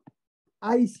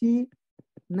 आइसी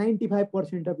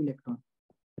 95% अफ इलेक्ट्रोन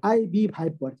आइबी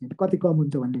 5% कति कम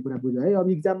हुन्छ भन्ने कुरा बुझ्यो है अब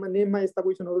इक्जाममा नेममा यस्ता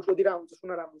क्वेसनहरु सोधिरा हुन्छ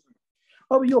सुन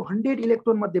राम्रोसँग अब यो 100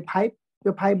 इलेक्ट्रोन मध्ये 5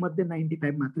 यो 5 मध्ये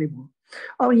 95 मात्रै भयो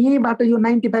अब यहीबाट यो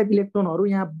 95 इलेक्ट्रोनहरु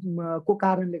यहाँ को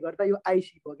कारणले गर्दा यो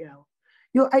आइसी बग्यो हो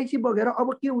यो आइसी बगेर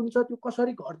अब के हुन्छ त्यो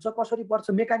कसरी घट्छ कसरी बढ्छ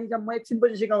मेकानिजम म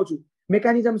एकछिनपछि सिकाउँछु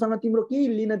मेकानिजमसँग तिम्रो केही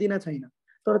लिन दिन छैन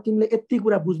तर तिमीले यति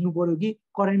कुरा बुझ्नु पर्यो कि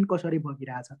करेन्ट कसरी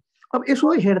बगिरहेछ अब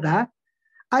यसो हेर्दा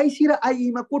आइसी र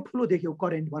आइई मा को ठुलो देख्यौ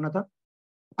करेन्ट भन त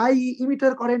आइई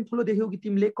इमिटर करेन्ट ठुलो देख्यौ कि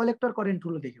तिमीले कलेक्टर करेन्ट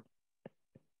ठुलो देख्यौ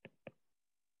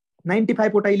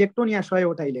 95 वटा इलेक्ट्रोन या 100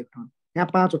 वटा इलेक्ट्रोन यहाँ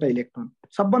 5 वटा इलेक्ट्रोन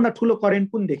सबभन्दा ठुलो करेन्ट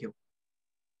कुन देख्यौ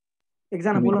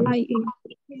एकजना बोल न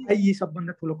आइई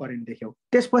सबभन्दा ठुलो करेन्ट देख्यौ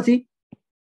त्यसपछि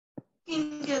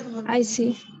आइसी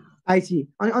आइसी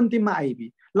अनि अन्तिममा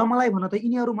आइबी ल मलाई भन त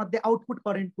यिनीहरु मध्ये आउटपुट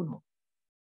करेन्ट कुन हो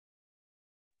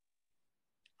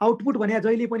आउटपुट भने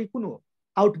जहिले पनि कुन हो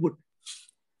आउटपुट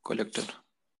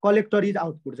कलेक्टर इज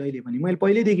आउटपुट जहिले पनि मैले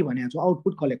पहिल्यैदेखि भनेको छु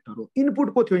आउटपुट कलेक्टर हो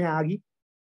इनपुट को थियो यहाँ अघि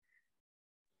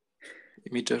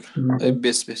इमिटर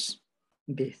बेस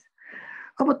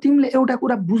अब तिमीले एउटा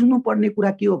कुरा बुझ्नु पर्ने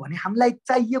कुरा के हो भने हामीलाई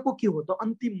चाहिएको के हो त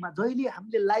अन्तिममा जहिले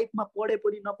हामीले लाइफमा पढे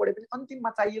पनि नपढे पनि अन्तिममा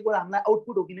चाहिएको हामीलाई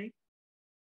आउटपुट हो कि नै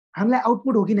हामीलाई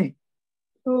आउटपुट हो कि नै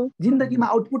जिन्दगीमा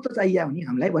आउटपुट त चाहियो नि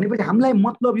हामीलाई भनेपछि हामीलाई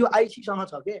मतलब यो आइसी सँग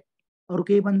छ के अरु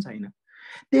केही पनि छैन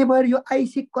त्यही भएर यो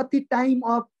आइसी कति टाइम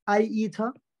अफ आइई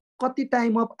छ कति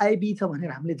टाइम अफ आइबी छ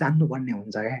भनेर हामीले जान्नु पर्ने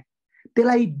हुन्छ के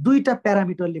त्यसलाई दुईटा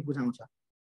प्यारामिटरले बुझाउँछ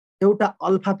एउटा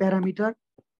अल्फा प्यारामिटर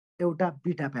एउटा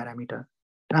बीटा प्यारामिटर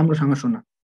राम्रोसँग सुन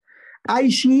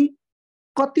आइसी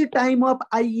कति टाइम अफ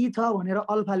आइई छ भनेर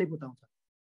अल्फाले बताउँछ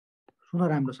सुन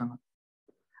राम्रोसँग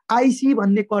आइसी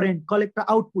भन्ने करेन्ट कलेक्टर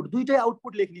आउटपुट दुईटै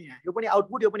आउटपुट लेख्ने यहाँ यो पनि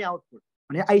आउटपुट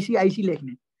भने आइसी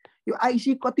लेख्ने यो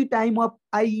आइसी कति टाइम अफ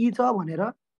आइई छ भनेर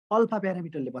अल्फा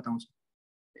प्यारामिटरले बताउँछ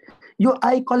यो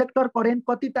आई कलेक्टर करेन्ट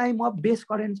कति टाइम अफ बेस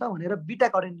करेन्ट छ भनेर बीटा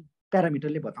करेन्ट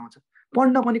प्यारामिटरले बताउँछ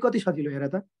पढ्न पनि कति सजिलो हेर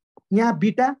त यहाँ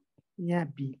बीटा यहाँ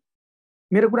बी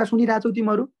मेरो कुरा सुनिराछौ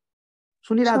तिमीहरु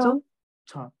सुनिराछौ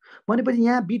छ भनेपछि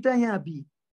यहाँ बीटा यहाँ बी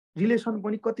रिलेसन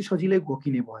पनि कति सजिलै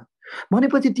घोकिने भयो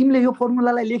भनेपछि तिमीले यो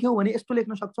फर्मुलालाई लेख्यौ भने यस्तो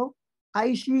लेख्न सक्छौ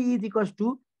आइसी इज इक्वल्स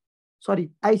टु सरी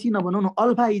आइसी नभनौ न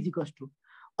alpha is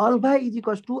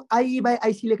equals to आइई by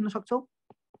आइसी लेख्न सक्छौ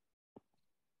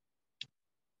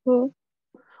हो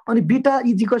अनि beta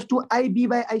is equals to IB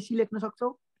by आइसी लेख्न सक्छौ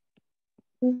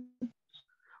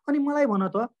अनि मलाई भन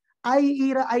त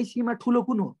आइई र आइसी मा ठुलो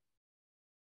कुन हो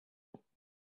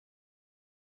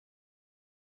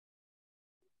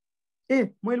ए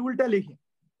मैले उल्टा लेखे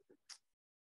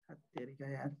तेरिका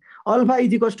यार अल्फा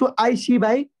इज इक्वल्स टु आइसी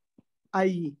बाइ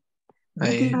आइई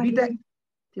बीटा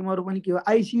तिमीहरु पनि के हो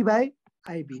आइसी बाइ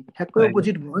आइबी ठ्याक्कै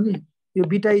अपोजिट भयो नि यो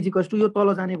बीटा इज इक्वल्स टु यो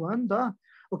तल जाने भयो नि त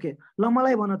ओके ल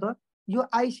मलाई भन त यो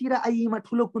आइसी र आइई मा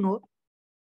ठुलो कुन हो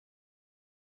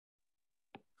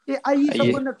ए आइई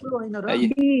सबभन्दा ठुलो हैन र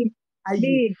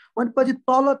आइई भनेपछि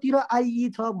तलतिर आइई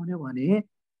छ भन्यो भने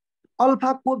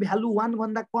अल्फा को भ्यालु 1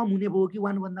 भन्दा कम हुने भयो कि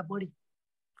 1 भन्दा बढी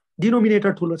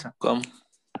डिनोमिनेटर ठुलो छ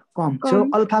कम छ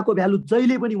अल्फा को भ्यालु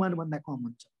जहिले पनि 1 भन्दा कम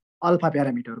हुन्छ अल्फा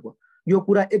प्यारामिटरको यो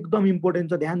कुरा एकदम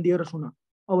इम्पोर्टेन्ट छ ध्यान दिएर सुन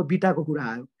अब बीटा को कुरा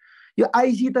आयो यो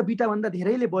आइसी त बिटा भन्दा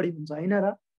धेरैले बढी हुन्छ हैन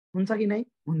र? हुन्छ कि नै?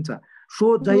 हुन्छ।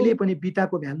 सो जहिले पनि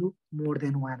बिटाको भ्यालु मोर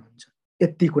देन 1 हुन्छ।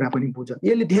 यति कुरा पनि बुझ।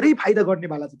 यसले धेरै फाइदा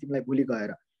गर्नेवाला छ तिमीलाई भोलि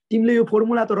गएर। तिमीले यो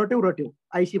फर्मुला त रट्यौ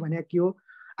आइसी भने के हो,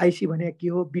 आइसी भने के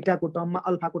हो, बिटाको टर्ममा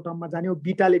अल्फाको टर्ममा जान्यौ,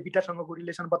 बिटाले बिटासँगको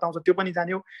रिलेसन बताउँछ त्यो पनि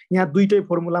जान्यौ, यहाँ दुईटै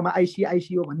फर्मुलामा आइसी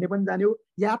आइसी हो भन्ने पनि जान्यौ।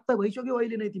 याद त भइसक्यो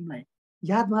अहिले नै तिमीलाई।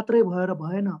 याद मात्रै भएर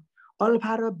भएन।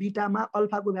 अल्फा र बिटामा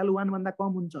अल्फाको भ्यालु 1 भन्दा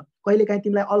कम हुन्छ। कहिलेकाहीँ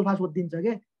तिमीलाई अल्फा सोधिदिन्छ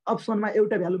के, अप्सनमा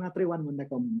एउटा भ्यालु मात्रै 1 भन्दा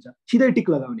कम हुन्छ, सिधै टिक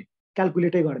लगाउने,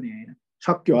 क्याल्कुलेटै गर्ने हैन।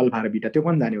 सक्यो अल्फा र बिटा, त्यो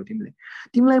पनि जान्यौ तिमीले।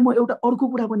 तिमीलाई म एउटा अर्को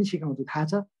कुरा पनि सिकाउँछु, थाहा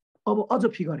छ? अब अझ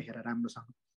फिगर हेर राम्रोसँग।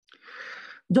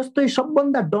 जस्तै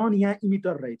सबभन्दा डन यहाँ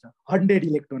इमिटर रहेछ 100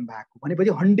 इलेक्ट्रोन भएको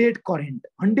भनेपछि 100 करेन्ट,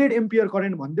 100 एम्पियर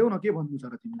करेन्ट भन्देऊ न, के भन्नु छ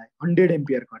र तिमीलाई? 100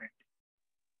 एम्पियर करेन्ट।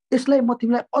 यसलाई म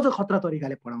तिमीलाई अझ खतरा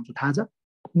तरिकाले पढाउँछु, थाहा छ?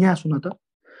 यहाँ सुन त।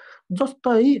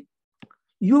 जस्तै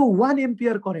यो 1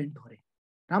 एम्पियर करेन्ट हो रे,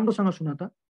 राम्रोसँग सुन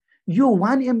त। यो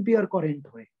 1 एम्पियर करेन्ट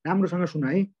हो रे, राम्रोसँग सुन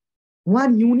है।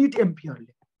 1 युनिट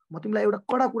एम्पियरले, म तिमीलाई एउटा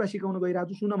कडा कुरा सिकाउन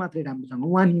गइरहेको छु, सुन मात्रै राम्रोसँग।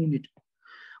 1 युनिट,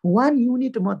 1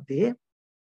 युनिट मध्ये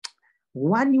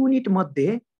 1 युनिट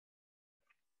मध्ये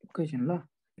एकैछिन ल,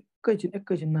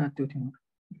 एकैछिन नाच्यो थियो।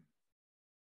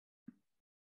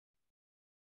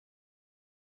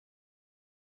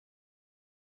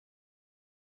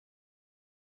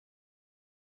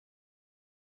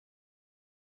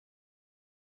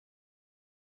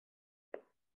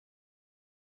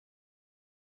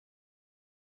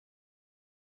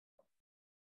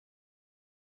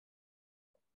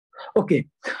 ओके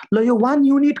ल, यो 1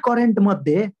 युनिट करेन्ट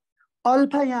मध्ये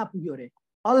अल्फा यहाँ पुग्यो रे,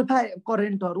 अल्फा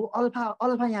करेन्टहरु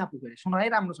अल्फा यहाँ पुग्यो रे। सुन है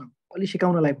राम्रोसँग, अलि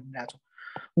सिकाउनलाई भनिरहेको छु।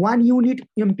 1 युनिट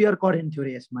एम्पियर करेन्ट थियो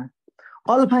रे यसमा,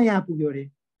 अल्फा यहाँ पुग्यो रे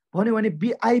भन्यो भने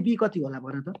आइबी कति होला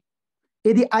भन त?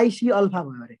 यदि आइसी अल्फा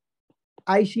भयो रे,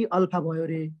 आइसी अल्फा भयो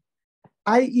रे,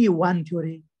 आइई 1 थियो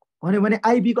रे भन्यो भने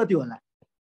आइबी कति होला?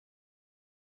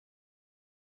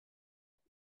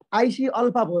 आइसी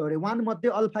अल्फा भयो रे, 1 मध्ये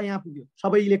अल्फा यहाँ पुग्यो,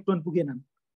 सबै इलेक्ट्रोन पुगेनन्,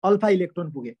 अल्फा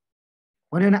इलेक्ट्रोन पुगे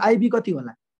भन्यो भने आइबी कति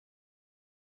होला?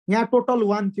 यहाँ टोटल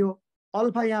 1 थियो,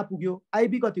 अल्फा यहाँ पुग्यो,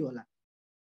 आइबी कति होला?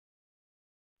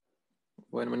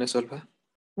 1 माइनस अल्फा।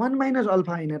 1 माइनस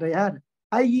अल्फा हैन र यार,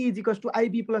 आइई is equals to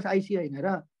IB plus आइसी हैन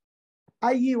र?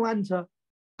 आइई 1 छ,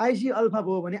 आइसी अल्फा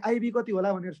भयो भने आइबी कति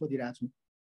होला भनेर सोधिरहेको छु।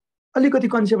 अलिकति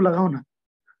कन्सेप्ट लगाउ न।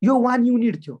 यो 1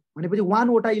 युनिट थियो भनेपछि 1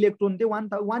 वटा इलेक्ट्रोन थियो,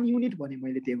 1 युनिट भने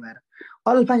मैले, त्यही भएर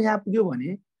अल्फा यहाँ पुग्यो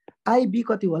भने आइबी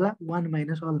कति होला? 1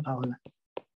 माइनस अल्फा होला।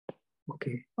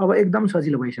 ओके, अब एकदम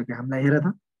सजिलो भइसक्यो हामीलाई। हेर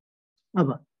त, अब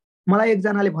मलाई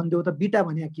एकजनाले भनिदेऊ त बिटा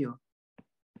भन्या के हो?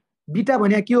 बिटा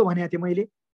भन्या के हो भनेको थिएँ मैले?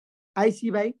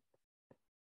 आइसी बाई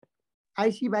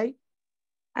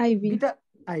आइबी, बिटा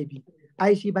आइबी,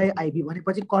 आइसी बाई आइबी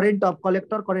भनेपछि current of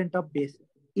collector, current of base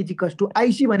is equals to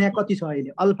आइसी भन्या कति छ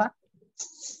अहिले? अल्फा।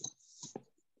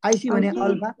 आइसी भन्या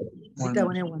अल्फा, बिटा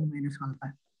भन्या 1 माइनस अल्फा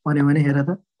भन्यो भने हेर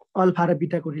त, अल्फा र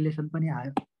बिटाको रिलेसन पनि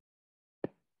आयो।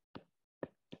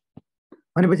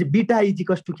 भनेपछि बिटा इज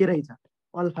इक्वल्स टु के रहेछ?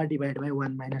 Alpha divide by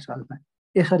 1 minus alpha.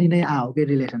 यसरी नै आयो के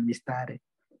रिलेसन बिस्तारै,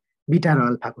 बिटा र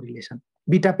अल्फाको रिलेसन,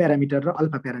 बिटा प्यारामिटर र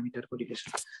अल्फा प्यारामिटरको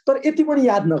रिलेसन। तर यति पनि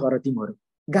याद नगर तिमीहरू,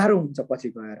 गाह्रो हुन्छ पछि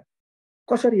गएर।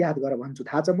 कसरी याद गर भन्छु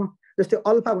थाहा छ म? जस्तै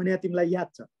अल्फा भन्या तिमीलाई याद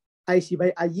छ, आइसी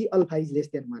by आइई alpha is less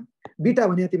than 1। बिटा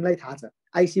भन्या तिमीलाई थाहा छ,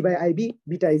 आइसी बाई आइबी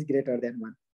बिटा इज ग्रेटर देन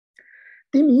 1।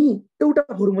 तिमी एउटा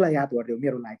फर्मुला याद गरिदेऊ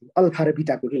मेरो लागि, अल्फा र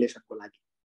बिटाको रिलेसनको लागि।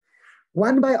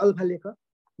 1 बाई अल्फा लेख,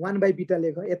 1 बाई बिटा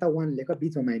लेख, यता 1 लेख,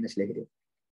 बिचमा माइनस लेखिदेऊ।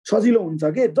 सजिलो हुन्छ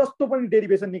के, जस्तो पनि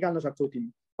डेरिभेसन निकाल्न सक्छौ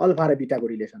तिमी अल्फा र बिटाको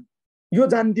रिलेसन। यो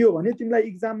जान्दियो भने तिमीलाई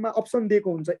इक्जाममा अप्सन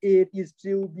दिएको हुन्छ, ए is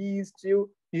true, be is true,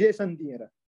 relation दिएर।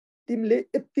 तिमीले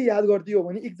यति याद गरिदियो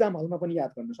भने इक्जाम हलमा पनि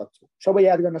याद गर्न सक्छौ। सबै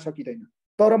याद गर्न सकिँदैन,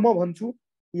 तर म भन्छु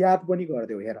याद पनि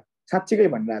गरिदेऊ। हेर साँच्चीकै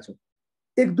भनिरहेको छु,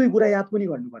 1-2 कुरा याद पनि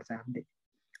गर्नुपर्छ हामीले।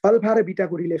 अल्फा र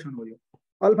बिटाको रिलेसन हो यो।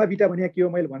 अल्फा बिटा भने के हो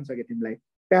मैले भनिसकेँ तिमीलाई,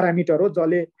 प्यारामिटर हो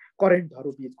जसले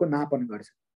करेन्टहरू बिचको नापन गर्छ।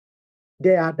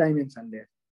 They are डाइमेन्सनलेस।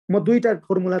 म दुईटा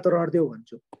फर्मुला त रट्देऊ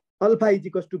भन्छु, अल्फा इज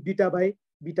इक्वल्स टु बिटा बाई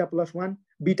बिटा प्लस 1,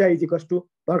 बिटा इज इक्वल्स टु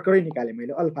भर्खरै निकालेँ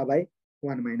मैले अल्फा बाई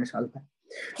 1 माइनस अल्फा।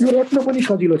 यो रट्न पनि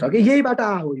सजिलो छ कि, यहीबाट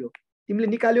आयो यो। तिमीले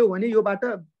निकाल्यौ भने योबाट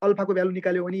अल्फाको भ्यालु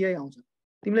निकाल्यौ भने यही आउँछ,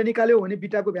 तिमीले निकाल्यौ भने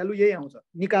बिटाको भ्यालु यही आउँछ।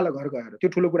 निकाल घर गएर, त्यो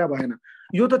ठुलो कुरा भएन।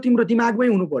 यो त तिम्रो दिमागमै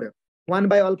हुनु पर्यो। 1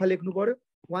 बाई अल्फा लेख्नु पर्यो,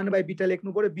 1 बाई बिटा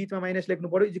लेख्नु पर्यो, बिचमा माइनस लेख्नु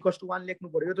पर्यो, इज इक्वल्स टु 1 लेख्नु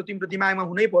पर्यो। यो त तिम्रो दिमागमा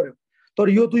हुनै पर्यो। तर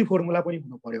यो 2 फर्मुला पनि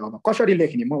हुनु पर्यो। अब कसरी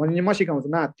लेख्ने म सिकाउँछु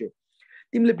नाच्यो।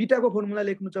 तिमीले बिटाको फर्मुला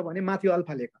लेख्नु छ भने माथि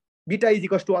अल्फा लेख, बिटा इज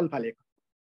इक्वल्स टु अल्फा लेख,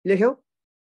 लेख्यौ,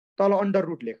 तल अन्डर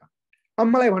रुट लेख। अब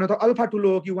मलाई भन त अल्फा ठुलो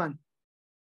हो कि 1?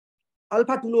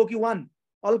 अल्फा ठुलो हो कि 1?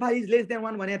 अल्फा इज लेस देन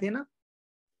 1 भनेको थिएन?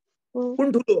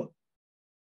 कुन ठुलो हो?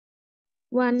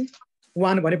 1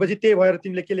 1 भनेपछि त्यही भएर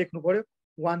तिमीले के लेख्नु पर्यो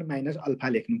 1 माइनस अल्फा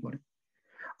लेख्नु पर्यो।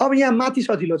 अब यहाँ माथि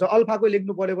सजिलो छ, अल्फाको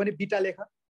लेख्नु पर्यो भने बिटा लेख,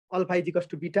 अल्फा इज इक्वल्स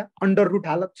टु बिटा अन्डर रुट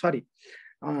हाल, सरी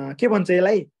के भन्छ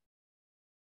यसलाई,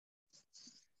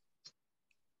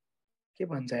 के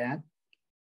भन्छ यार,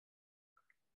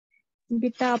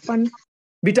 बिटा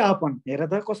अपन हेर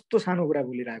त कस्तो सानो कुरा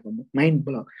बोलिरहेको म, माइन्ड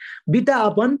ब्लक। बिटा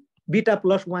अपन बिटा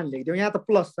प्लस 1 लेखिदियो, यहाँ त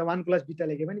प्लस छ, 1 प्लस बिटा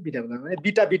लेख्यो भने बिटा भने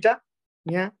बिटा बिटा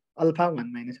यहाँ अल्फा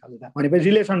 1 माइनस अल्फा भनेपछि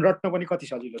रिलेसन रट्न पनि कति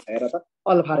सजिलो छ हेर त,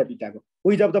 अल्फा र बिटाको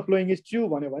which of the following is true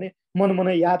भन्यो भने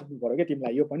मनमनै याद हुनु पर्यो क्या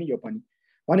तिमीलाई, यो पनि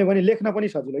भन्यो भने लेख्न पनि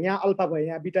सजिलो। यहाँ अल्फा भयो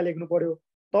यहाँ बिटा लेख्नु पर्यो,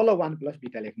 तल 1 प्लस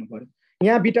बिटा लेख्नु पर्यो,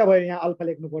 यहाँ बिटा भयो यहाँ अल्फा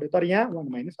लेख्नु पर्यो, तर यहाँ 1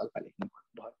 माइनस अल्फा लेख्नु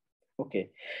पर्यो। ओके,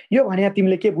 यो भने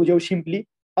तिमीले के बुझ्यौ, सिम्पली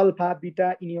अल्फा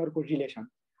बिटा यिनीहरूको रिलेसन।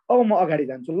 अब म अगाडि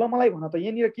जान्छु, ल मलाई भन त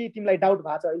यहाँनिर केही तिमीलाई डाउट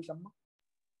भएको छ अहिलेसम्म,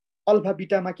 अल्फा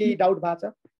बिटामा केही डाउट भएको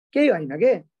छ? केही होइन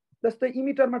के, जस्तै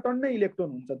इमिटरमा टन्नै इलेक्ट्रोन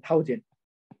हुन्छ 1000,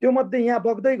 त्यो मध्ये यहाँ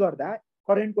बग्दै गर्दा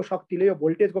करेन्टको शक्तिले यो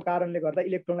भोल्टेजको कारणले गर्दा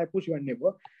इलेक्ट्रोनलाई पुश गर्ने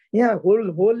भयो, यहाँ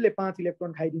होलले 5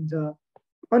 इलेक्ट्रोन खाइदिन्छ,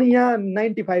 अनि यहाँ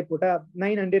 95 वटा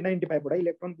 995 वटा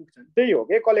इलेक्ट्रोन पुग्छन्, त्यही हो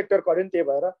के कलेक्टर करेन्ट। त्यही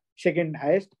भएर सेकेन्ड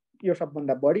हाइएस्ट, यो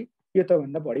सबभन्दा बढी, यो त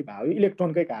भन्दा बढी भयो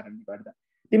इलेक्ट्रोनकै कारणले गर्दा।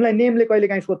 तिमीलाई नेमले कहिले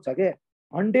काहीँ सोध्छ के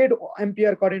 100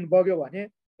 एम्पियर करेन्ट बग्यो भने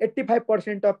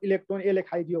 85% अफ इलेक्ट्रोन यसले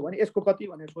खाइदियो भने यसको कति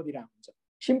भनेर सोधिरहेको हुन्छ।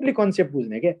 सिम्पली कन्सेप्ट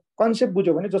बुझ्ने के, कन्सेप्ट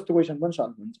बुझ्यो भने जस्तो क्वेसन पनि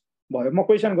सल्भ हुन्छ। भयो म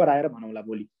क्वेसन गराएर भनौँला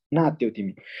भोलि, नाच्यौ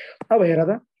तिमी। अब हेर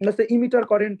त, जस्तै इमिटर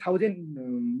करेन्ट 1000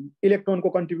 इलेक्ट्रोनको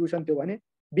कन्ट्रिब्युसन थियो भने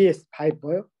बेस 5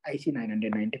 भयो, आइसी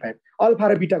 995, अल्फा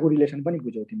र बिटाको रिलेसन पनि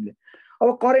बुझ्यौ तिमीले।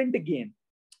 अब करेन्ट गेन,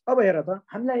 अब हेर त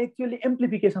हामीलाई एक्चुअली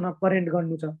एम्प्लिफिकेसन अफ करेन्ट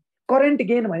गर्नु छ। करेन्ट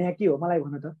गेन भने के हो मलाई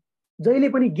भन त, जहिले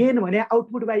पनि गेन भने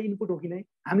आउटपुट बाई इनपुट हो कि नै,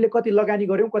 हामीले कति लगानी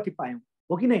गर्यौँ कति पायौँ,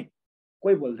 हो कि नै?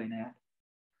 कोही बोल्दैन यार,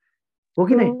 हो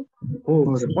कि नै? हो।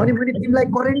 भने तिमीलाई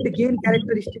करेन्ट गेन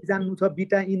क्यारेक्टरिस्टिक जान्नु छ,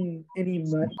 बिटा in any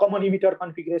common emitter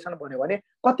configuration भन्यो भने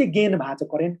कति गेन भएको छ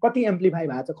करेन्ट, कति एम्प्लिफाई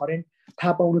भएको छ करेन्ट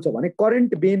थाहा पाउनु छ भने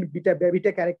करेन्ट बेन बिटा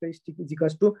characteristic is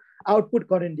equals to output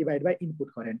current divide by input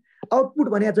current. Output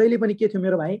भने जहिले पनि के थियो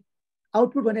मेरो भाइ,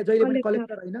 आउटपुट भने जहिले पनि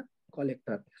कलेक्टर होइन,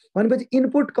 कलेक्टर। भनेपछि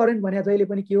इनपुट करेन्ट भने जहिले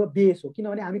पनि के हो, बेस हो,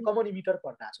 किनभने हामी कमन इमिटर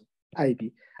पढ्दा छौँ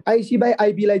आइबी। आइसी बाई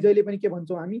आइबीलाई जहिले पनि के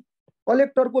भन्छौँ हामी,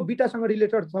 कलेक्टरको बिटासँग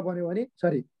रिलेटेड छ भन्यो भने,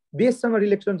 सरी बेससँग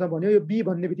रिलेसन छ भन्यो, यो बी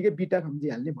भन्ने बित्तिकै बिटा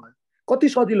सम्झिहाल्ने भयो। कति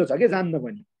सजिलो छ क्या जान्न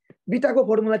पनि। बिटाको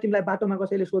फर्मुला तिमीलाई बाटोमा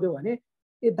कसैले सोध्यो भने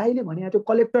ए दाइले भने त्यो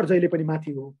कलेक्टर जहिले पनि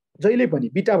माथि हो, जहिले पनि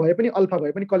बिटा भए पनि अल्फा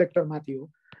भए पनि कलेक्टर माथि हो,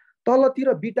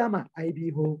 तलतिर बिटामा आइबी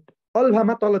हो,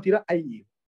 अल्फामा तलतिर आइई हो।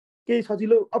 केही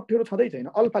सजिलो अप्ठ्यारो छँदै छैन।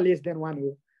 अल्फा लेस देन 1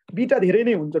 हो, बिटा धेरै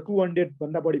नै हुन्छ, 200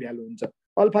 भन्दा बढी भ्यालु हुन्छ,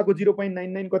 अल्फाको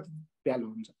 0.99 कति भ्यालु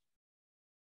हुन्छ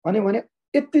भने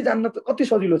यति जान्न त कति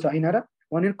सजिलो छ हैन र?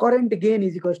 भने current gain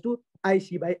is equals to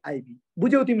आइसी बाई आइबी।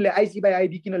 बुझ्यौ तिमीले आइसी बाई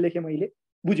आइबी किन लेखेँ मैले?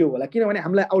 बुझ्यौ होला, किनभने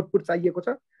हामीलाई आउटपुट चाहिएको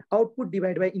छ, output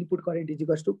divide by input current is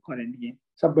equals to current gain.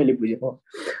 सबैले बुझ्यो।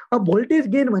 अब भोल्टेज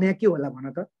गेन भने के होला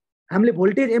भन त? हामीले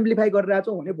भोल्टेज एम्प्लिफाई गरिरहेको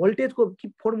छौँ भने भोल्टेजको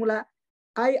फर्मुला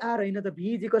आइआर होइन त,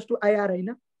 भी इज इक्वल्स टु आइआर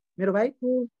होइन मेरो भाइ?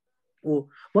 हो।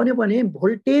 भन्यो भने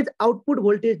voltage output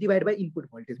voltage divide by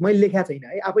input voltage, मैले लेखेको छैन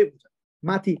है, आफै बुझ।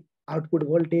 माथि आउटपुट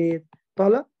भोल्टेज,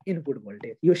 तल इनपुट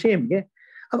भोल्टेज, यो सेम के।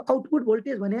 अब आउटपुट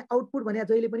भोल्टेज भने, आउटपुट भने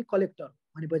जहिले पनि कलेक्टर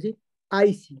भनेपछि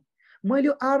आइसी। मैले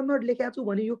यो आर नट लेखेको छु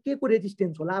भने यो के को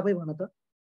रेजिस्टेन्स होला आफै भन त?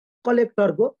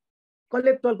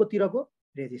 कलेक्टरको तिरको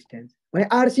रेजिस्टेन्स भने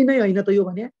आरसी नै होइन त यो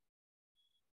भने?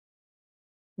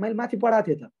 मैले माथि पढाएको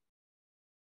थिएँ त।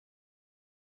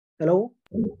 हेलो,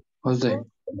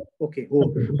 ओके हो।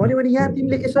 भन्यो भने यहाँ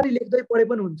तिमीले यसरी लेख्दै पढे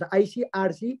पनि हुन्छ, आइसी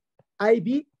आरसी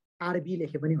आइबी आरबी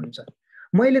लेखे पनि हुन्छ।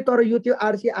 मैले तर यो त्यो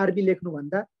आरसी आरबी लेख्नु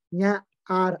भन्दा यहाँ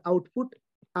are output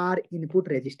R input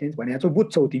resistance भनेको छु,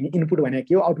 बुझ्छौ तिमी? इनपुट भने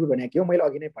के हो, आउटपुट भने के हो, मैले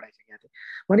अघि नै पढाइसकेको थिएँ।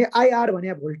 भने आइआर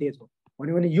भने भोल्टेज हो,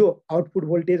 भन्यो भने यो आउटपुट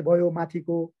भोल्टेज भयो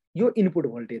माथिको, यो इनपुट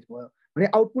भोल्टेज भयो। भने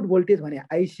आउटपुट भोल्टेज भने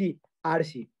आइसी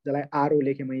आरसी, जसलाई आरओ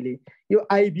लेखेँ मैले, यो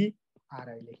आइबी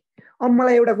आरआई लेखेँ। अब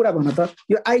मलाई एउटा कुरा भन त,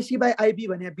 यो आइसी बाई आइबी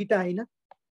भने बिटा होइन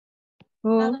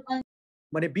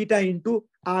भने बिटा into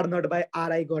are not by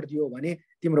RI गरिदियो भने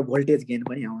तिम्रो भोल्टेज गेन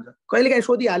पनि आउँछ। कहिलेकाहीँ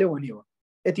सोधिहाल्यो भने हो,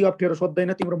 यति अप्ठ्यारो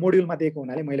सोध्दैन, तिम्रो मोड्युलमा दिएको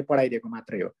हुनाले मैले पढाइदिएको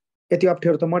मात्रै हो। यति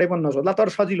अप्ठ्यारो त मडे पनि नसोध्ला, तर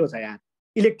सजिलो छ यार।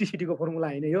 इलेक्ट्रिसिटीको फर्मुला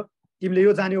होइन यो, तिमीले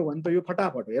यो जान्यौ भने त यो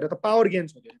फटाफट हो। हेर त पावर गेन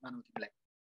सोध्यो मानौ तिमीलाई,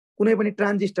 कुनै पनि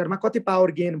ट्रान्जिस्टरमा कति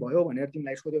पावर गेन भयो भनेर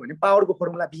तिमीलाई सोध्यो भने पावरको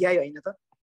फर्मुला भिआई होइन त?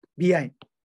 भिआई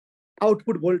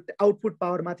आउटपुट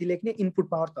पावर माथि लेख्ने, इनपुट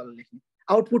पावर तल लेख्ने।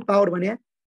 आउटपुट पावर भने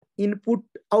इनपुट,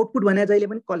 आउटपुट भने जहिले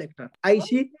पनि कलेक्टर,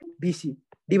 आइसी बिसी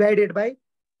डिभाइडेड बाई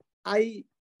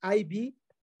आइबी,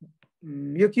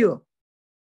 यो के हो?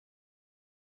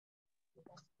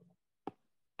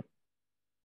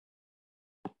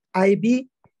 आइबी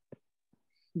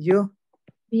यो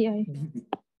VI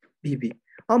भिबी।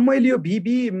 अब मैले यो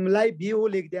भिबी लाई भिओ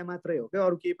लेख्दिया मात्रै हो क्या,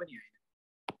 अरू केही पनि होइन।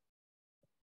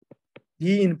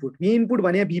 भी इनपुट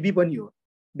भने भिबी पनि हो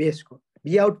बेसको,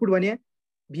 भी आउटपुट भने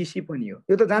भिसी पनि हो।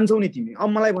 यो त जान्छौ नि तिमी। अब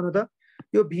मलाई भन त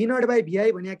यो भी नट बाई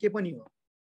भिआई भने के पनि हो?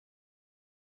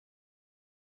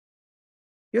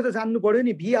 यो त जान्नु पर्यो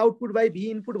नि। भी आउटपुट बाई भी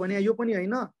इनपुट भने यो पनि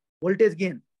होइन, भोल्टेज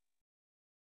गेन।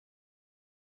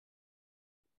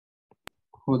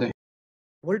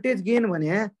 भोल्टेज गेन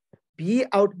भने भी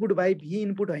आउटपुट बाई भी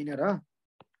इनपुट होइन र।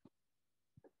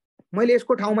 मैले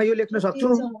यसको ठाउँमा यो लेख्न सक्छु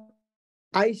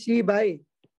आइसी बाई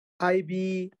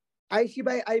आइबी। आइसी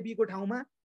बाई आइबी को ठाउँमा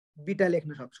बिटा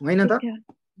लेख्न सक्छु हैन त?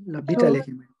 ल बिटा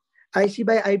लेखेँ मैले। आइसी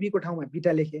बाई आइबी को ठाउँमा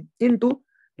बिटा लेखेँ इन्टु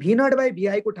भी नट बाई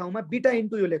भिआई को ठाउँमा बिटा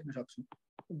इन्टु यो लेख्न सक्छु,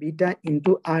 बिटा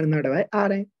into are not by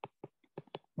RI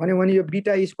भन्यो भने यो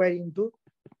बिटा square into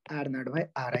are not by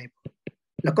RI.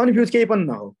 ल कन्फ्युज केही पनि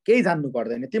नहो, केही जान्नु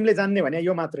पर्दैन। तिमीले जान्ने भने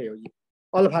यो मात्रै हो,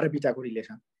 अल्फा र बिटाको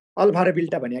रिलेसन। अल्फा र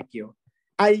बिटा भने के हो?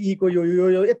 आइई को यो यो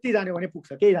यो यति जान्यो भने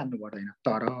पुग्छ, केही जान्नु पर्दैन।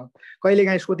 तर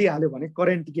कहिलेकाहीँ सोधिहाल्यो भने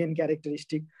current gain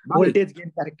characteristic, voltage gain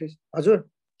characteristic. हजुर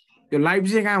यो लाइभ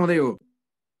चाहिँ कहाँ हुँदै हो?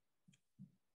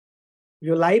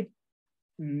 यो लाइभ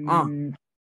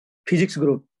फिजिक्स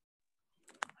ग्रुप।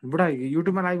 बुढा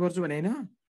युट्युबमा लाइभ गर्छु भने हैन?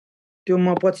 त्यो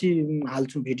म पछि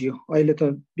हाल्छु भिडियो। अहिले त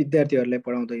विद्यार्थीहरूलाई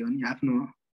पढाउँदै हो नि, आफ्नो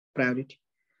प्रायोरिटी।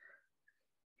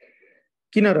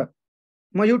 किन र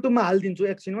म युट्युबमा हालिदिन्छु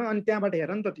एकछिनमा, अनि त्यहाँबाट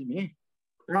हेर नि त तिमी।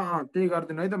 त्यही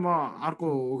गर्दिनु है त, म अर्को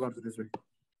गर्छु त्यसो।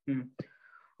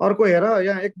 अर्को हेर,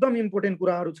 यहाँ एकदम इम्पोर्टेन्ट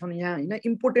कुराहरू छन् यहाँ हैन।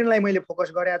 इम्पोर्टेन्टलाई मैले फोकस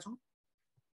गरेको छु।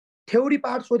 थ्योरी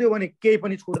पार्ट सोध्यो भने केही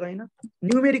पनि छोड्दैन,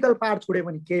 न्युमेरिकल पार्ट छोड्यो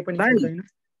भने केही पनि छोड्दैन।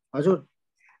 हजुर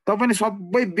तपाईले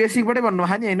सबै बेसिकबाटै भन्नु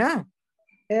खानी हैन?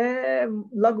 ए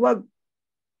लगभग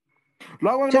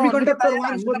सेमिकन्डक्टर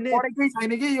 1 सोध्ने पढेकै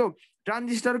छैन के यो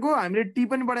ट्रान्जिस्टरको। हामीले टी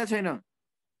पनि पढाएको छैन।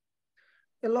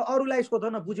 ल अरूलाई सोध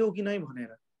न, बुझ्यौ कि नै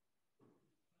भनेर।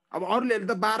 अब अरूले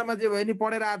त 12 मा जे भयो नि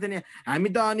पढेर आथे नि, हामी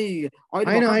त अनि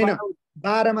हैन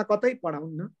 12 मा कतै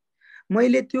पढाउन न।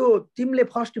 मैले त्यो तिमीले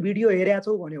फर्स्ट भिडियो हेरेका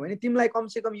छौ भन्यो भने तिमीलाई कम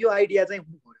से कम यो आइडिया चाहिँ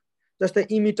हुनु पर्यो। जस्तै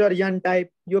इमिटर एन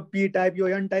टाइप, यो पी टाइप, यो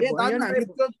एन टाइप भयो। एन टाइप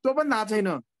त्यो पनि थाहा छैन।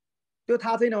 त्यो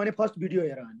थाहा छैन भने फर्स्ट भिडियो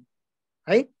हेर अनि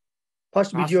है।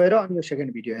 फर्स्ट भिडियो हेर अनि यो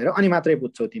सेकेन्ड भिडियो हेर, अनि मात्रै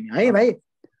बुझ्छौ तिमी है भाइ।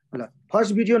 ल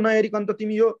फर्स्ट भिडियो नहेरिकन त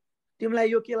तिमी यो, तिमीलाई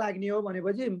यो के लाग्ने हो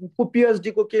भनेपछि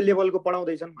पीएचडी को के लेभलको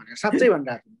पढाउँदैछन् भनेर साँच्चै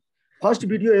भनिरहेको छु। फर्स्ट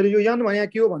भिडियो हेर, यो एन भने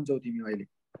के हो भन्छौ तिमी। अहिले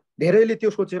धेरैले त्यो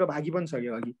सोचेर भागी पनि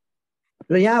सक्यो अघि।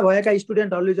 र यहाँ भएका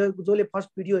स्टुडेन्टहरूले जसले फर्स्ट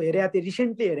भिडियो हेरेका थिए,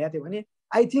 रिसेन्टली हेरेका थिए भने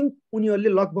आई थिङ्क उनीहरूले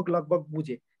लगभग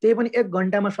बुझे। त्यही पनि 1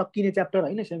 घन्टामा सकिने च्याप्टर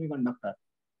होइन सेमिकन्डक्टर।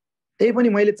 त्यही पनि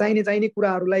मैले चाहिने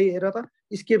कुराहरूलाई हेर त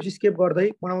स्केप गर्दै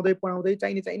पढाउँदै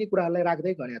चाहिने कुराहरूलाई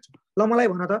राख्दै गरेको छु। ल मलाई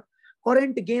भन त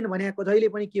करेन्ट गेन भनेको जहिले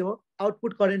पनि के हो?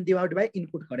 Output current divide by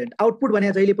input current. Output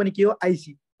भने जहिले पनि के हो?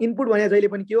 आइसी। इनपुट भने जहिले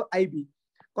पनि के हो? IB.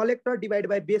 Collector divide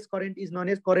by base current is non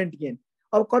as current gain.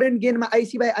 अब करेन्ट गेनमा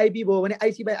आइसी बाई आइबी भयो भने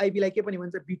आइसी बाई आइबीलाई के पनि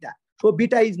भन्छ? बिटा। सो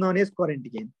बिटा is non as current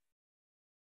gain.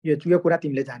 यो कुरा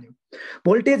तिमीले जान्यौ।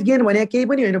 भोल्टेज गेन भने केही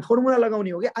पनि होइन, फर्मुला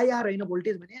लगाउने हो कि आइआर होइन।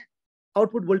 भोल्टेज भने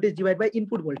output voltage divide by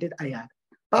input voltage IR.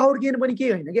 Power gain पनि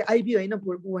केही होइन कि आइबी होइन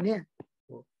भने।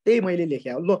 त्यही मैले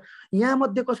लेखेँ। ल यहाँ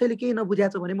मध्ये कसैले केही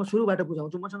नबुझाएको छ भने म सुरुबाट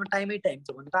बुझाउँछु। मसँग टाइम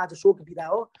छ भने त आज शोक बिदा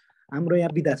हो, हाम्रो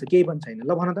यहाँ बिदा छ, केही पनि छैन।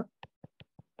 ल भन त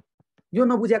यो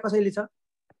नबुझ्या कसैले छ?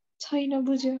 छैन,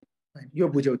 बुझ्यो। यो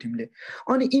बुझ्यौ तिमीले।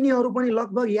 अनि यिनीहरू पनि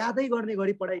लगभग यादै गर्ने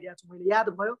गरी पढाइदिएको छु मैले। याद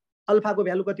भयो अल्फाको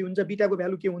भ्यालु कति हुन्छ, बिटाको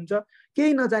भ्यालु के हुन्छ,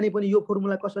 केही नजाने पनि यो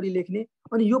फर्मुला कसरी लेख्ने,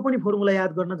 अनि यो पनि फर्मुला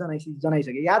याद गर्न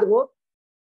जनाइसके। याद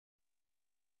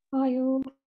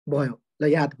भयो ल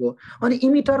याद भयो। अनि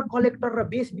इमिटर कलेक्टर र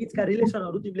बेस बीचका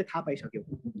रिलेसनहरू तिमीले थाहा पाइसक्यौ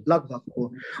लगभग हो।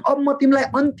 अब म तिमीलाई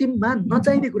अन्तिममा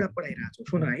नचाहिने कुरा पढाइरहेको छु।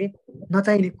 सुन है,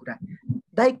 नचाहिने कुरा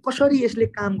दाइ कसरी यसले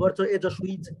काम गर्छ, as a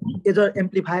switch, as a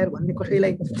amplifier भन्ने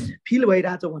कसैलाई फिल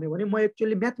भइरहेछ भने म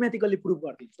एक्चुअली म्याथमेटिकल्ली प्रुभ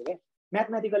गरिदिन्छु क्या।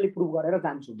 म्याथमेटिकल्ली प्रुभ गरेर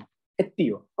जान्छु म। यति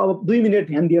हो। अब 2 मिनट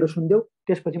ध्यान दिएर सुनिदेऊ,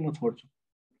 त्यसपछि म छोड्छु।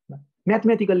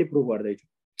 म्याथमेटिकल्ली प्रुभ गर्दैछु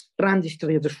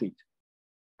ट्रान्जिस्टर एज अ स्विच।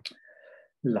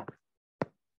 ल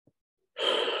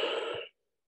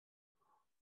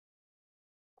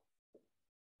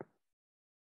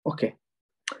ओके।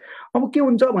 अब के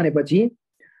हुन्छ भनेपछि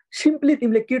सिम्पली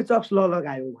तिमीले किर्चफ्स ल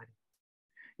लगायो भने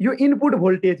यो input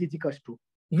voltage is equals to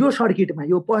यो सर्किटमा,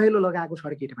 यो पहेँलो लगाएको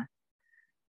सर्किटमा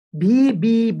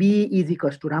VBB इज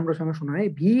इक्वल्स टु, राम्रोसँग सुन है,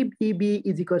 VBB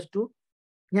इज इक्वल्स टु,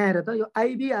 यहाँ हेर त यो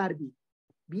IBRB,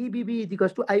 VBB is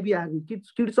equals to IBRB।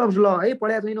 किर्चफ्स ल है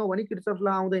पढाएको छैनौ भने किर्चफ्स ल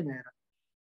आउँदैन। हेर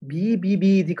VBB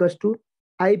is equals to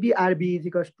IBRB is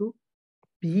equals to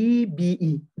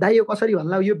VBE दाइ यो कसरी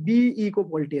भन्ला यो BE को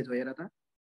भोल्टेज हो हेर त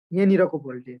यहाँनिरको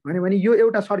भोल्टेज भने यो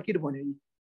एउटा सर्किट भन्यो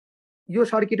यो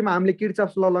सर्किटमा हामीले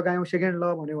किर्चफ्स ल लगायौं सेकेन्ड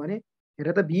ल भन्यो भने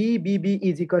हेर त VBB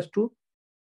इज इक्वल्स टु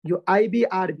यो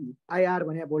IBRB IR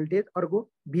भने भोल्टेज अर्को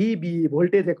VBE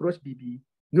भोल्टेज एक्रॉस BBE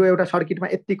यो एउटा सर्किटमा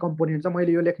यति कम्पोनेन्ट छ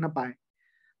मैले यो लेख्न पाएँ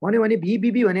भन्यो भने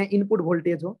VBB भने इनपुट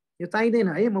भोल्टेज हो यो चाहिँदैन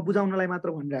है म बुझाउनलाई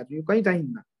मात्र भनिरहेको छु यो कहीँ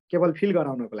चाहिन्न केवल फिल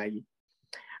गराउनको लागि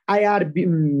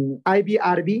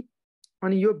IBRB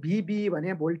अनि यो VBE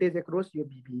भने भोल्टेज एक्रॉस यो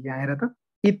BBE यहाँ हेर त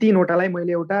यी तीनवटालाई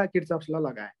मैले एउटा किर्चफ्स ल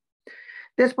लगाएँ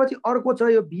त्यसपछि अर्को छ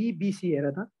यो VBC हेर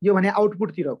त यो भने आउटपुट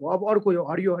तिरको अब अर्को यो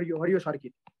हरियो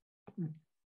सर्किट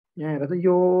यहाँ हेर त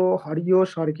यो हरियो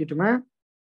सर्किटमा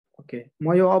ओके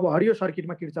म यो अब हरियो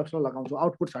सर्किटमा किर्चफ्स ल लगाउँछु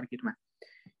आउटपुट सर्किटमा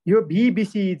यो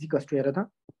VBC इज इक्वल्स टु हेर त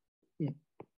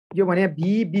यो भने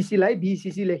VBC लाई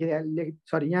VCC लेखे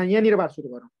सरी यहाँनिरबाट सुरु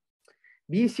गरौँ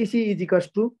VCC इज इक्वल्स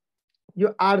टु यो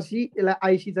RC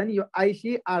यसलाई IC छ नि यो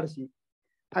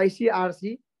ICRC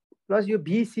प्लस यो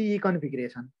VCE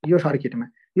कन्फिगरेसन यो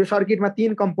सर्किटमा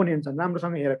तीन कम्पोनेन्ट छन्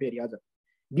राम्रोसँग हेर फेरि अझ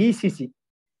VCC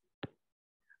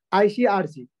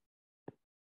ICRC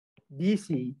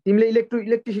VCE तिमीले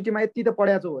इलेक्ट्रिसिटीमा यति त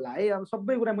पढाएको होला है अब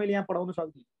सबै कुरा मैले यहाँ पढाउन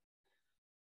सक्दिनँ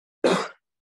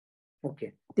ओके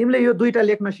तिमीले यो दुईटा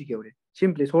लेख्न सिक्यौ रे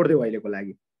सिम्पली छोड्देऊ अहिलेको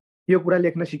लागि यो कुरा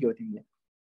लेख्न सिक्यौ तिमीले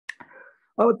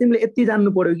अब तिमीले यति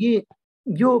जान्नु पर्यो कि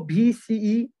यो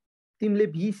VCE तिमीले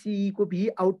VCE को भी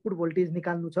आउटपुट भोल्टेज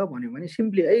निकाल्नु छ भन्यो भने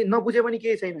सिम्पली है नबुझे पनि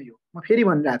केही छैन यो म फेरि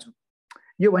भनिरहेको छु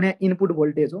यो भने इनपुट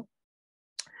भोल्टेज हो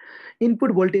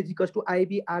input voltage equals to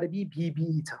IBRB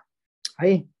VBE छ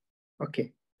है ओके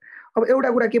अब एउटा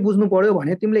कुरा के बुझ्नु पर्यो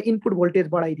भने तिमीले इनपुट भोल्टेज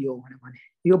बढाइदियो भने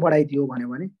यो बढाइदियो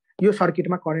भने यो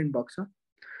सर्किटमा करेन्ट बग्छ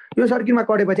यो सर्किटमा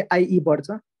करेपछि IE बढ्छ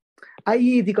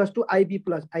IE is equals to IB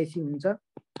plus IC हुन्छ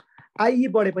IE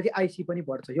बढेपछि IC पनि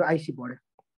बढ्छ यो IC बढ्यो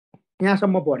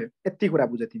यहाँसम्म बढ्यो यति कुरा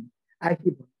बुझ तिमी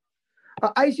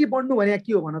IC बढ्नु भने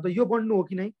के हो भन त यो बढ्नु हो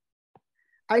कि नै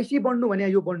IC बढ्नु भने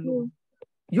यो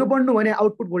बढ्नु भने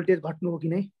आउटपुट भोल्टेज घट्नु हो कि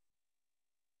नै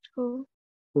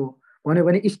हो भन्यो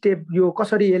भने स्टेप यो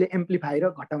कसरी यसले एम्प्लिफायर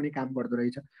घटाउने काम गर्दो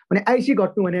रहेछ भने IC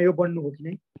घट्नु भने यो बढ्नु हो कि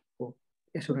नै हो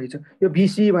यसो रहेछ यो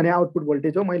VC भने आउटपुट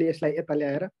भोल्टेज हो मैले यसलाई यता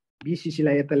ल्याएर VCC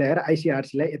लाई यता ल्याएर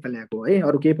ICRC लाई यता ल्याएको है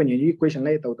अरु केही पनि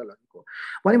इक्वेसनलाई यताउता लगेको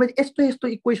भनेपछि यस्तो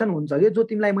इक्वेसन हुन्छ के जो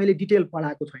तिमीलाई मैले डिटेल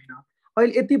पढाएको छैन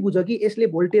अहिले यति बुझ कि यसले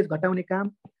भोल्टेज घटाउने काम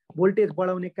भोल्टेज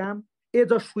बढाउने काम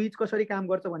एज अ स्विच कसरी काम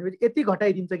गर्छ भनेपछि यति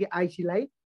घटाइदिन्छ कि IC लाई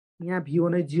यहाँ VO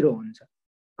नै 0 हुन्छ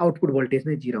आउटपुट भोल्टेज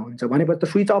नै 0 हुन्छ भनेपछि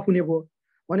त स्विच अफ हुने भयो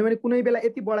भन्यो भने कुनै बेला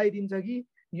यति बढाइदिन्छ कि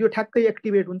यो ठ्याक्कै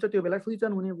एक्टिभेट हुन्छ त्यो बेला स्विच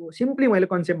अन हुने भयो सिम्पली मैले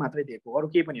कन्सेप्ट मात्रै दिएको अरु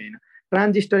केही पनि हैन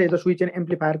transistor as a switch and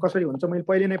amplifier कसरी हुन्छ मैले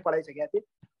पहिले नै पढाइसकेको थिएँ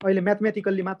अहिले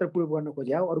म्याथमेटिकल्ली मात्र प्रुभ गर्न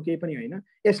खोजे हो अरु केही पनि हैन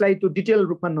यसलाई त्यो डिटेल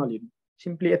रूपमा नलिनु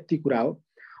सिम्पली यति कुरा हो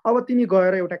अब तिमी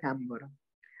गएर एउटा काम गर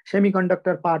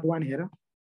सेमिकन्डक्टर पार्ट 1 हेर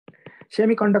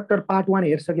सेमिकन्डक्टर पार्ट 1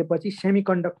 हेर्सकेपछि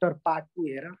सेमिकन्डक्टर पार्ट 2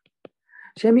 हेर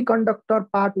सेमिकन्डक्टर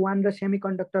पार्ट 1 र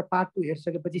सेमिकन्डक्टर पार्ट 2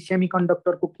 हेर्सकेपछि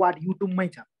सेमिकन्डक्टरको क्वाड युट्युबमै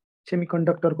छ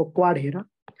सेमिकन्डक्टरको क्वाड हेर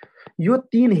यो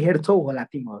तीन हेर्छौ होला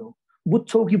तिमीहरु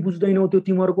बुझ्छौ कि बुझ्दैनौ त्यो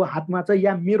तिमीहरुको हातमा छ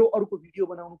या मेरो अर्को भिडियो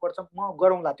बनाउनु पर्छ म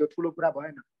गरौँला त्यो ठुलो कुरा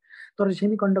भएन तर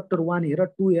सेमिकन्डक्टर 1 हेर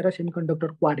 2 हेर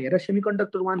सेमिकन्डक्टर क्वाड हेर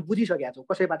सेमिकन्डक्टर 1 बुझिसकेका छौ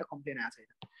कसैबाट कम्प्लेन आएको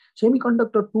छैन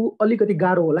सेमिकन्डक्टर 2 अलिकति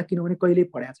गाह्रो होला किनभने कहिल्यै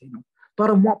पढाएको छैनौ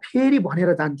तर म फेरि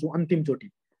भनेर जान्छु अन्तिम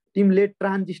चोटी तिमीले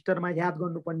ट्रान्जिस्टरमा याद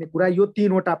गर्नुपर्ने कुरा यो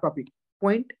तीनवटा टपिक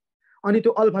पोइन्ट अनि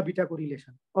त्यो अल्फा बीटाको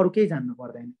रिलेसन अरु केही जान्नु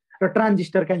पर्दैन र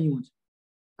ट्रान्जिस्टरका युज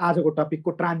आजको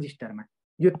टपिकको ट्रान्जिस्टरमा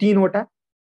यो तीनवटा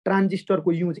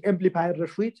ट्रान्जिस्टरको युज एम्प्लिफायर र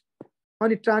स्विच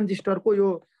अनि ट्रान्जिस्टरको यो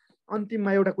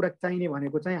अन्तिममा एउटा कुरा चाहिने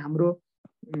भनेको चाहिँ हाम्रो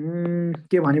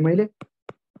के भने मैले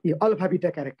यो अल्फा बीटा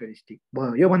क्यारेक्टरिस्टिक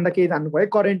भयो यो भन्दा केही जान्नु पर्यो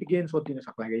करेन्ट गेन सोधिन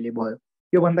सक्ला गइले भयो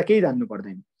यो भन्दा केही जान्नु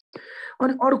पर्दैन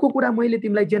अनि अर्को कुरा मैले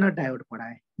तिमीलाई जेनर डायोड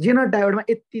पढाए जेनर डायोडमा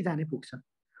यति जाने पुग्छ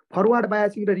फरवर्ड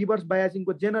बायसिङ र रिभर्स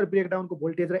बायसिङको जेनर ब्रेकडाउनको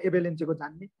भोल्टेज र एभलेन्सीको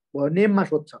जान्ने भयो नेममा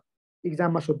सोध्छ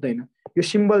एक्जाममा सोध्दैन यो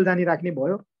सिम्बल जानी राख्ने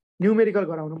भयो न्यूमेरिकल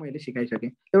गराउन मैले सिकाइसके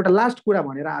एउटा लास्ट कुरा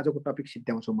भनेर आजको टपिक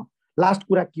सिद्ध्याउँछु म लास्ट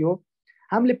कुरा के हो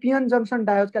हामीले पीएन जंक्सन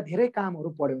डायोडका धेरै कामहरु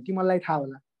पढ्यौं तिमीलाई थाहा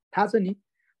होला थाहा छ नि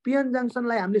पीएन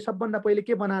जंक्सनलाई हामीले सबभन्दा पहिले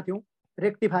के बनाथ्यौं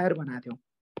रेक्टिफायर बनाथ्यौं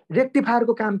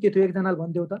रेक्टिफायरको काम के थियो एकजनाले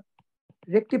भन्देऊ त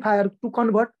rectifier to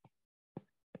convert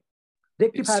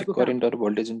रेक्टिफायरको current or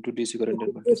voltage into DC current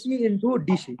or voltage AC into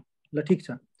DC ल ठीक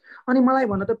छ अनि मलाई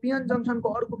भन त पीएन जंक्सनको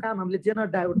अर्को काम हामीले जेनर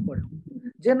डायोड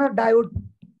पढ्यौं जेनर डायोड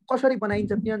कसरी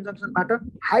बनाइन्छ पीएन जंक्सनबाट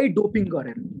हाई डोपिङ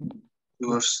गरेर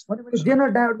भनेपछि जेनर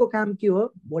डायोडको काम के हो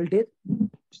भोल्टेज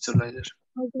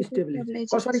स्टेबलाइजर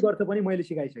कसरी गर्छ पनि मैले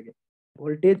सिकाइसके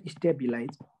भोल्टेज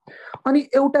स्टेबलाइज अनि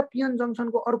एउटा पिएन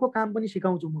जङ्सनको अर्को काम पनि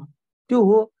सिकाउँछु म, त्यो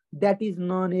हो that is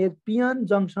non as PN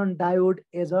junction diode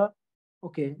as a,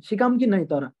 okay सिकाउँ कि नै,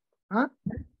 तर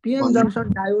PN junction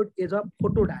diode as a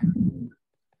photo diode.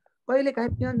 कहिलेकाहीँ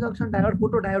पिएन जङ्सन डायोड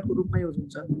फोटो डायोडको रूपमा युज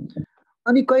हुन्छ,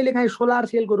 अनि कहिलेकाहीँ सोलर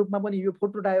सेलको रूपमा पनि यो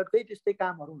फोटो डायोडकै त्यस्तै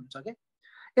कामहरू हुन्छ के।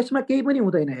 यसमा केही पनि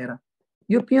हुँदैन। हेर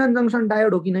यो पिएन जङ्सन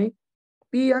डायोड हो कि नै,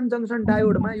 पिएन जङ्सन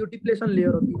डायोडमा यो डिप्लेसन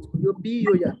लेयर हो बिचको, यो पी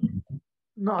यो एन,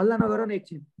 हल्ला नगर न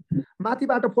एकछिन।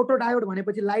 माथिबाट फोटो डायोड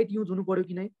भनेपछि लाइट युज हुनु पर्यो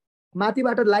कि नै,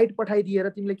 माथिबाट लाइट पठाइदिएर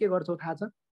तिमीले के गर्छौ थाहा छ,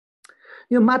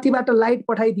 यो माथिबाट लाइट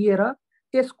पठाइदिएर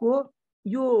यसको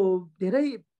यो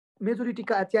धेरै मेजोरिटी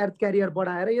चार्ज क्यारियर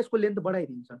बढाएर यसको लेन्थ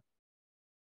बढाइदिन्छ।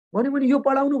 भन्यो भने यो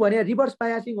बढाउनु भने रिभर्स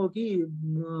बायासिङ हो कि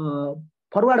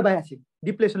फरवर्ड बायासिङ,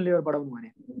 डिप्लेसन लेयर बढाउनु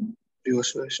भने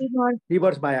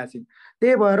रिभर्स बायासिङ।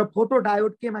 त्यही भएर फोटो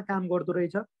डायोड केमा काम गर्दो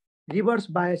रहेछ,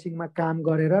 रिभर्स बायासिङमा काम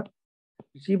गरेर,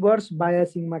 रिभर्स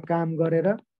बायासिङमा काम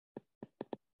गरेर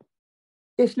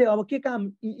यसले अब के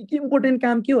काम, इम्पोर्टेन्ट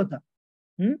काम के हो त,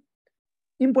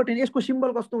 इम्पोर्टेन्ट यसको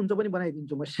सिम्बल कस्तो हुन्छ पनि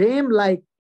बनाइदिन्छु म। Same like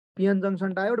PN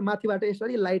junction diode माथिबाट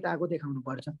यसरी लाइट आएको देखाउनु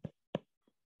पर्छ।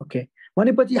 ओके,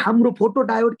 भनेपछि हाम्रो फोटो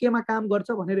डायोड केमा काम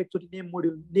गर्छ भनेर एकचोटि नेम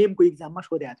मोड्युल नेमको इक्जाममा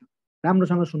सोधेको थियो,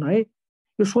 राम्रोसँग सुन है।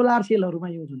 यो सोलर सेलहरूमा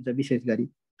युज हुन्छ, विशेष गरी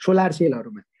सोलर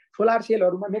सेलहरूमा। सोलर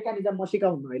सेलहरूमा मेकानिजम म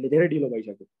सिकाउनु अहिले धेरै ढिलो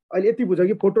भइसक्यो। अहिले यति बुझ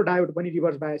कि फोटो डायोड पनि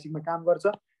रिभर्स बायासिङमा काम गर्छ,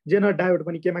 जेनर डायोड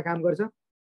पनि केमा काम गर्छ,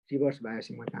 रिभर्स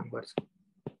बायासिङमा काम गर्छ,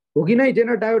 हो कि नै?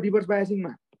 जेनर डायोड रिभर्स बायासिङमा,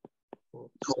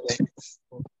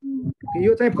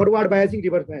 यो चाहिँ फरवर्ड बायासिङ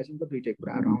रिभर्स बायासिङको दुईटै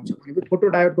कुराहरू आउँछ। भनेको फोटो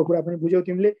डायोडको कुरा पनि बुझ्यौ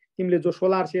तिमीले जो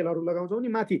सोलर सेलहरू लगाउँछौ नि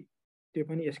माथि, त्यो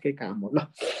पनि यसकै काम हो। ल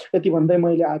यति भन्दै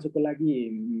मैले आजको लागि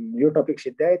यो topic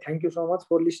सिद्ध्याएँ। Thank you so much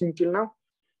for listening till now.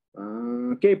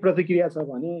 केही प्रतिक्रिया छ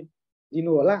भने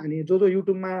दिनु होला। अनि जो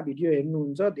युट्युबमा भिडियो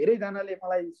हेर्नुहुन्छ, धेरैजनाले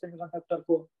मलाई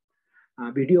सेमिकन्डक्टरको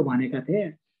भिडियो भनेका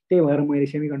थिए, त्यही भएर मैले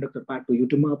सेमिकन्डक्टर पार्ट 2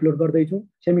 युट्युबमा अपलोड गर्दैछु।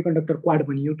 सेमिकन्डक्टर क्वाड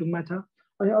पनि युट्युबमा छ।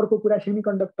 अनि अर्को कुरा,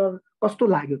 सेमिकन्डक्टर कस्तो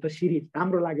लाग्यो त सिरिज,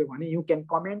 राम्रो लाग्यो भने यु क्यान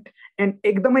कमेन्ट, एन्ड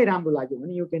एकदमै राम्रो लाग्यो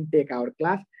भने you can take our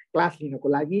class लिनको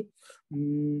लागि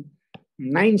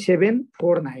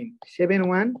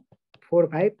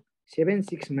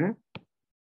 9749714576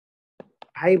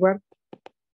 फाइबर,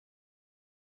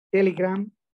 टेलिग्राम,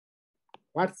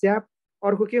 वाट्सएप,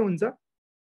 अर्को के हुन्छ,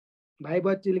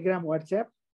 भाइबर, टेलिग्राम, वाट्सएप,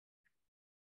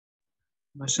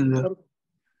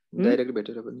 डाइरेक्ट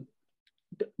भेटेर पनि।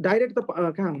 डाइरेक्ट त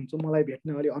कहाँ हुन्छ, मलाई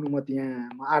भेट्न अलि अनुमति यहाँ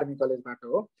म आर्मी कलेजबाट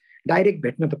हो, डाइरेक्ट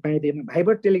भेट्न त पाइँदैन।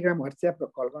 भाइबर, टेलिग्राम, वाट्सएप र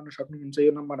कल गर्न सक्नुहुन्छ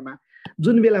यो नम्बरमा।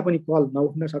 जुन बेला पनि कल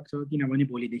नउठ्न सक्छ, किनभने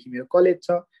भोलिदेखि मेरो कलेज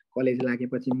छ। कलेज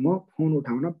लागेपछि म फोन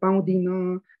उठाउन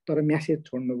पाउँदिनँ, तर म्यासेज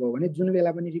छोड्नुभयो भने जुन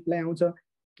बेला पनि रिप्लाई आउँछ।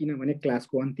 किनभने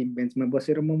क्लासको अन्तिम बेन्चमा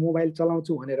बसेर म मोबाइल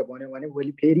चलाउँछु भनेर भन्यो भने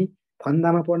भोलि फेरि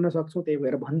फन्दामा पर्न सक्छौँ। त्यही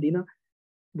भएर भन्दिनँ,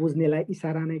 बुझ्नेलाई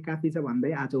इसारा नै काफी छ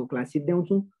भन्दै आजको क्लास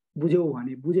सिद्ध्याउँछु। बुझ्यौ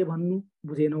भने बुझे भन्नु,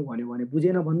 बुझेनौ भन्यो भने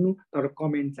बुझेन भन्नु, तर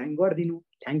कमेन्ट चाहिँ गरिदिनु।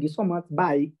 Thank you so much,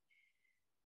 by.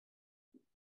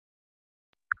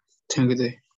 Thank you.